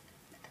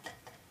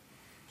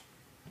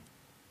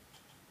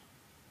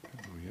 A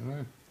bit more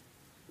yellow.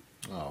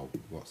 Oh,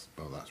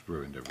 that's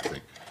ruined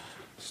everything.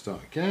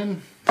 Start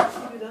again. Do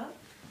that.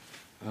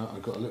 I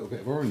got a little bit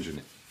of orange in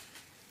it,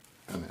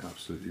 and it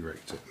absolutely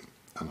wrecked it.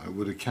 And I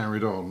would have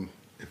carried on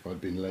if I'd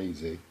been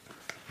lazy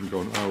and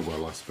gone, oh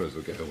well, I suppose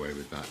I'll get away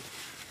with that.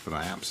 But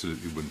I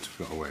absolutely wouldn't have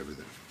got away with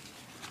it.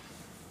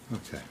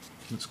 Okay,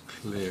 let's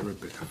clear a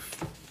bit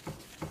of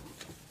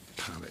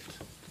palette.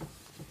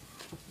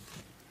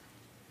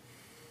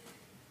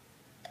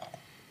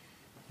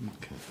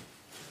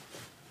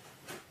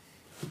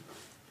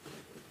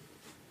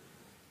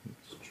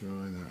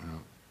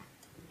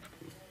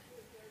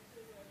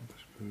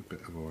 Put a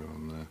bit of oil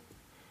on there.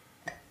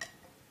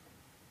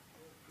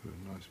 Put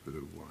a nice bit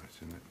of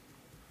white in it.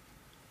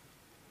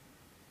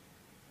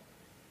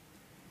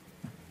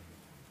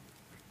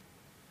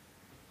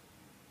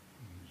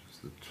 And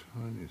just the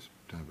tiniest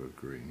dab of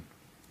green,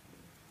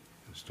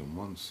 just on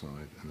one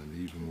side, and then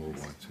even more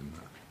white in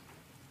that.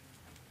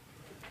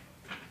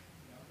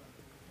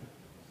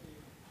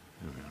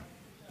 There we are.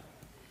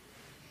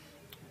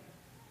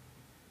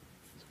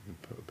 So we can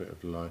put a bit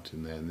of light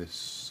in there, and this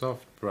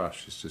soft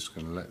brush is just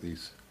going to let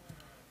these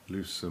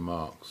looser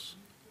marks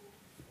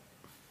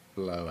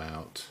flow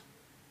out.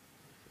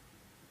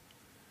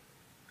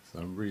 So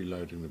I'm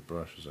reloading the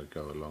brush as I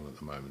go along at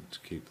the moment to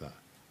keep that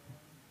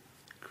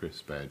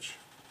crisp edge.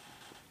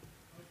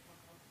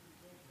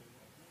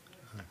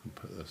 And I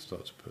can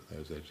start to put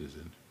those edges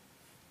in.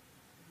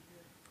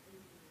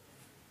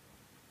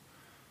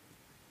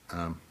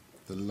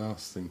 The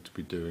last thing to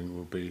be doing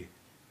will be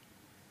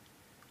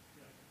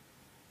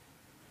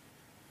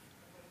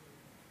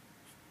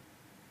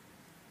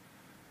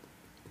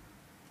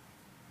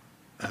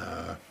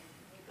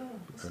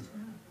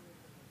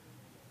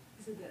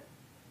Is it that?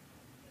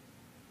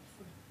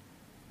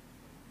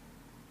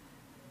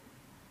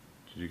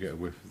 Did you get a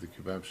whiff of the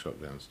kebab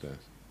shop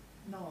downstairs?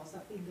 No, it's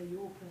that thing that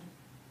you open.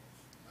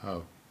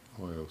 Oh,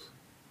 oils.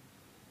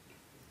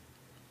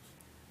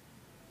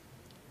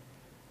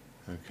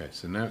 Okay,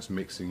 so now it's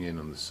mixing in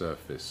on the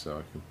surface, so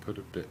I can put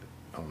a bit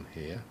on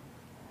here,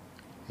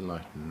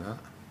 lighten that,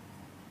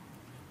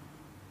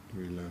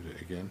 reload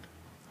it again.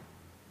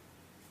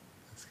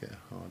 Let's get a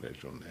hard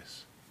edge on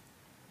this.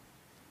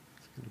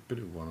 Let's get a bit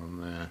of one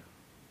on there.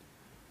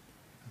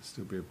 There'll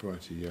still be a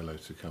brighter yellow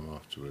to come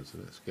afterwards.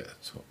 Let's get a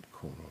top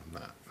corner on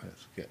that.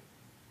 Let's get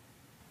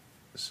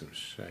some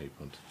shape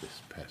onto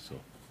this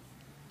petal.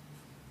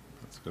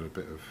 That's got a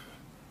bit of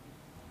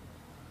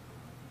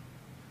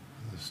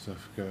other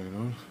stuff going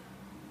on.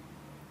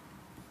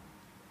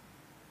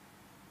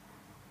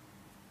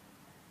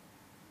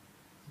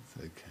 It's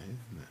okay,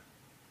 isn't it?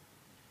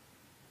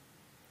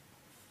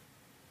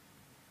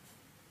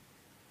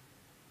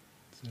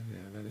 So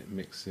yeah, let it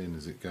mix in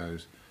as it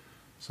goes.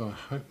 So I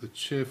hope the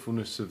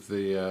cheerfulness of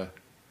the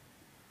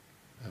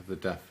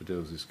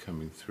daffodils is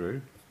coming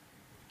through.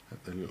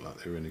 They look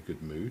like they're in a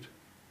good mood.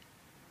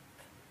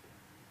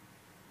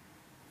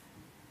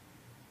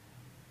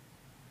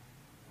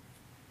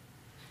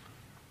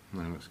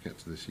 Now let's get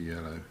to this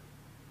yellow.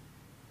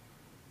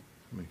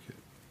 Make it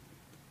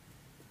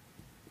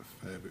a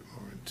fair bit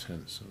more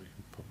intense so we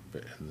can pop a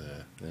bit in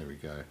there. There we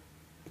go.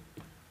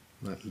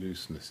 That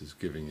looseness is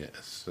giving it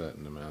a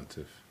certain amount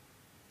of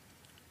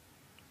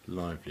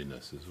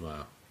liveliness as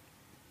well.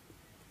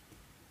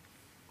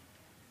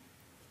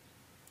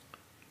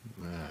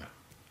 There.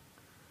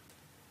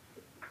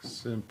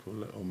 Simple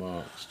little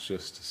marks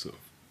just to sort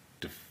of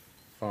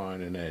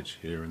define an edge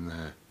here and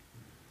there.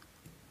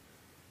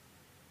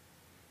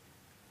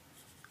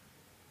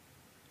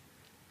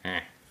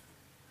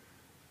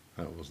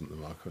 That wasn't the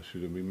mark I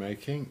should have been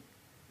making.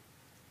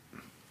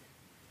 How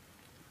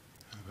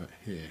about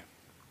here?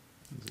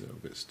 There's a little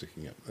bit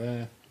sticking up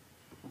there.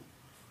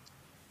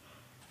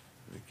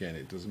 Again,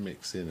 it does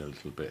mix in a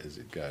little bit as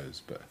it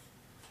goes, but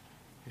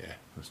yeah,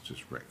 let's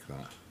just wreck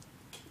that.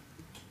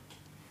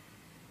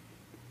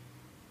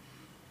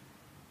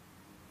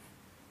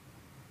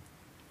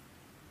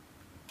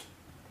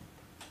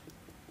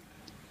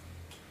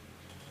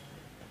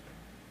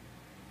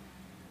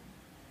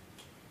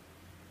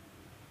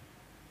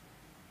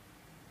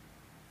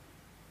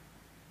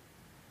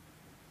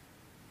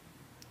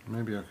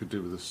 Maybe I could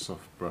do with a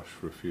soft brush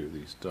for a few of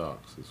these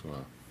darks as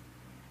well.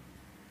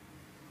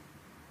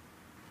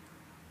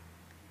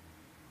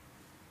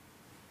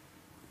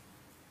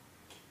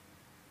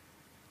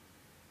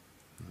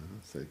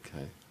 That's okay.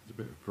 There's a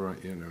bit of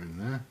bright yellow in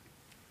there.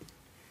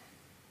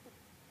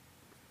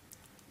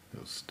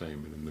 Little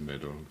stamen in the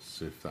middle. Let's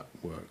see if that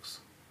works.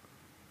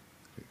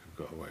 I think I've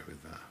got away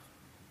with that.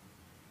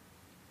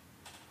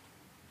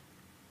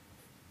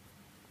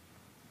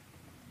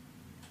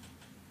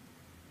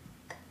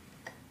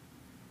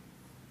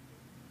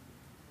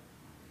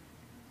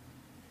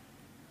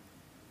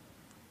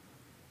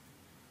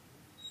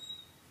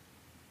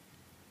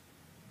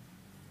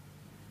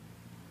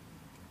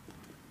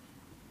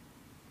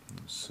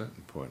 At a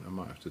certain point I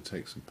might have to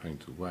take some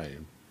paint away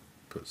and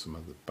put some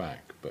other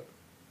back, but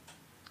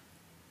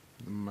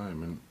at the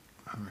moment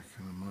I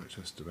reckon I might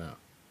just about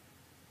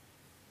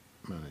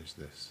manage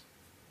this.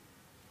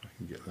 I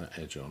can get that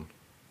edge on.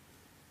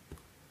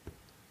 I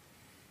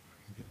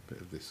can get a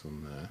bit of this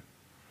on there.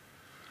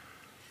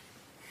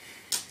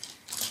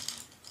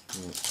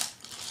 Right.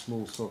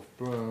 Small soft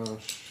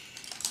brush.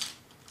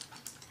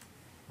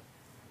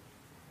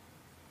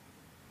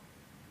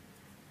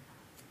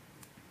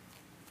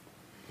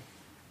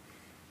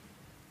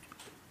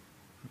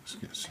 Let's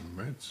get some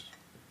reds.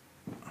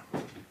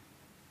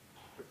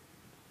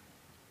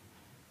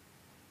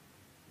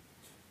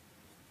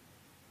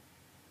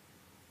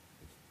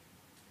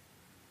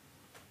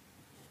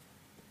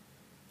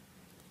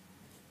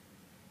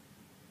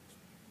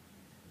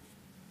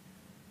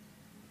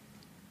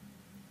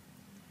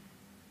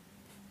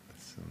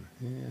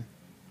 here.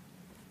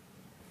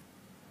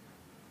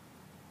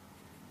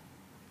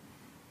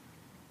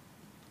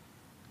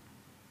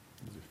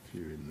 There's a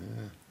few in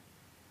there.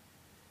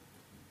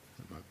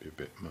 That might be a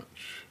bit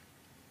much.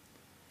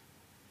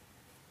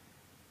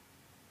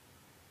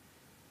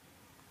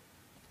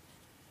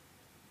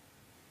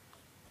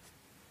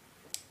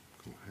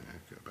 Cool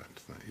hair, go back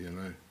to that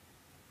yellow.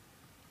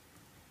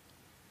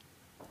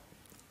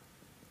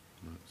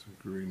 That's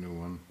a greener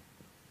one.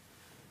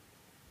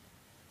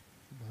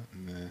 That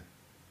in there.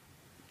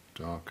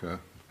 Darker.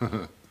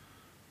 That's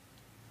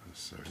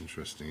so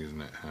interesting,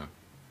 isn't it? How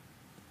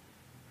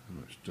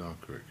much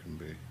darker it can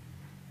be.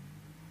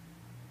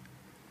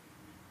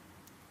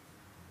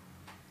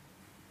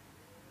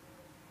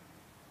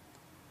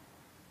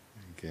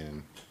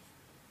 Again.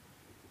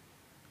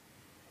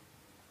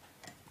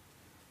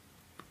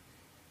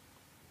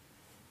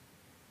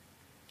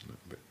 A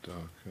little bit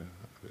darker,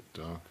 a bit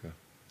darker.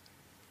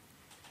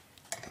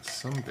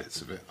 Some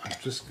bits of it, I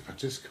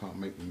just can't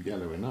make them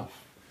yellow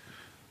enough.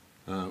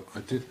 I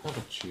did have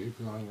a tube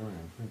lying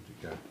around. Where did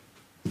it go?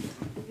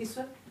 This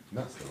one?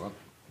 That's the one.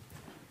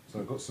 So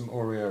I've got some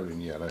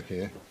aureolin yellow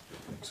here.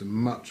 It's a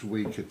much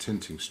weaker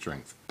tinting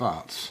strength,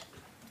 but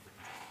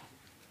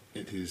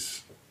it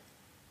is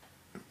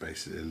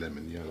basically a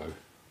lemon yellow.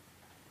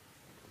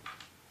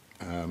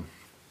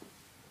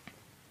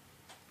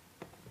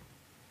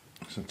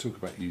 So I talk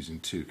about using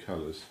two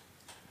colours.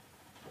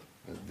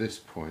 At this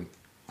point,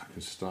 I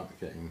can start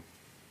getting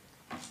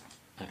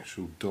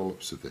actual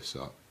dollops of this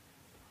up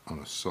on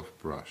a soft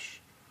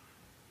brush.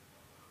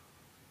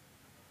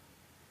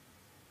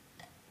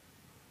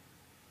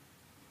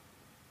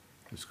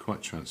 It's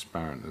quite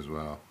transparent as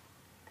well,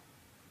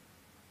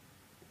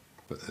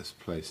 but there's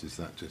places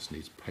that just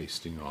needs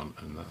pasting on,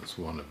 and that's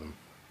one of them.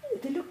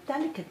 They look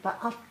delicate, but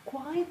are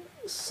quite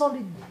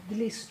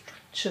solidly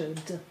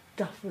structured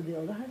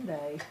daffodil, aren't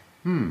they?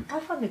 I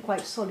found it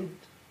quite solid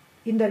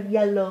in their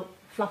yellow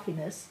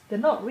fluffiness. They're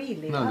not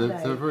really, no, are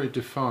they're very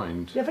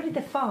defined. They're very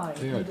defined.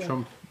 Yeah,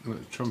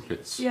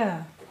 trumpets.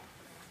 Yeah.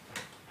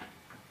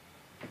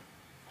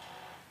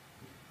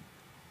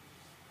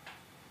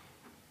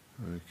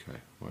 Okay,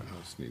 what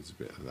else needs a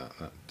bit of that?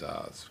 That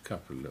does. A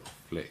couple of little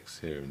flicks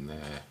here and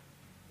there.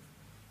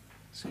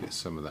 Let's get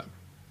some of that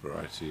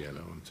brighter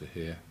yellow onto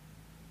here.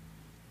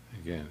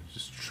 Again,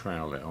 just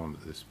trowel it on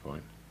at this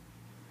point.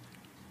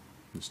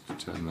 Just to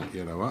turn that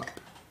yellow up.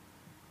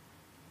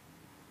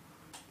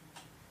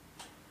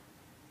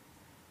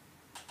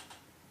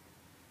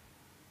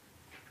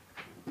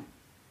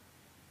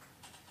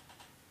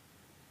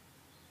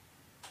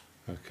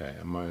 Okay,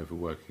 am I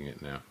overworking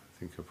it now? I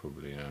think I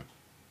probably am.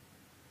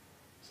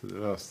 So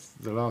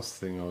the last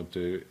thing I'll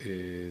do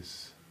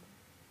is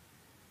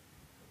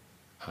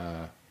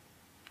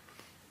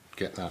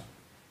get that.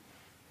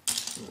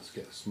 Let's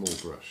get a small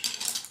brush,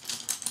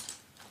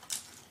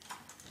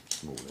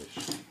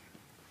 smallish.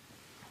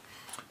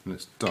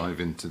 Let's dive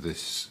into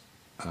this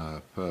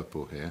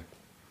purple here.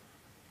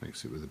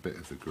 Mix it with a bit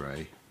of the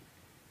grey.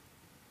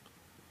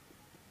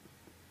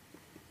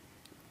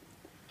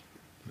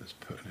 Let's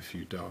put in a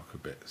few darker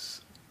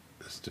bits.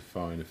 Let's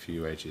define a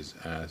few edges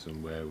as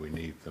and where we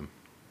need them.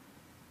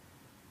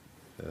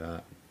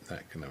 So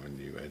that can have a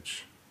new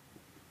edge.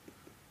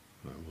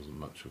 That wasn't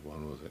much of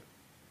one, was it?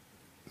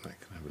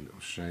 That can have a little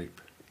shape.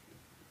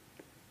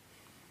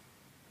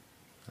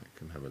 That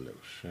can have a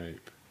little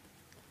shape.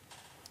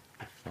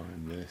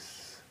 Define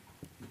this.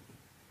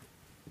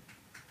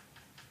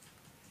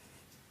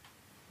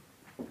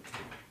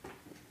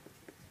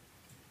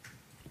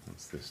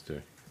 What's this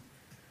do?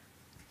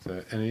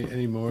 So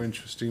any more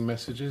interesting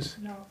messages?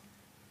 No.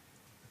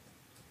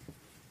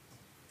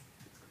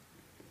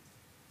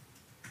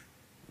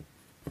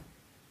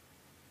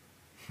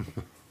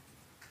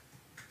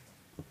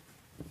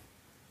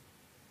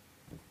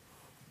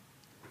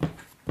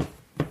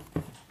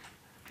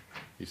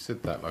 You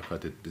said that like I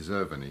didn't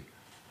deserve any.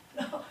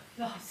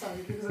 No,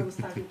 sorry, because I was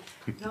typing.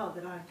 No,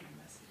 there aren't any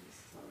messages,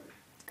 sorry.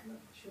 I'm not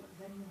sure.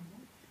 Then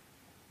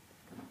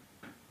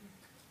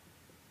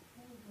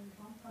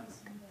one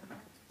person there.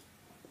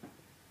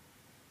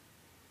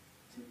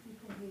 Two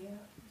people here.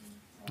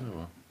 Oh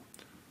well.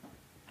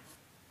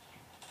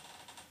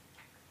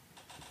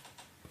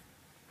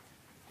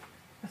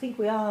 I think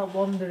we are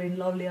wandering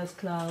lovely as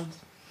clouds,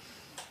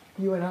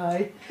 you and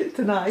I,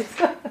 tonight.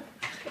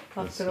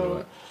 That's After all all.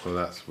 right. Well,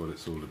 that's what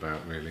it's all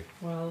about, really.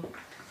 Well.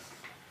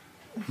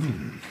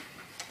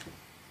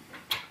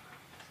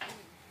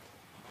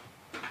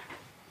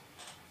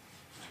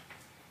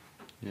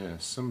 Yeah,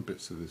 some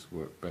bits of this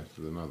work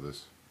better than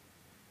others.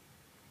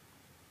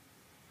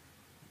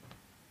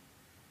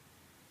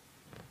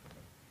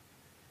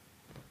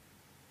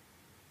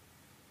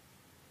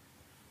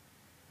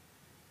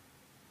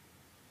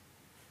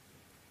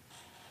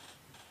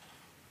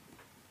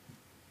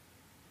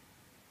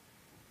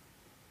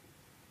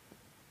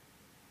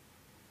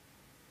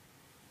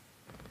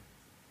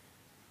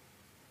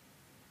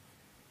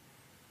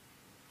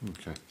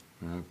 Okay,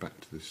 now back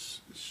to this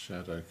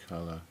shadow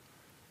colour.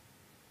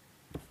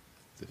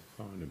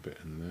 Define a bit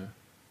in there.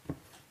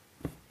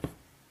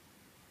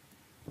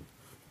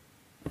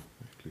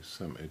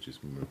 some edges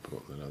more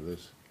important than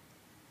others.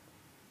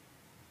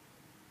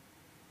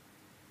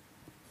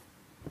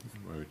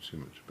 Don't worry too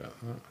much about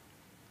that.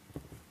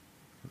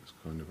 That's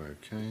kind of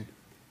okay.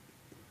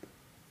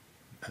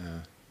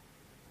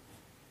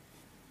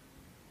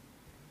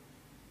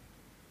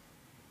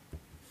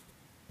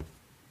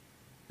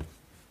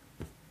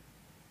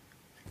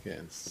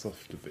 Again,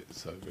 softer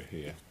bits over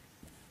here.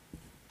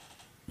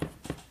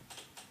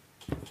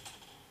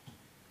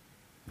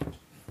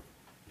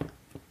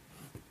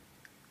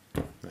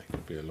 That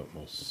could be a lot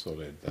more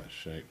solid, that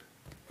shape.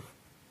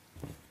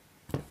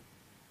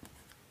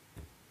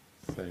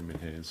 Same in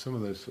here, and some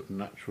of those sort of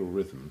natural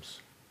rhythms.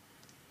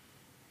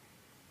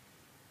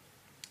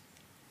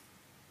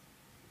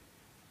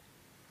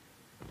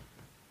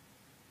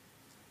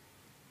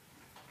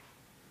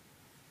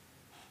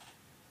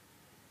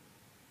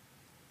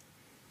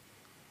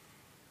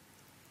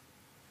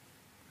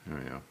 There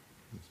we are.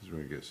 This is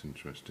where it gets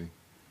interesting.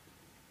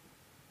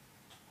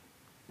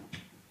 It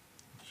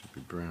should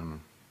be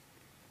brown.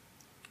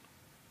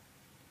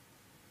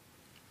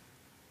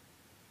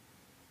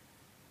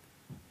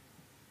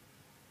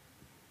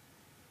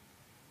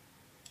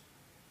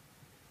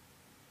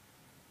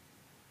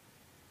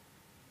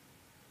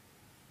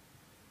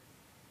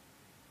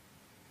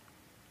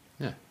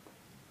 Yeah,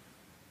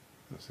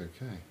 that's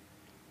okay.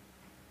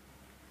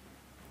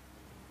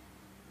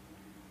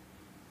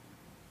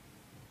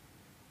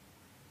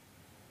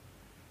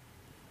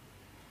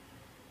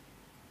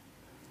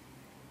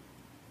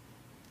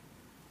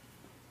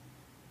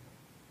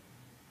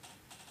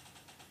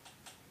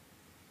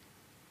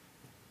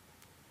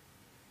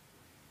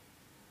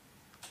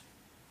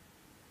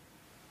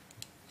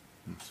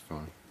 That's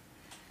fine.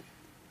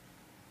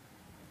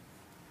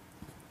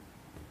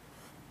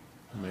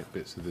 Make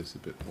bits of this a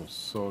bit more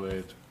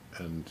solid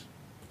and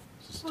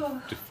just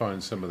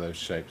define some of those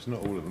shapes, not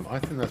all of them. I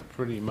think that's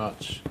pretty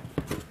much,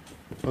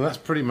 well, that's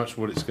pretty much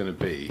what it's going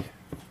to be.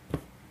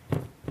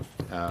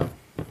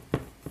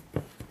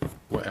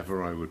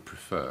 Whatever I would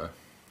prefer.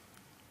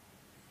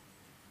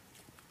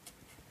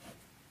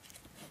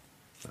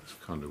 That's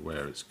kind of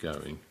where it's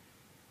going.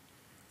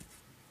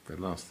 The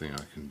last thing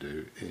I can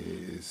do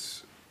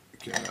is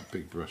get that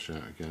big brush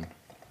out again.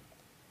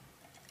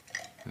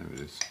 There it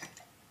is.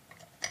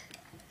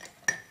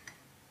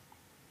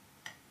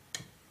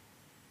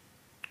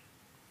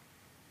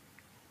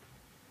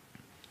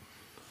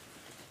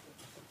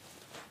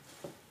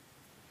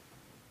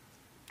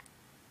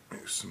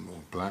 Mix some more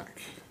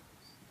black.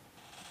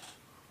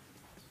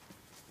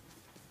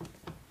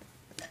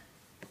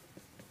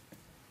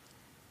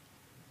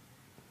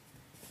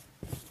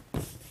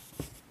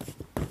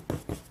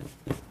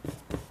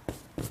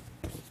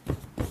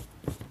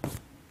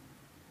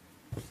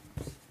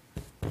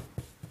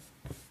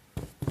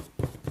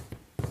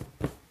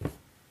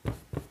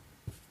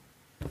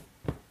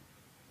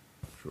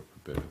 Drop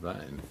a bit of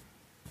that in.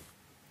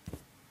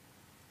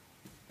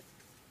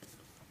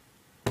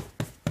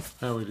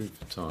 How are we doing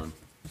for time?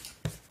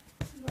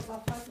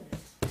 About 5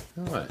 minutes.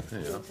 All right,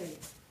 there you are.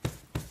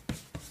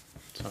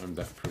 Timed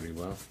that pretty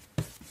well.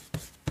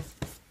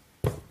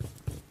 So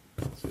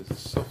there's a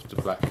softer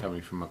black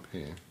coming from up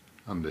here,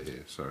 under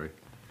here, sorry.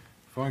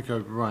 If I go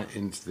right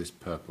into this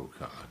purple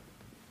colour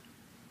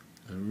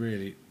and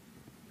really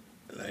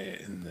lay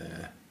it in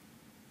there,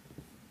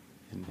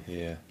 in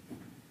here,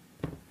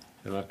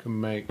 then I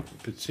can make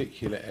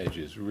particular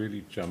edges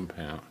really jump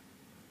out.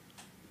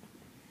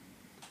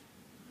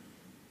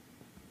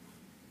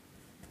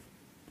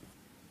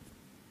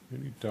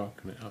 Really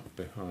darken it up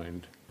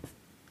behind.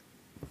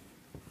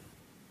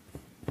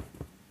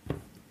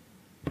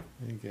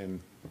 And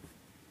again,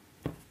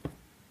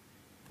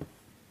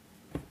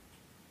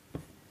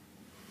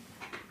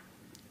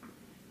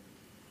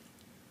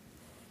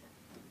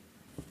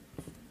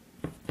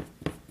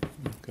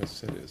 like I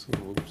said, it's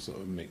all sort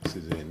of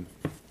mixes in.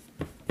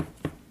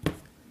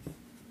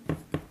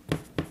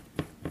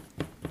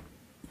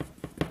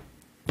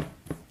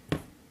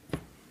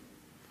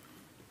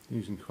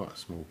 Using quite a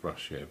small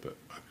brush here, but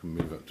I can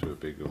move up to a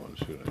bigger one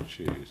should I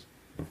choose.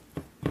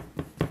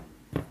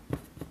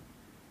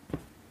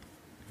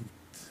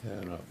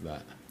 Turn up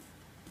that.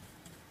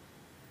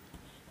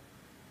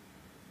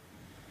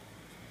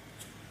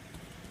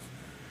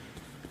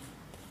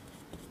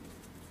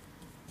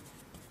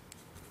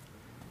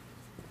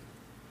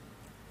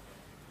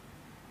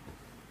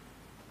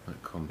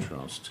 That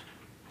contrast.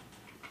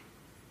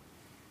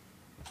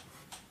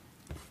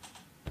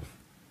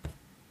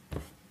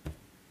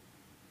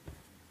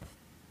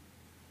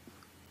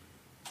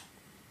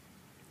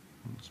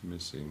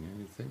 Missing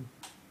anything?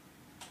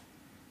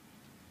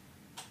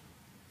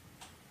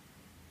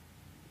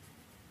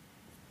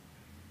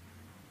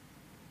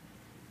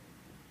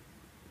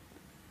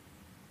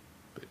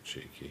 Bit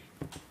cheeky.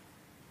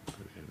 Put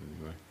it in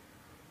anyway.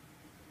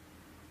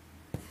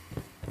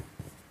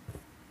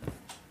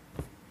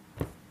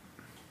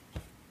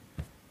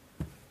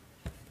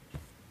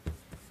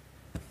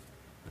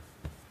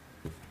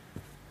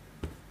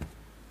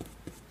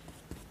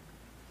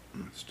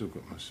 I've still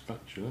got my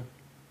spatula.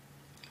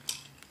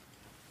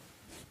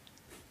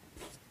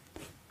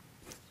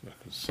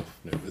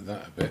 Soften it with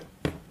that a bit.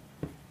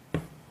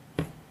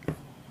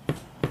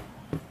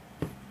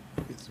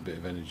 Gets a bit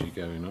of energy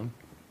going on.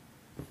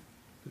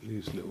 It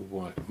leaves little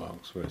white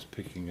marks where it's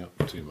picking up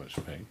too much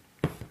paint.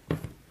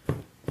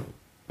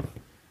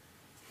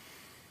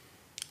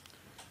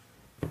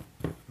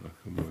 I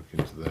can work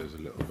into those a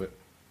little bit.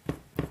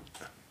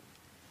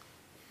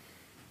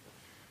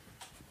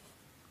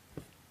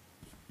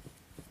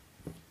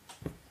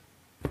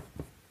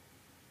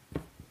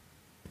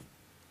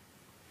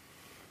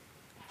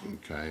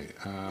 Okay,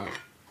 that's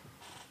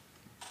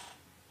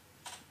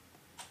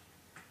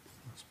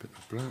a bit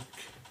of black.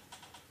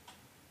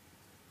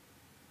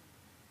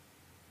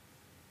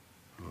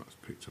 Oh, it's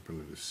picked up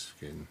under the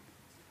skin,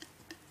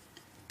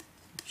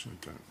 which I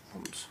don't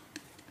want.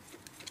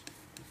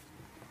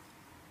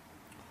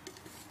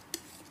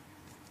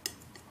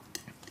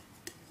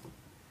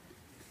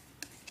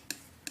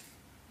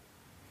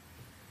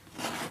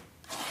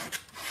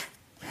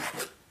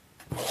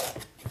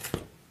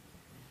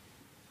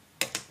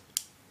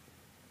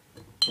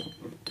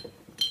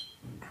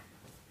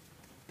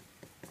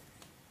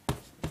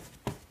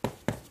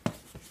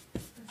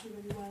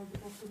 Really well the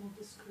bottom of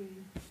the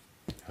screen.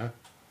 Huh?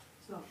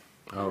 So.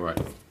 Oh, right.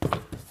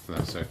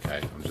 That's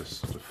okay. I'm just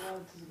sort of. Well,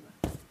 it doesn't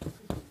matter.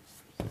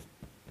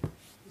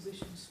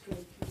 Position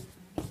straight.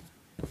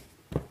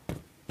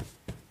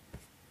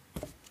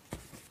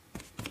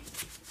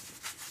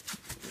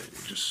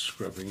 Just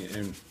scrubbing it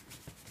in.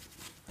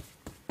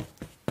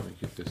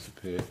 Make it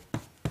disappear.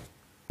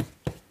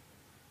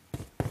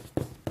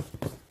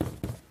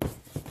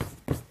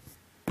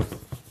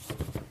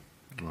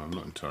 Well, I'm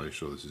not entirely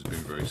sure this has been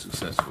very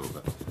successful,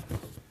 but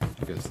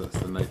I guess that's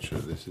the nature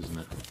of this, isn't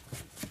it?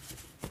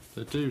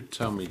 So do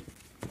tell me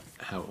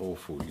how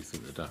awful you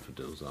think the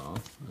daffodils are,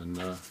 and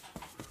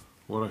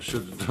what I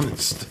should have done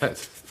instead.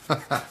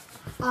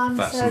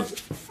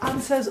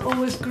 Answers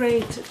always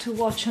great to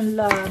watch and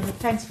learn.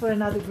 Thanks for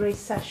another great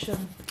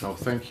session. Oh,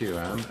 thank you,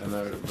 Anne, and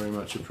I very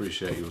much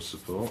appreciate your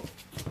support.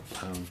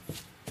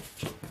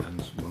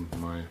 And one of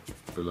my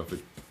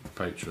beloved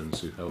patrons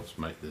who helps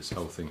make this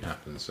whole thing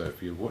happen. So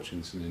if you're watching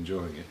this and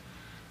enjoying it,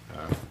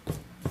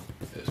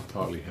 it's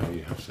partly how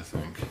you have to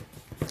think.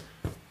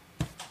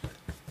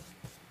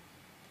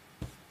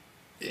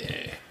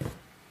 Yeah.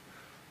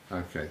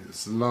 Okay,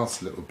 it's the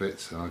last little bit,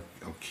 so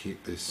I'll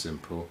keep this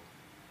simple.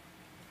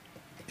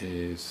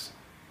 Is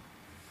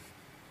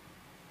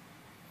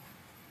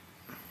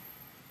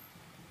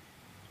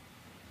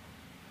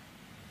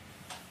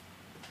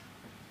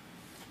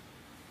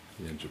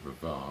the edge of a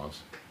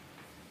vase.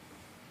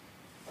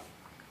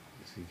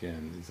 This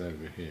again is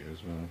over here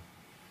as well.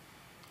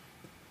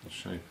 The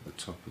shape of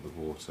the top of the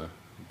water.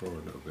 I'll borrow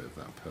a little bit of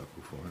that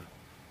purple for it.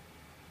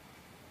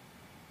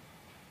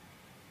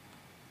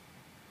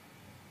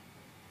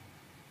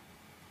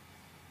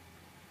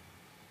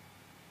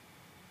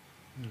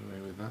 Get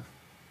away with that.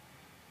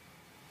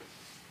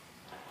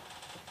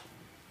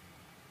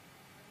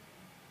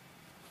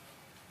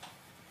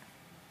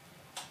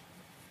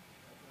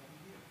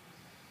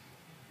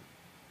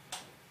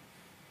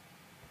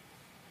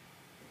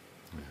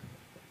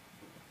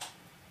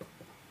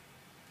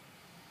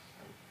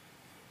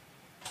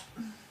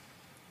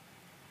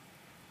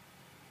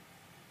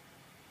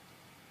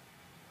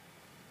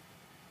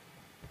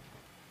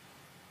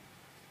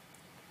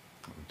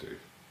 Do.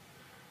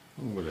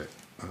 What will it?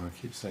 I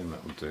keep saying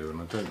that will do,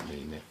 and I don't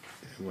mean it.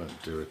 It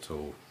won't do at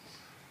all.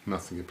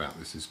 Nothing about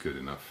this is good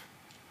enough.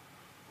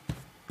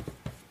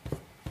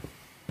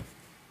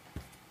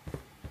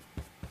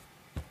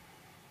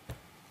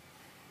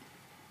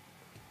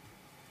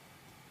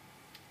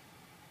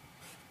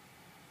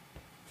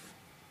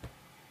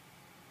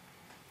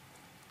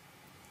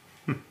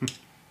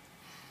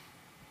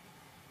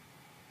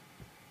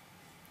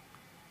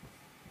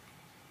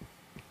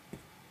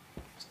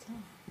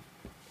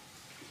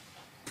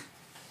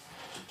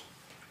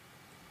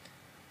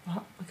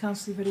 Well, I can't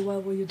see very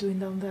well what you're doing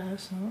down there,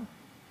 so.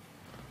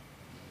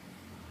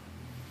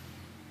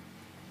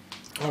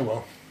 Oh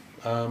well.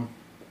 I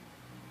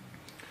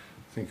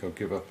think I'll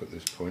give up at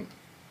this point.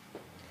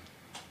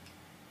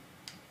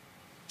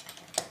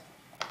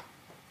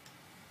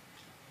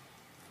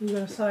 You're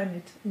going to sign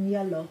it in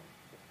yellow.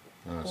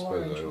 I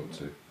suppose I ought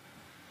to.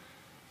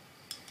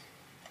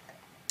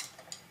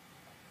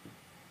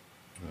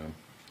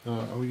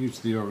 I'll use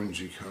the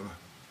orangey colour.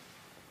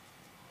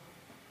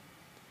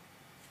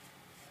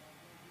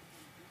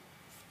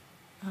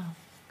 Oh,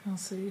 can't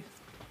see.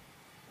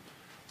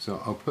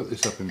 So I'll put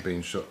this up in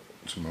Bean Shot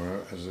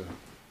tomorrow as a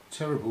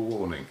terrible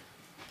warning.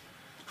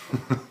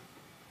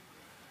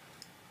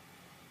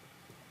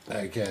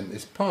 Again,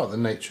 it's part of the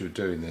nature of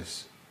doing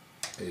this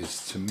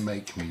is to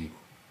make me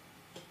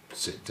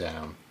sit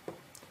down.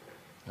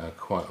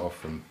 Quite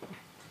often,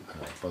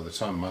 by the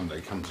time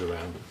Monday comes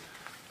around,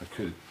 I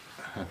could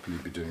happily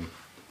be doing,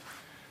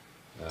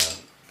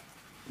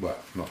 well,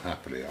 not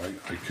happily,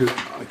 I could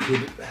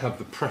have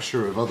the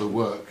pressure of other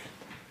work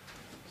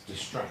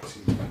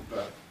distracting me,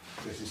 but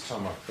this is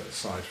time I've put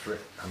aside for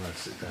it, and I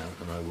sit down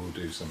and I will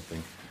do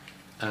something.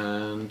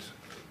 And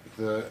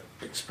the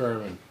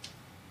experiment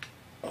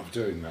of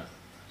doing that.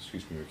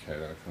 Excuse me,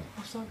 Michaela, I can't.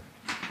 Oh, sorry.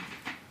 Yeah.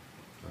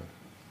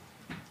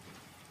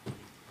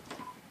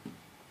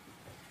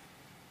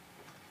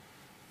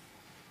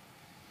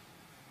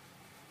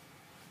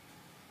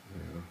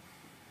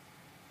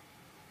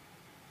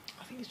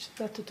 I think it's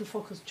better to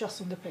focus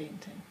just on the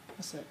painting.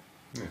 That's it.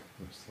 Yeah,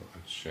 I just thought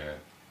I'd share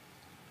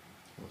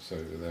what's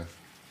over there.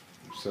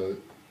 So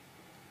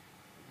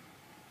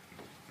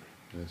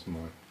there's my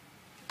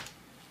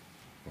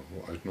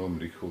what I'd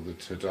normally call the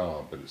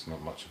ta-da, but it's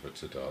not much of a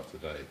ta-da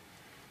today.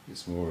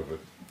 It's more of a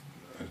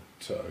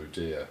oh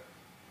dear.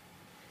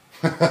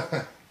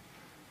 But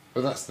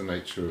that's the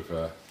nature of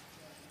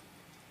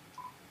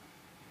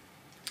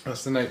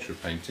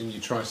painting. You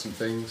try some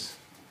things,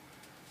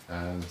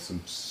 and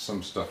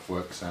some stuff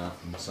works out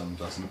and some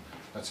doesn't.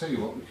 I tell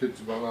you what, we could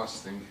do one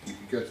last thing. You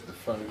could go to the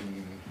phone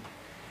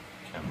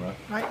camera.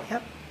 Right.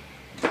 Yep.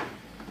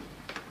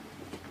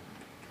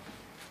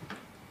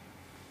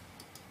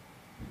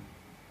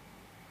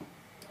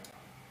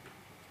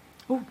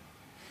 Oh.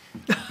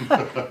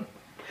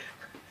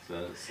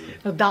 So that's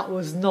No, that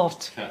was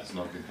not. cat's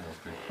not been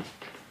helping.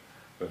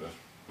 But there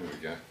we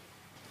go.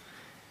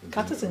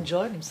 Cat is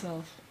enjoying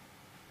himself.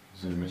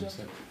 Zoom in a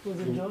sec. Was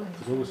enjoying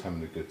He's always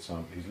having a good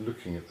time. He's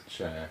looking at the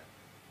chair.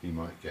 He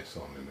might guess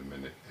on in a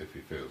minute if he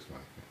feels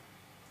like it.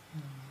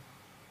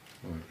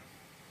 Right.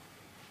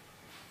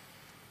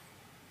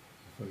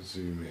 If I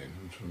zoom in,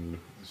 I'm trying to look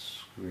at the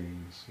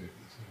screen and see it at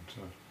the same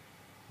time.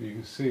 You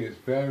can see it's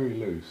very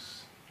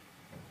loose,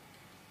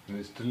 and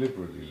it's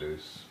deliberately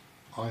loose.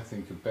 I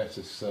think a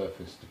better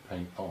surface to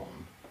paint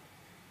on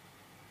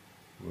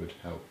would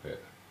help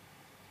it.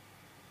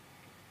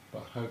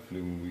 But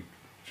hopefully when we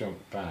jump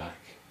back,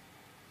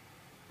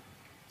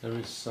 there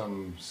is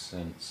some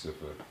sense of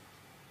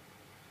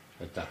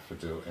a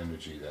daffodil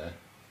energy there.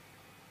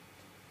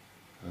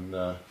 And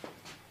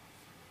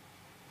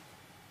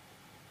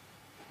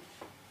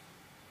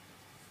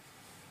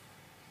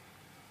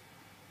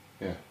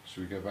yeah,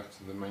 should we go back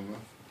to the main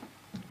one?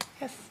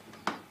 Yes.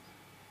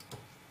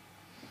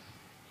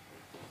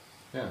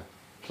 Yeah,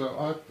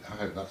 so I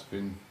hope that's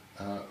been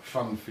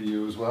fun for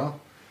you as well,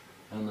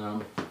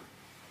 and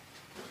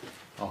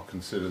I'll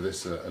consider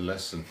this a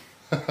lesson.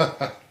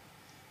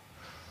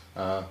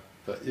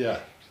 But yeah,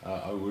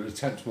 I will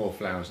attempt more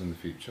flowers in the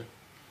future,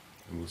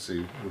 and we'll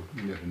see.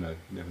 You never know.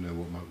 You never know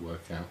what might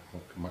work out,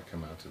 what might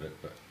come out of it.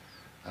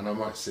 And I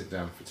might sit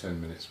down for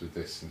 10 minutes with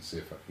this and see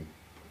if I can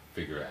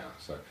figure it out.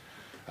 So,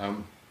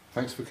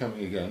 thanks for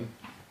coming again,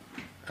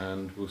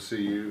 and we'll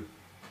see you